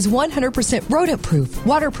weight, is 100% rodent-proof,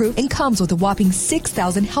 waterproof, and comes with a whopping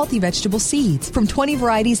 6,000 healthy vegetable seeds from 20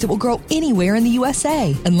 varieties that will grow anywhere in the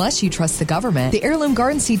USA. Unless you trust the government, the Heirloom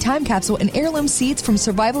Garden Seed Time Capsule and heirloom seeds from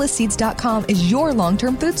survivalistseeds.com is your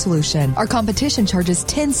long-term food solution. Our competition charges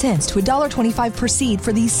 10 cents to $1.25 per seed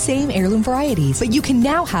for these same heirloom varieties. But you can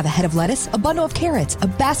now have a head of lettuce, a bundle of carrots, a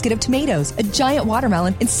basket of tomatoes, a giant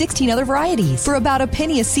watermelon, and 16 other varieties for about a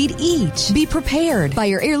penny a seed each. Be prepared. Buy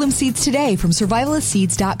your heirloom seeds today from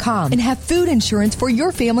survivalistseeds.com and have food insurance for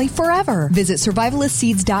your family forever. Visit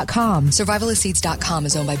survivalistseeds.com. Survivalistseeds.com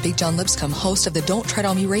is owned by Big John Lipscomb, host of the Don't Tread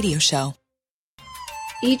on Me radio show.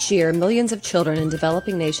 Each year, millions of children in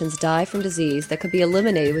developing nations die from disease that could be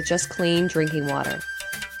eliminated with just clean drinking water.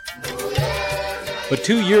 But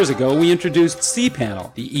 2 years ago, we introduced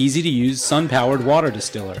C-Panel, the easy-to-use sun-powered water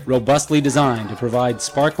distiller, robustly designed to provide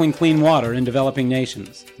sparkling clean water in developing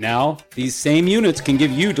nations. Now, these same units can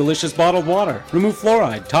give you delicious bottled water, remove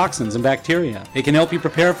fluoride, toxins, and bacteria. They can help you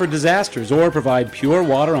prepare for disasters or provide pure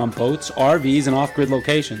water on boats, RVs, and off-grid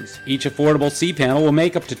locations. Each affordable C-Panel will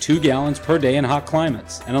make up to 2 gallons per day in hot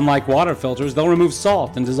climates. And unlike water filters, they'll remove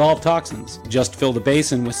salt and dissolve toxins. Just fill the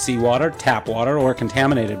basin with seawater, tap water, or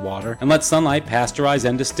contaminated water, and let sunlight pasteurize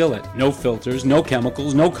and distill it. No filters, no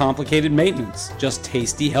chemicals, no complicated maintenance. Just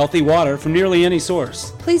tasty, healthy water from nearly any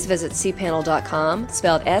source. Please visit cpanel.com,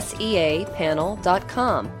 spelled SEA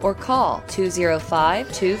panel.com, or call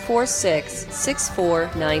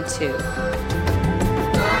 205-246-6492.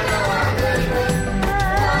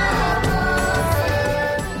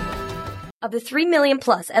 Of the 3 million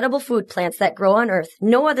plus edible food plants that grow on Earth,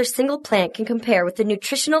 no other single plant can compare with the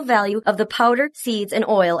nutritional value of the powder, seeds, and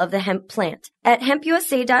oil of the hemp plant. At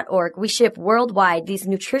hempusa.org, we ship worldwide these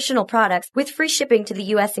nutritional products with free shipping to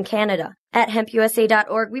the U.S. and Canada. At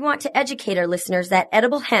hempusa.org, we want to educate our listeners that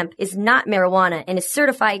edible hemp is not marijuana and is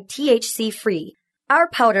certified THC-free. Our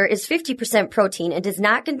powder is 50% protein and does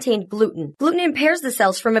not contain gluten. Gluten impairs the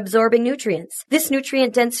cells from absorbing nutrients. This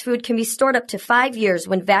nutrient-dense food can be stored up to 5 years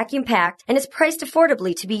when vacuum-packed and is priced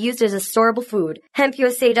affordably to be used as a storable food.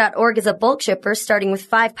 HempUSA.org is a bulk shipper starting with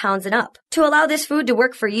 5 pounds and up. To allow this food to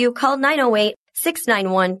work for you, call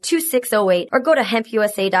 908-691-2608 or go to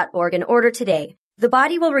hempusa.org and order today. The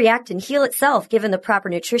body will react and heal itself given the proper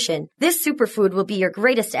nutrition. This superfood will be your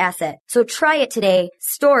greatest asset. So try it today,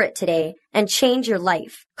 store it today, and change your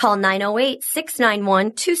life. Call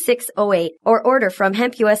 908-691-2608 or order from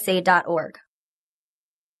hempusa.org.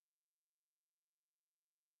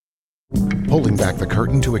 Pulling back the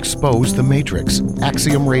curtain to expose the Matrix.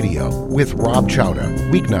 Axiom Radio with Rob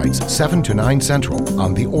Chowda. Weeknights 7 to 9 Central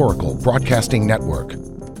on the Oracle Broadcasting Network.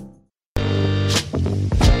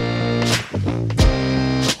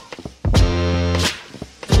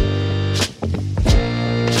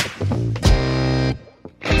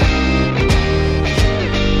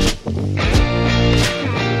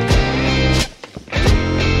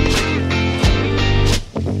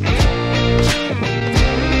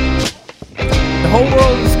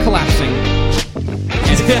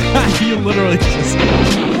 You literally just...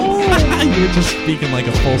 You were just speaking like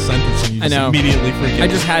a full sentence and you just immediately freaking I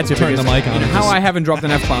just had to turn the mic on. You know, how I haven't dropped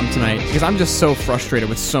an F-bomb tonight because I'm just so frustrated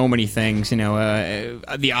with so many things,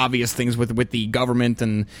 the obvious things with the government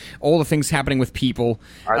and all the things happening with people.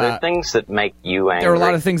 Are there things that make you angry? There are a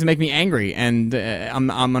lot of things that make me angry, and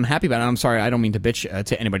I'm unhappy about it. I'm sorry, I don't mean to bitch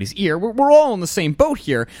to anybody's ear. We're all in the same boat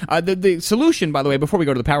here. The solution, by the way, before we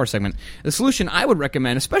go to the power segment, the solution I would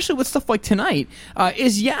recommend, especially with stuff like tonight,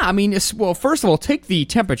 is first of all, take the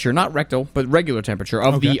temperature, not rectal, but regular temperature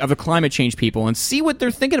of the climate change people and see what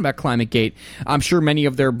they're thinking about ClimateGate. I'm sure many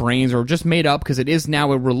of their brains are just made up because it is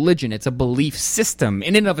now a religion. It's a belief system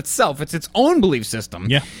in and of itself. It's its own belief system.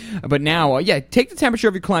 Yeah. But now, take the temperature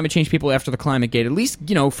of your climate change people after the ClimateGate. At least,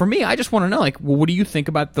 for me, I just want to know, what do you think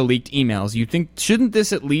about the leaked emails? You think, shouldn't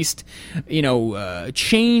this at least,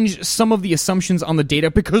 change some of the assumptions on the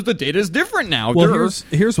data because the data is different now? Well,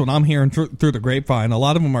 here's what I'm hearing through the grapevine. A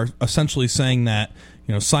lot of them are essentially saying that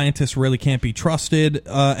scientists really can't be trusted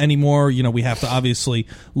anymore. We have to obviously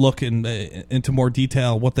look into more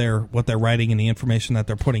detail what they're writing and the information that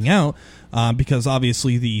they're putting out, because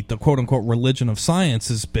obviously the quote unquote religion of science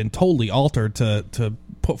has been totally altered to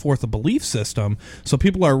put forth a belief system. So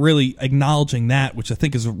people are really acknowledging that, which I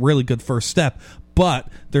think is a really good first step. But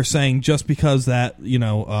they're saying just because that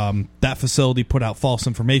that facility put out false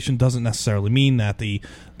information doesn't necessarily mean that the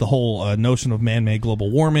whole notion of man-made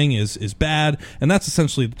global warming is bad, and that's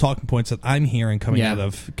essentially the talking points that I'm hearing coming out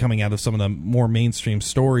of some of the more mainstream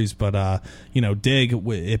stories. But Dig,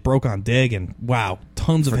 it broke on Dig, and wow,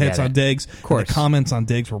 tons of hits on Digs. Of course, the comments on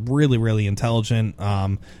Digs were really, really intelligent,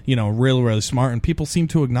 really, really smart, and people seem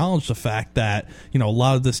to acknowledge the fact that a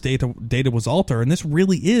lot of this data was altered, and this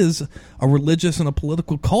really is a religious and a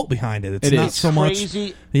political cult behind it. It's not so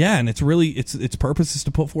crazy. much, and it's really its purpose is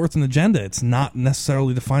to put forth an agenda. It's not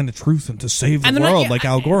necessarily to find the truth and to save the world like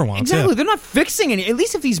Al Gore wants. Exactly, they're not fixing any. At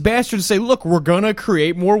least if these bastards say, "Look, we're gonna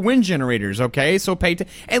create more wind generators," okay, so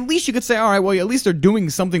at least you could say, "All right, well, at least they're doing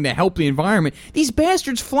something to help the environment." These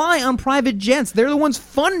bastards fly on private jets. They're the ones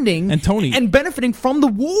funding and benefiting from the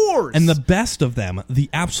wars. And the best of them, the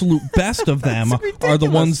absolute best of them, are the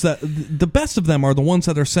ones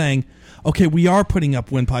that are saying, "Okay, we are putting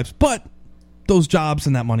up windpipes, but those jobs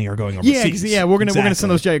and that money are going overseas." We're gonna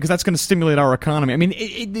send those jobs because that's gonna stimulate our economy. I mean,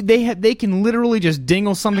 they can literally just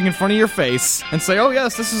dingle something in front of your face and say, "Oh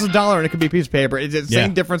yes, this is $1," and it could be a piece of paper. It's the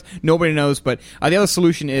same difference. Nobody knows. But the other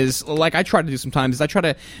solution is, like I try to do sometimes, is I try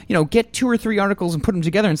to get 2 or 3 articles and put them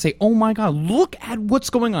together and say, "Oh my God, look at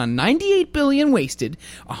what's going on! 98 billion wasted,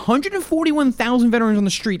 141,000 veterans on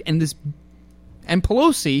the street, and this." And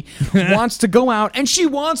Pelosi wants to go out, and she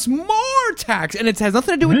wants more tax, and it has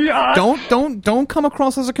nothing to do with. Don't come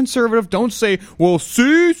across as a conservative. Don't say, "Well,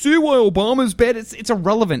 see why Obama's bad." It's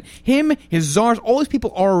irrelevant. Him, his czars, all these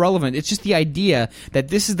people are irrelevant. It's just the idea that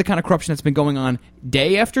this is the kind of corruption that's been going on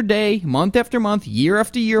day after day, month after month, year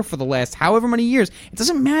after year for the last however many years. It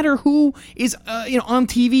doesn't matter who is on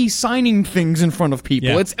TV signing things in front of people.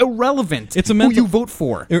 Yeah. It's irrelevant. It's who you vote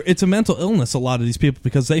for. It's a mental illness. A lot of these people,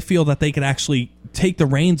 because they feel that they could actually take the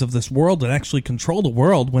reins of this world and actually control the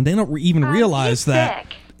world when they don't even realize that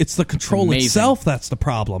it's the control itself that's the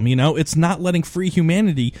problem. It's not letting free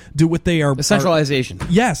humanity do what they are. The centralization.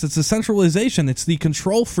 Yes, it's the centralization. It's the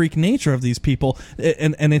control freak nature of these people,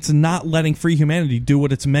 and it's not letting free humanity do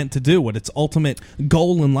what it's meant to do. What its ultimate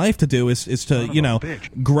goal in life to do is to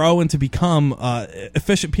grow and to become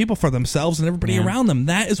efficient people for themselves and everybody around them.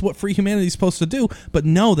 That is what free humanity is supposed to do. But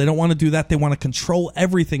no, they don't want to do that. They want to control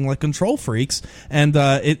everything like control freaks, and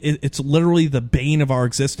it's literally the bane of our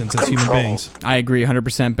existence as human beings. I agree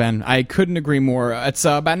 100%. Ben, I couldn't agree more. It's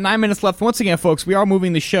about 9 minutes left. Once again, folks, we are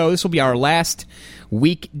moving the show. This will be our last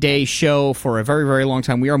weekday show for a very, very long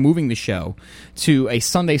time. We are moving the show to a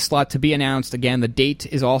Sunday slot to be announced. Again, the date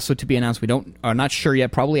is also to be announced. We are not sure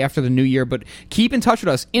yet, probably after the new year, but keep in touch with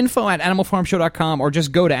us. info@animalfarmshow.com, or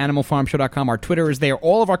just go to animalfarmshow.com. Our Twitter is there.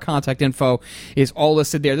 All of our contact info is all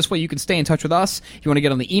listed there. This way you can stay in touch with us. If you want to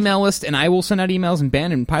get on the email list, and I will send out emails, and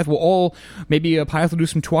Ben and Pyth will all, maybe Pyth will do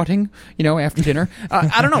some twatting, after dinner.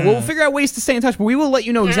 I don't know. We'll figure out ways to stay in touch, but we will let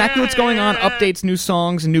you know exactly what's going on, updates, new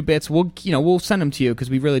songs, and new bits. We'll send them to you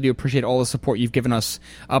because we really do appreciate all the support you've given us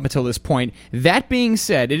up until this point. That being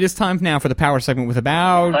said, it is time now for the power segment with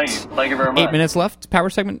about Thank you very much. 8 minutes left.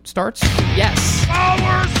 Power segment starts. Yes.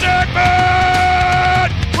 Power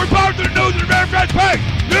segment! We're part of the news and American pay!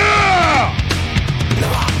 Yeah!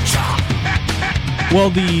 Well,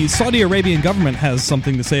 the Saudi Arabian government has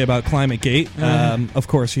something to say about ClimateGate. Of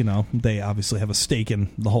course, they obviously have a stake in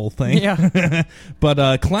the whole thing. Yeah. But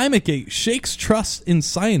ClimateGate shakes trust in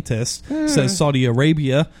scientists, says Saudi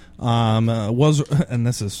Arabia. was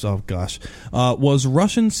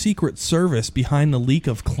Russian Secret Service behind the leak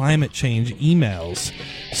of climate change emails.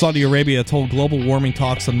 Saudi Arabia told Global Warming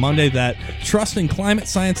Talks on Monday that trust in climate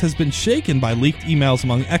science has been shaken by leaked emails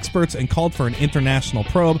among experts and called for an international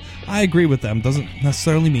probe. I agree with them. Doesn't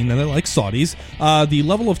necessarily mean that they're like Saudis. The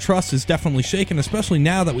level of trust is definitely shaken, especially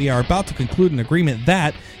now that we are about to conclude an agreement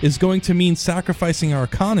that is going to mean sacrificing our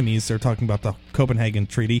economies. They're talking about the Coppenhagen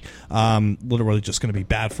Treaty. Literally just going to be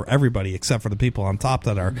bad for everybody except for the people on top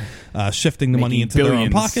that are shifting the money into their own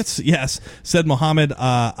pockets. Yes, said Mohammed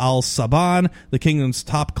Al-Saban, the kingdom's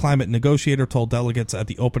top climate negotiator, told delegates at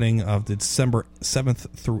the opening of the December 7th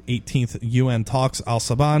through 18th UN talks.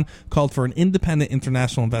 Al-Saban called for an independent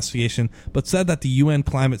international investigation, but said that the UN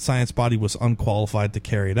climate science body was unqualified to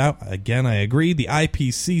carry it out. Again, I agree. The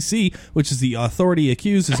IPCC, which is the authority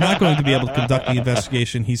accused, is not going to be able to conduct the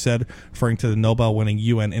investigation, he said, referring to the Nobel-winning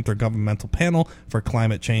UN Intergovernmental Panel for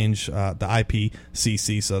Climate Change, the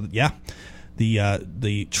IPCC. So, yeah,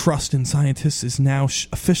 the trust in scientists is now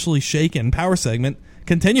officially shaken. Power segment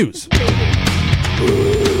continues.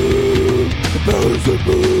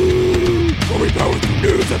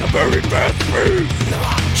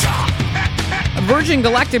 Virgin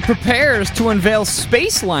Galactic prepares to unveil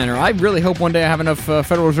Space Liner. I really hope one day I have enough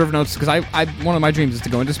Federal Reserve notes, because one of my dreams is to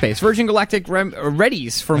go into space. Virgin Galactic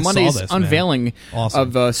readies for Monday's unveiling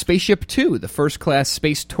of Spaceship Two, the first-class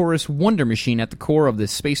space tourist wonder machine at the core of the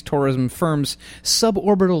space tourism firm's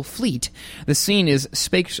suborbital fleet. The scene is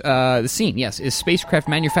spacecraft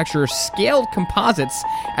manufacturer Scaled Composites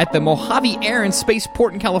at the Mojave Air and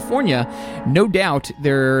Spaceport in California. No doubt,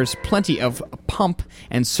 there's plenty of pomp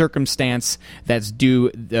and circumstance that's due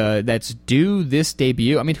this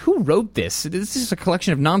debut. I mean, who wrote this? This is a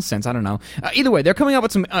collection of nonsense. I don't know. Either way, they're coming up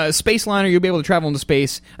with some Space Liner. You'll be able to travel into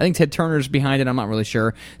space. I think Ted Turner's behind it. I'm not really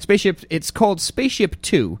sure. Spaceship. It's called Spaceship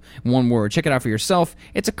 2. One word. Check it out for yourself.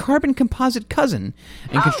 It's a carbon composite cousin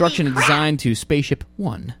in construction and design to Spaceship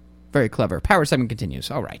 1. Very clever. Power segment continues.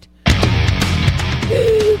 All right.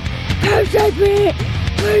 Power segment.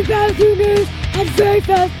 Very fast news and very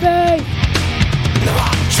fast pace.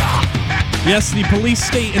 Yes, the police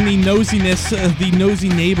state and the nosiness, the nosy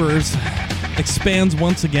neighbors, expands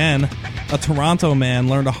once again. A Toronto man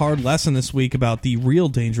learned a hard lesson this week about the real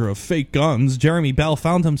danger of fake guns. Jeremy Bell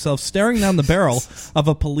found himself staring down the barrel of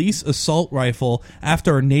a police assault rifle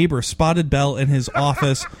after a neighbor spotted Bell in his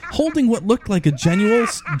office holding what looked like a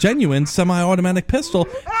genuine semi-automatic pistol.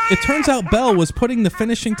 It turns out Bell was putting the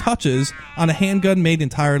finishing touches on a handgun made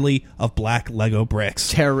entirely of black Lego bricks.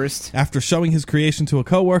 Terrorist. After showing his creation to a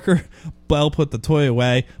coworker, Bell put the toy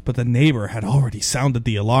away, but the neighbor had already sounded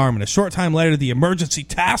the alarm, and a short time later, the emergency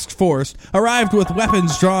task force arrived with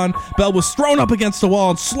weapons drawn. Bell was thrown up against the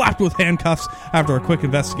wall and slapped with handcuffs. After a quick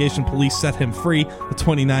investigation, police set him free. The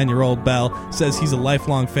 29-year-old Bell says he's a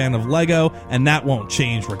lifelong fan of Lego, and that won't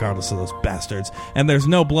change regardless of those bastards. And there's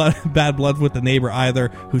no bad blood with the neighbor either,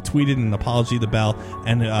 who tweeted an apology to Bell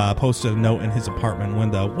and posted a note in his apartment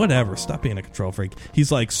window. Whatever, stop being a control freak.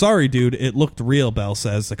 He's like, sorry, dude, it looked real, Bell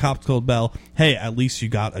says. The cops told Bell, hey, at least you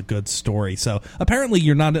got a good story. So apparently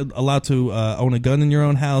you're not allowed to own a gun in your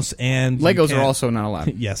own house, and Legos are also not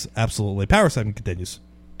allowed. Yes, absolutely. Power segment continues.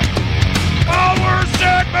 Power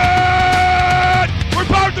segment! We're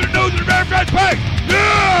back to the news and very fast pace!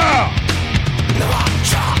 Yeah!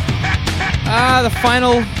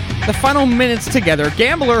 The final minutes together.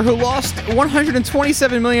 Gambler who lost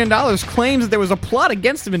 $127 million claims that there was a plot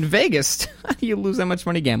against him in Vegas. How do you lose that much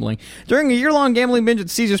money gambling? During a year-long gambling binge at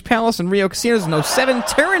Caesars Palace and Rio Casinos in 2007,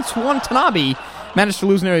 Terrence Watanabe managed to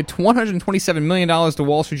lose nearly $127 million to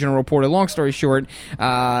Wall Street Journal reported. Long story short,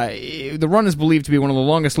 the run is believed to be one of the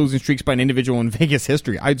longest losing streaks by an individual in Vegas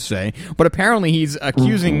history, I'd say. But apparently he's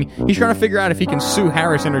trying to figure out if he can sue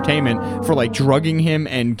Harris Entertainment for, like, drugging him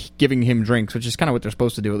and giving him drinks, which is kind of what they're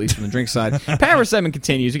supposed to do, at least from the drink side. Power 7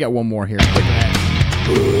 continues. You got one more here. Quick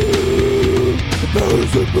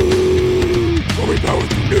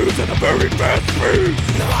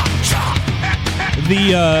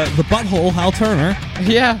The butthole, Hal Turner.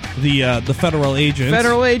 Yeah. The federal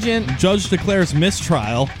agent. Judge declares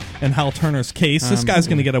mistrial in Hal Turner's case. This guy's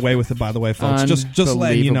going to get away with it, by the way, folks. Just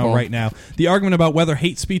letting you know right now. The argument about whether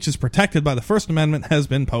hate speech is protected by the First Amendment has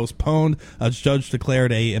been postponed. A judge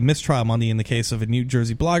declared a mistrial Monday in the case of a New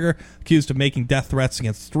Jersey blogger accused of making death threats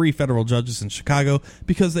against 3 federal judges in Chicago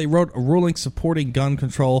because they wrote a ruling supporting gun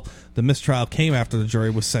control. The mistrial came after the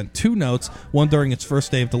jury was sent 2 notes, one during its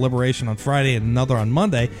first day of deliberation on Friday and another on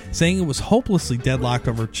Monday, saying it was hopelessly deadlocked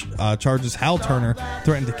over charges Hal Turner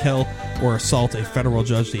threatened to kill or assault a federal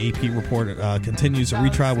judge. The AP report continues. A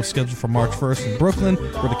retrial was scheduled for March 1st in Brooklyn,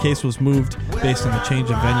 where the case was moved based on the change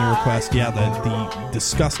of venue request. Yeah, the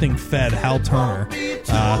disgusting Fed, Hal Turner, is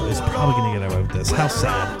probably going to get away with this. How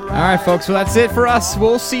sad. All right, folks, well, that's it for us.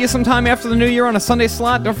 We'll see you sometime after the new year on a Sunday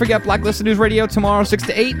slot. Don't forget Blacklisted News Radio tomorrow, 6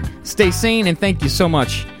 to 8. Stay sane, and thank you so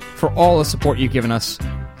much for all the support you've given us.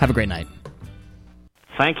 Have a great night.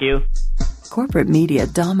 Thank you. Corporate media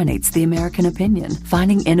dominates the American opinion.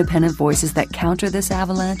 Finding independent voices that counter this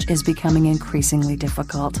avalanche is becoming increasingly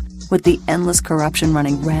difficult. With the endless corruption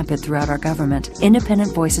running rampant throughout our government,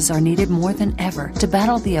 independent voices are needed more than ever to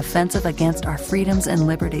battle the offensive against our freedoms and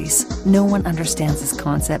liberties. No one understands this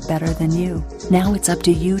concept better than you. Now it's up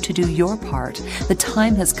to you to do your part. The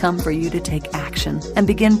time has come for you to take action and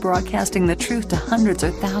begin broadcasting the truth to hundreds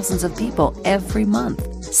or thousands of people every month.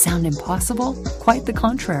 Sound impossible? Quite the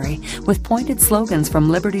contrary. With pointed slogans from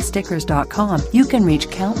LibertyStickers.com, you can reach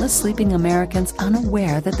countless sleeping Americans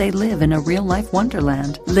unaware that they live in a real-life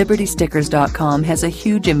wonderland. LibertyStickers.com has a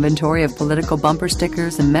huge inventory of political bumper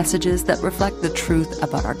stickers and messages that reflect the truth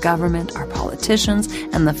about our government, our politicians,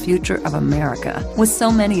 and the future of America. With so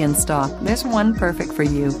many in stock, there's one perfect for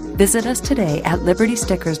you. Visit us today at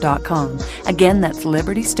LibertyStickers.com. Again, that's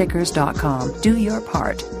LibertyStickers.com. Do your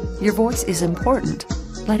part. Your voice is important.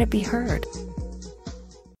 Let it be heard.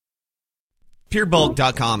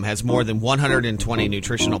 PureBulk.com has more than 120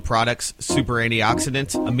 nutritional products, super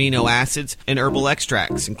antioxidants, amino acids, and herbal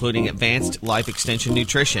extracts, including advanced life extension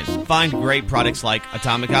nutrition. Find great products like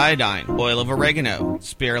atomic iodine, oil of oregano,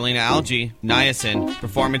 spirulina algae, niacin,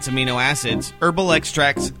 performance amino acids, herbal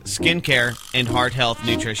extracts, skincare, and heart health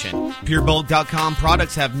nutrition. PureBulk.com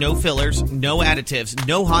products have no fillers, no additives,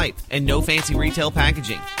 no hype, and no fancy retail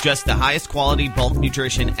packaging. Just the highest quality bulk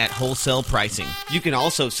nutrition at wholesale pricing. You can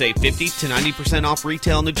also save 50 to 90% off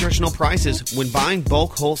retail nutritional prices when buying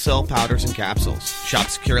bulk wholesale powders and capsules. Shop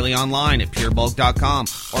securely online at purebulk.com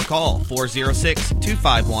or call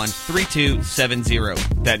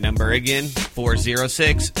 406-251-3270. That number again,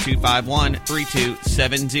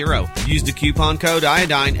 406-251-3270. Use the coupon code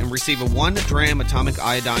iodine and receive a 1 gram atomic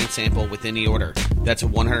iodine sample with any order. That's a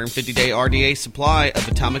 150-day RDA supply of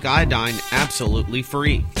atomic iodine absolutely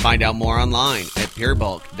free. Find out more online at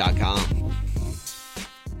purebulk.com.